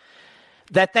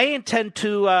 that they intend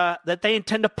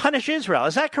to punish Israel.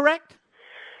 Is that correct?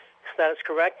 That is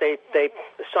correct. They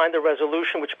signed a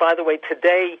resolution, which, by the way,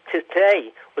 today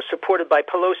was supported by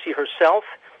Pelosi herself.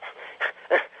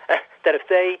 that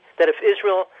if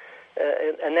Israel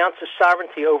announces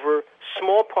sovereignty over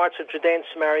small parts of Judea and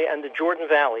Samaria and the Jordan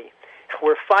Valley,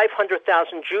 where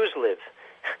 500,000 Jews live,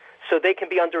 so they can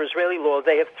be under Israeli law,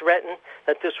 they have threatened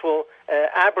that this will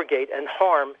abrogate and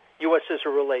harm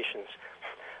U.S.-Israel relations.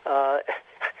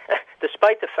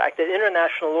 Despite the fact that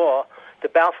international law, the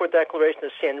Balfour Declaration,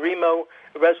 the San Remo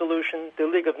Resolution, the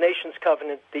League of Nations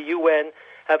Covenant, the UN,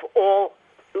 have all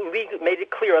made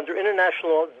it clear under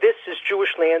international law, this is Jewish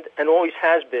land and always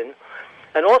has been.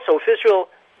 And also, if Israel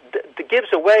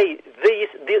gives away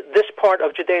this part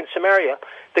of Judea and Samaria,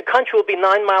 the country will be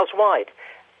 9 miles wide.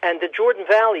 And the Jordan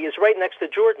Valley is right next to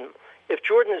Jordan. If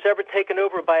Jordan is ever taken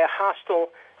over by a hostile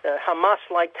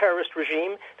Hamas-like terrorist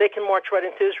regime, they can march right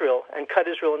into Israel and cut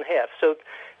Israel in half. So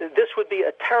this would be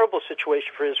a terrible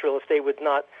situation for Israel if they would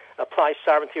not apply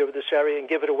sovereignty over this area and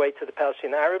give it away to the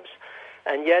Palestinian Arabs.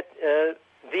 And yet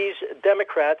these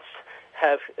Democrats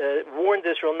have warned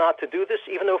Israel not to do this,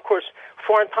 even though, of course,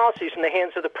 foreign policy is in the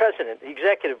hands of the president, the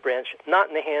executive branch, not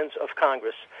in the hands of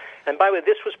Congress. And by the way,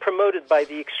 this was promoted by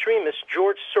the extremist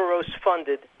George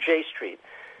Soros-funded J Street.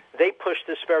 They pushed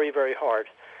this very, very hard.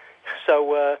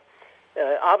 So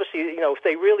obviously, if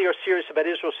they really are serious about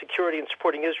Israel's security and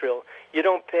supporting Israel, you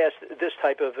don't pass this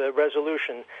type of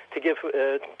resolution to give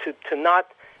to not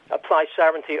apply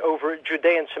sovereignty over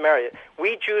Judea and Samaria.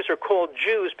 We Jews are called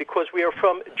Jews because we are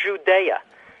from Judea.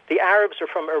 The Arabs are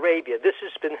from Arabia. This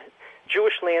has been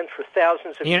Jewish land for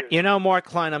thousands of years. You know, Mark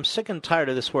Klein, I'm sick and tired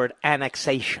of this word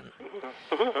annexation.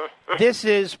 This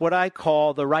is what I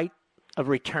call the right of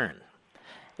return.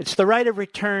 It's the right of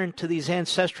return to these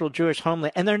ancestral Jewish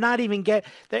homeland. And they're not even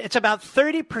it's about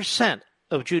 30%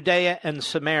 of Judea and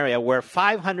Samaria where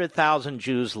 500,000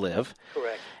 Jews live.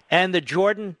 Correct. And the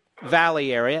Jordan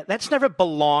Valley area, that's never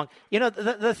belonged.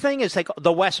 The thing is,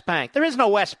 the West Bank. There is no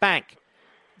West Bank.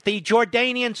 The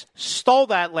Jordanians stole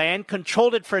that land,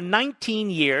 controlled it for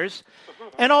 19 years,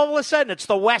 and all of a sudden it's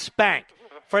the West Bank.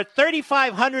 For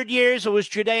 3,500 years, it was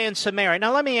Judea and Samaria.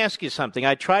 Now, let me ask you something.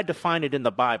 I tried to find it in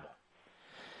the Bible.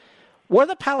 Were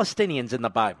the Palestinians in the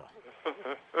Bible?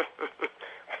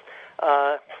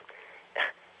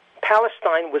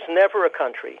 Palestine was never a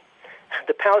country.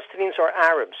 The Palestinians are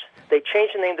Arabs. They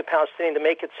changed the name to Palestinian to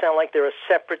make it sound like they're a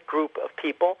separate group of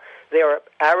people. They are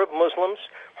Arab Muslims,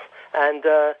 and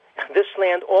this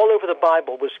land all over the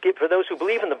Bible was for those who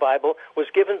believe in the Bible, was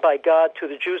given by God to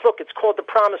the Jews. Look, it's called the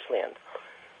Promised Land.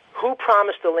 Who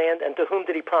promised the land, and to whom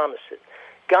did he promise it?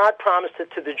 God promised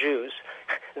it to the Jews.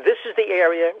 This is the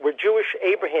area where Jewish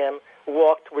Abraham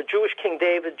walked, where Jewish King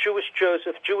David, Jewish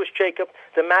Joseph, Jewish Jacob,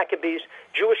 the Maccabees,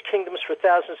 Jewish kingdoms for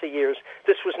thousands of years.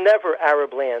 This was never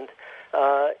Arab land.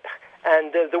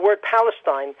 And the word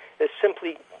Palestine is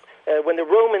simply, when the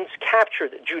Romans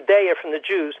captured Judea from the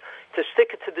Jews, to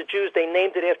stick it to the Jews, they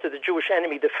named it after the Jewish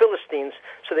enemy, the Philistines,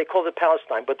 so they called it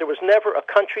Palestine. But there was never a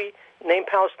country named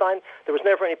Palestine. There was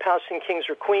never any Palestinian kings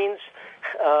or queens.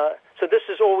 So this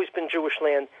has always been Jewish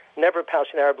land, never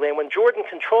Palestinian Arab land. When Jordan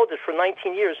controlled it for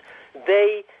 19 years,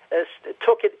 they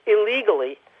took it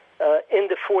illegally in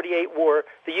the 48 war.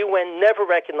 The UN never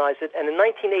recognized it. And in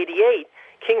 1988,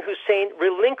 King Hussein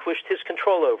relinquished his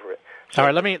control over it. So,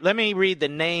 all right, let me read the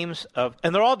names of,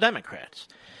 and they're all Democrats,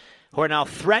 who are now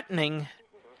threatening.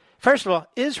 First of all,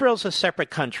 Israel's a separate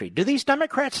country. Do these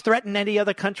Democrats threaten any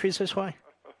other countries this way?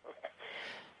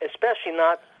 Especially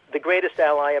not the greatest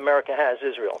ally America has,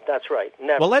 Israel. That's right.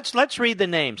 Never. Well, let's read the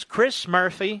names. Chris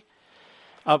Murphy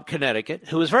of Connecticut,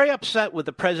 who was very upset with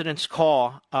the president's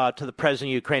call to the president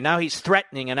of Ukraine. Now he's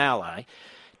threatening an ally.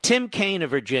 Tim Kaine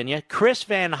of Virginia, Chris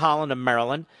Van Hollen of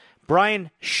Maryland,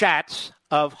 Brian Schatz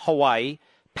of Hawaii,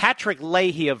 Patrick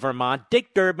Leahy of Vermont,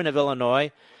 Dick Durbin of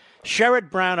Illinois, Sherrod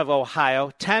Brown of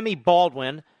Ohio, Tammy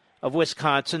Baldwin of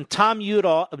Wisconsin, Tom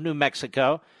Udall of New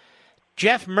Mexico,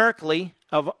 Jeff Merkley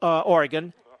of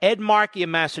Oregon, Ed Markey of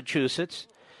Massachusetts,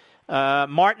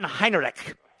 Martin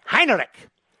Heinrich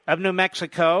of New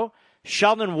Mexico,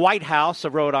 Sheldon Whitehouse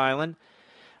of Rhode Island,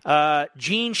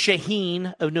 Gene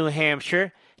Shaheen of New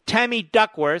Hampshire, Tammy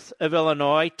Duckworth of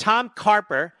Illinois, Tom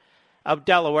Carper of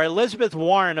Delaware, Elizabeth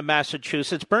Warren of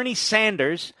Massachusetts, Bernie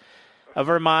Sanders of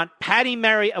Vermont, Patty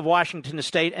Murray of Washington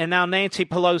State, and now Nancy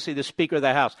Pelosi, the Speaker of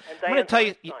the House. I'm going to tell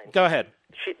you. Go ahead.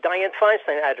 Dianne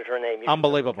Feinstein added her name.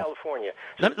 Unbelievable. California.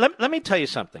 Let me tell you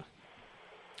something.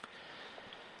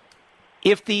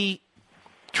 If the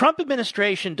Trump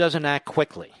administration doesn't act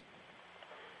quickly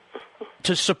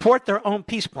to support their own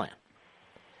peace plan,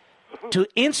 to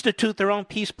institute their own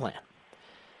peace plan,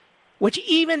 which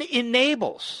even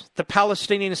enables the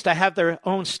Palestinians to have their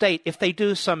own state if they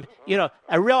do some,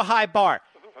 a real high bar.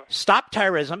 Stop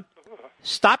terrorism,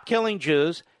 stop killing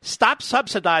Jews, stop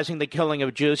subsidizing the killing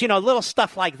of Jews, little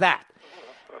stuff like that.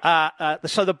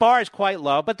 So the bar is quite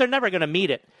low, but they're never going to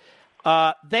meet it.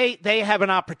 They have an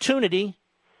opportunity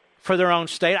for their own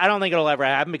state. I don't think it'll ever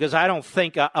happen because I don't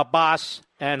think Abbas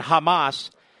and Hamas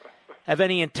have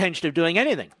any intention of doing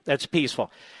anything that's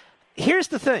peaceful. Here's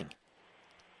the thing.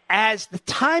 As the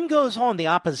time goes on, the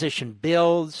opposition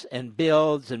builds and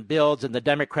builds and builds in the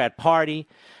Democrat Party,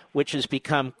 which has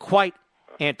become quite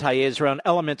anti-Israel, and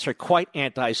elements are quite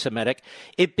anti-Semitic.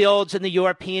 It builds in the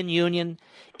European Union.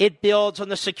 It builds on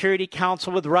the Security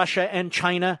Council with Russia and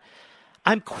China.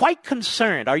 I'm quite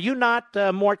concerned. Are you not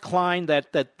more inclined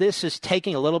that this is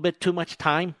taking a little bit too much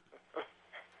time?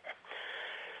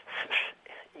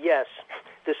 Yes.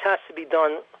 This has to be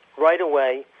done right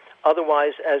away.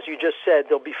 Otherwise, as you just said,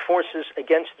 there'll be forces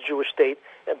against the Jewish state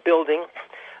building.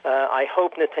 I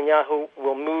hope Netanyahu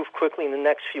will move quickly in the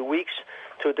next few weeks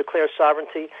to declare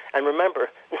sovereignty. And remember,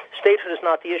 statehood is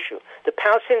not the issue. The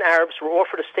Palestinian Arabs were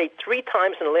offered a state 3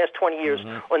 times in the last 20 years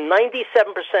on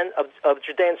 97% of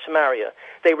Judea and Samaria.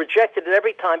 They rejected it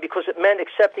every time because it meant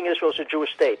accepting Israel as a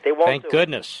Jewish state. They won't Thank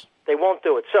goodness. They won't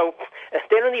do it. So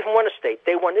they don't even want a state.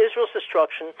 They want Israel's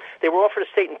destruction. They were offered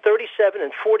a state in 37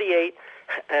 and 48.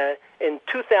 In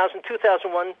 2000,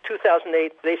 2001,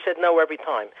 2008, they said no every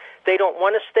time. They don't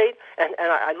want a state, and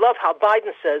I love how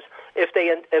Biden says if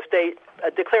they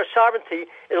declare sovereignty,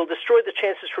 it'll destroy the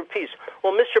chances for peace.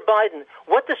 Well, Mr. Biden,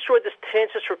 what destroyed the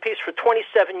chances for peace for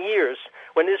 27 years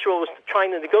when Israel was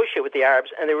trying to negotiate with the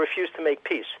Arabs and they refused to make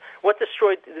peace? What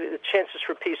destroyed the chances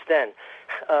for peace then?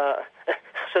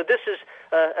 So this is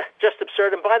just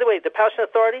absurd. And by the way, the Palestinian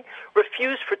Authority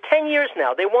refused for 10 years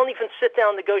now. They won't even sit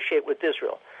down and negotiate with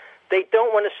Israel. They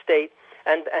don't want a state.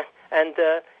 And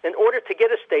in order to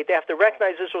get a state, they have to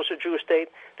recognize Israel as a Jewish state.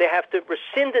 They have to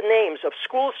rescind the names of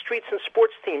schools, streets, and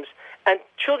sports teams and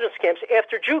children's camps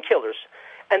after Jew killers.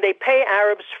 And they pay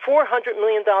Arabs $400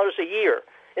 million a year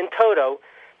in toto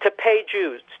to pay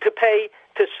Jews,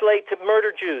 to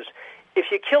murder Jews.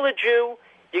 If you kill a Jew,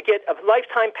 you get a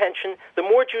lifetime pension. The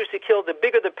more Jews you kill, the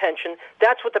bigger the pension.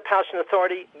 That's what the Palestinian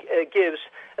Authority gives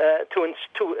to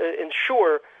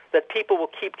ensure that people will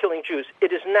keep killing Jews.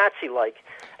 It is Nazi-like.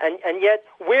 And yet,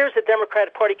 where's the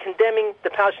Democratic Party condemning the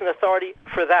Palestinian Authority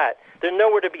for that? They're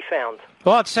nowhere to be found.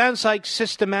 Well, it sounds like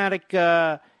systematic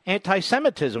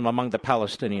anti-Semitism among the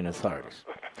Palestinian authorities.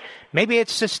 Maybe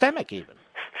it's systemic even.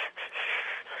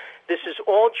 This is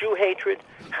all Jew hatred.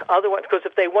 Otherwise, because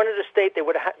if they wanted a state,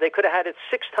 they could have had it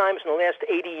 6 times in the last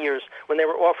 80 years when they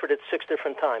were offered it 6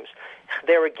 different times.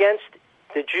 They're against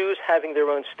the Jews having their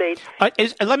own state.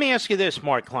 Let me ask you this,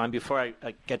 Mark Klein, before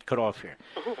I get cut off here.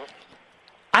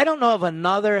 I don't know of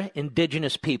another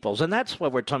indigenous peoples, and that's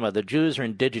what we're talking about. The Jews are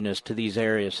indigenous to these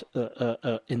areas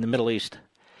in the Middle East.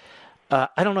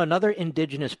 I don't know another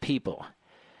indigenous people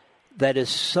that is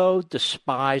so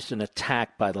despised and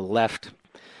attacked by the left,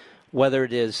 whether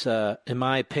it is, in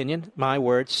my opinion, my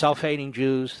words, self-hating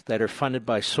Jews that are funded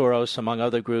by Soros, among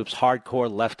other groups, hardcore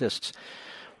leftists,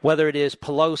 whether it is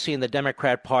Pelosi and the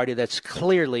Democrat Party that's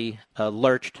clearly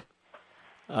lurched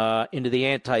into the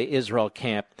anti-Israel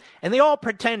camp. And they all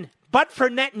pretend, but for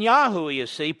Netanyahu, you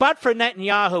see, but for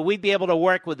Netanyahu, we'd be able to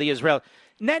work with the Israel.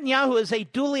 Netanyahu is a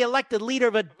duly elected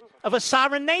leader of a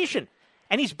sovereign nation,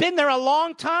 and he's been there a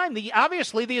long time.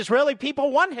 Obviously, the Israeli people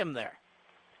want him there.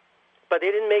 But they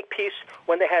didn't make peace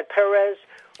when they had Perez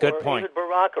or Ehud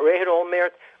Barak or Ehud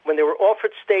Olmert. When they were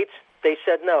offered states, they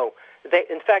said no.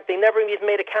 In fact, they never even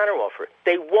made a counteroffer.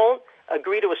 They won't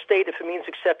agree to a state if it means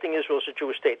accepting Israel as a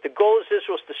Jewish state. The goal is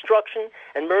Israel's destruction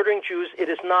and murdering Jews. It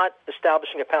is not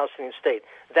establishing a Palestinian state.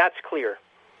 That's clear.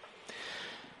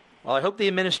 Well, I hope the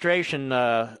administration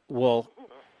will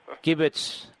give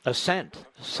its assent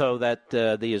so that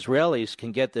the Israelis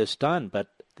can get this done, but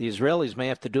the Israelis may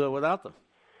have to do it without them.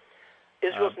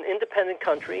 Israel's an independent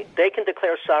country. They can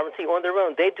declare sovereignty on their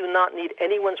own. They do not need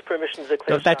anyone's permission to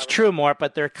declare sovereignty. That's true, Mark,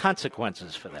 but there are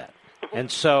consequences for that. And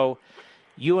so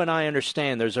you and I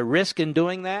understand there's a risk in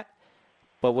doing that,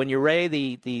 but when you weigh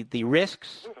the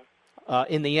risks,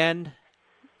 in the end,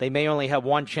 they may only have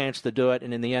one chance to do it,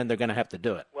 and in the end, they're going to have to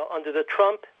do it. Well, under the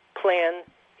Trump plan,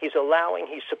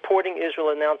 He's supporting Israel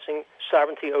announcing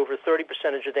sovereignty over 30%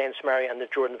 of Judea and Samaria and the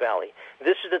Jordan Valley.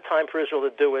 This is the time for Israel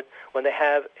to do it when they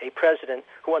have a president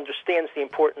who understands the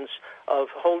importance of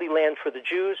Holy Land for the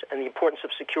Jews and the importance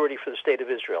of security for the state of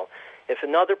Israel. If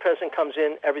another president comes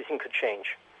in, everything could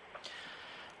change.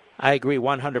 I agree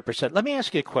 100%. Let me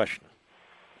ask you a question.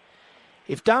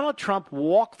 If Donald Trump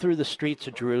walked through the streets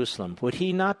of Jerusalem, would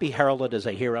he not be heralded as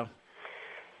a hero?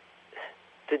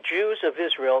 The Jews of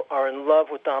Israel are in love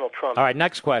with Donald Trump. All right,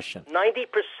 next question. 90%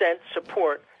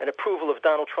 support and approval of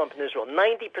Donald Trump in Israel.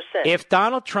 90%. If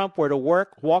Donald Trump were to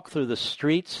walk through the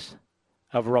streets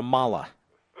of Ramallah,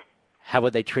 how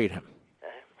would they treat him?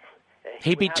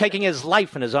 He'd be taking his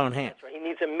life in his own hands. Right. He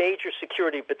needs a major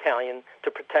security battalion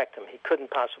to protect him. He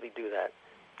couldn't possibly do that.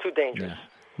 Too dangerous.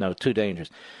 No, too dangerous.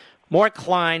 Mort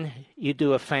Klein, you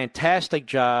do a fantastic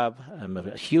job. I'm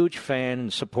a huge fan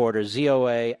and supporter.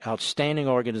 ZOA, outstanding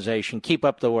organization. Keep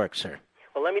up the work, sir.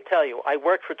 Well, let me tell you, I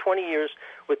worked for 20 years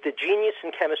with the genius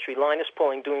in chemistry, Linus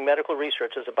Pauling, doing medical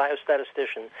research as a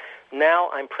biostatistician. Now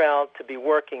I'm proud to be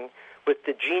working with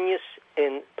the genius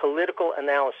in political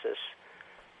analysis,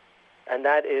 and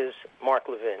that is Mark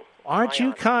Levin. Aren't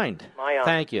you kind? My honor.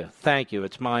 Thank you. Thank you.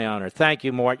 It's my honor. Thank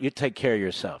you, Mort. You take care of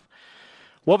yourself.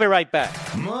 We'll be right back.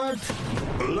 Mark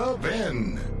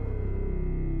Levin.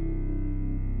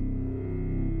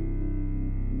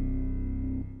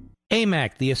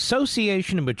 AMAC, the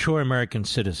Association of Mature American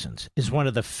Citizens, is one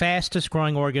of the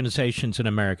fastest-growing organizations in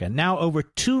America, now over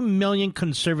 2 million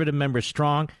conservative members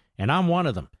strong, and I'm one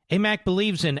of them. AMAC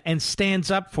believes in and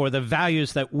stands up for the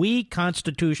values that we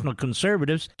constitutional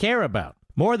conservatives care about.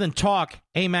 More than talk,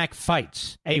 AMAC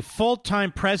fights. A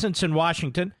full-time presence in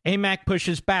Washington, AMAC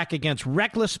pushes back against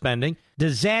reckless spending,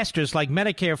 disasters like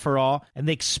Medicare for All, and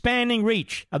the expanding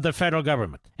reach of the federal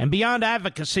government. And beyond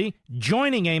advocacy,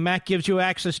 joining AMAC gives you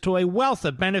access to a wealth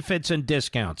of benefits and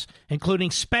discounts, including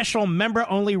special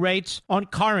member-only rates on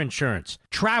car insurance,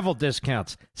 travel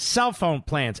discounts, cell phone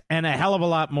plans, and a hell of a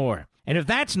lot more. And if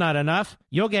that's not enough,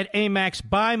 you'll get AMAC's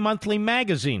bi-monthly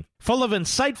magazine, full of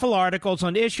insightful articles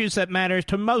on issues that matter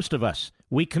to most of us,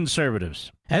 we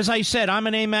conservatives. As I said, I'm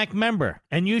an AMAC member,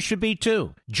 and you should be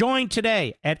too. Join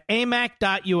today at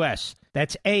amac.us.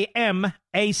 That's AMAC.us.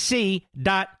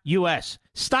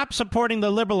 Stop supporting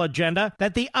the liberal agenda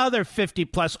that the other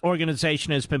 50-plus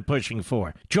organization has been pushing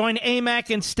for. Join AMAC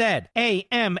instead.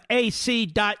 AMAC.us.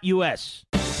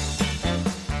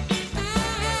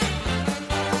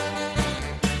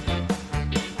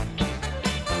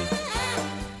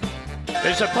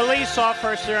 There's a police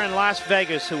officer in Las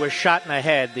Vegas who was shot in the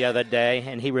head the other day,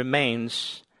 and he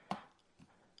remains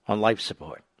on life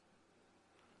support.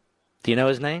 Do you know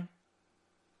his name?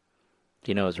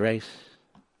 Do you know his race?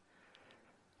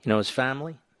 You know his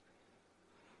family?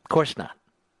 Of course not.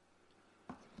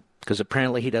 Because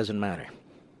apparently he doesn't matter.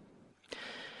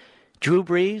 Drew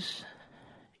Brees,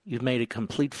 you've made a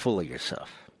complete fool of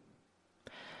yourself.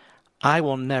 I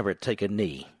will never take a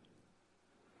knee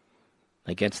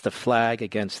against the flag,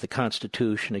 against the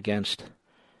Constitution, against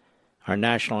our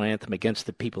national anthem, against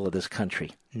the people of this country.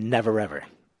 Never, ever.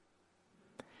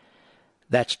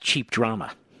 That's cheap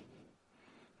drama.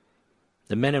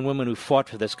 The men and women who fought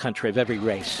for this country of every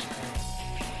race,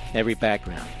 every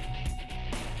background.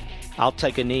 I'll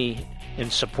take a knee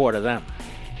in support of them.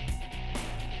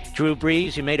 Drew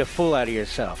Brees, you made a fool out of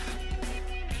yourself.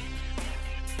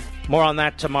 More on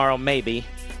that tomorrow, maybe.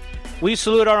 We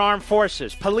salute our armed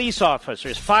forces, police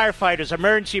officers, firefighters,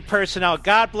 emergency personnel.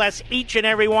 God bless each and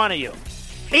every one of you.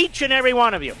 Each and every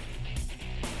one of you.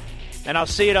 And I'll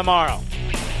see you tomorrow.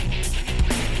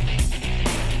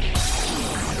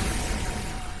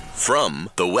 From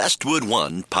the Westwood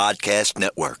One Podcast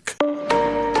Network.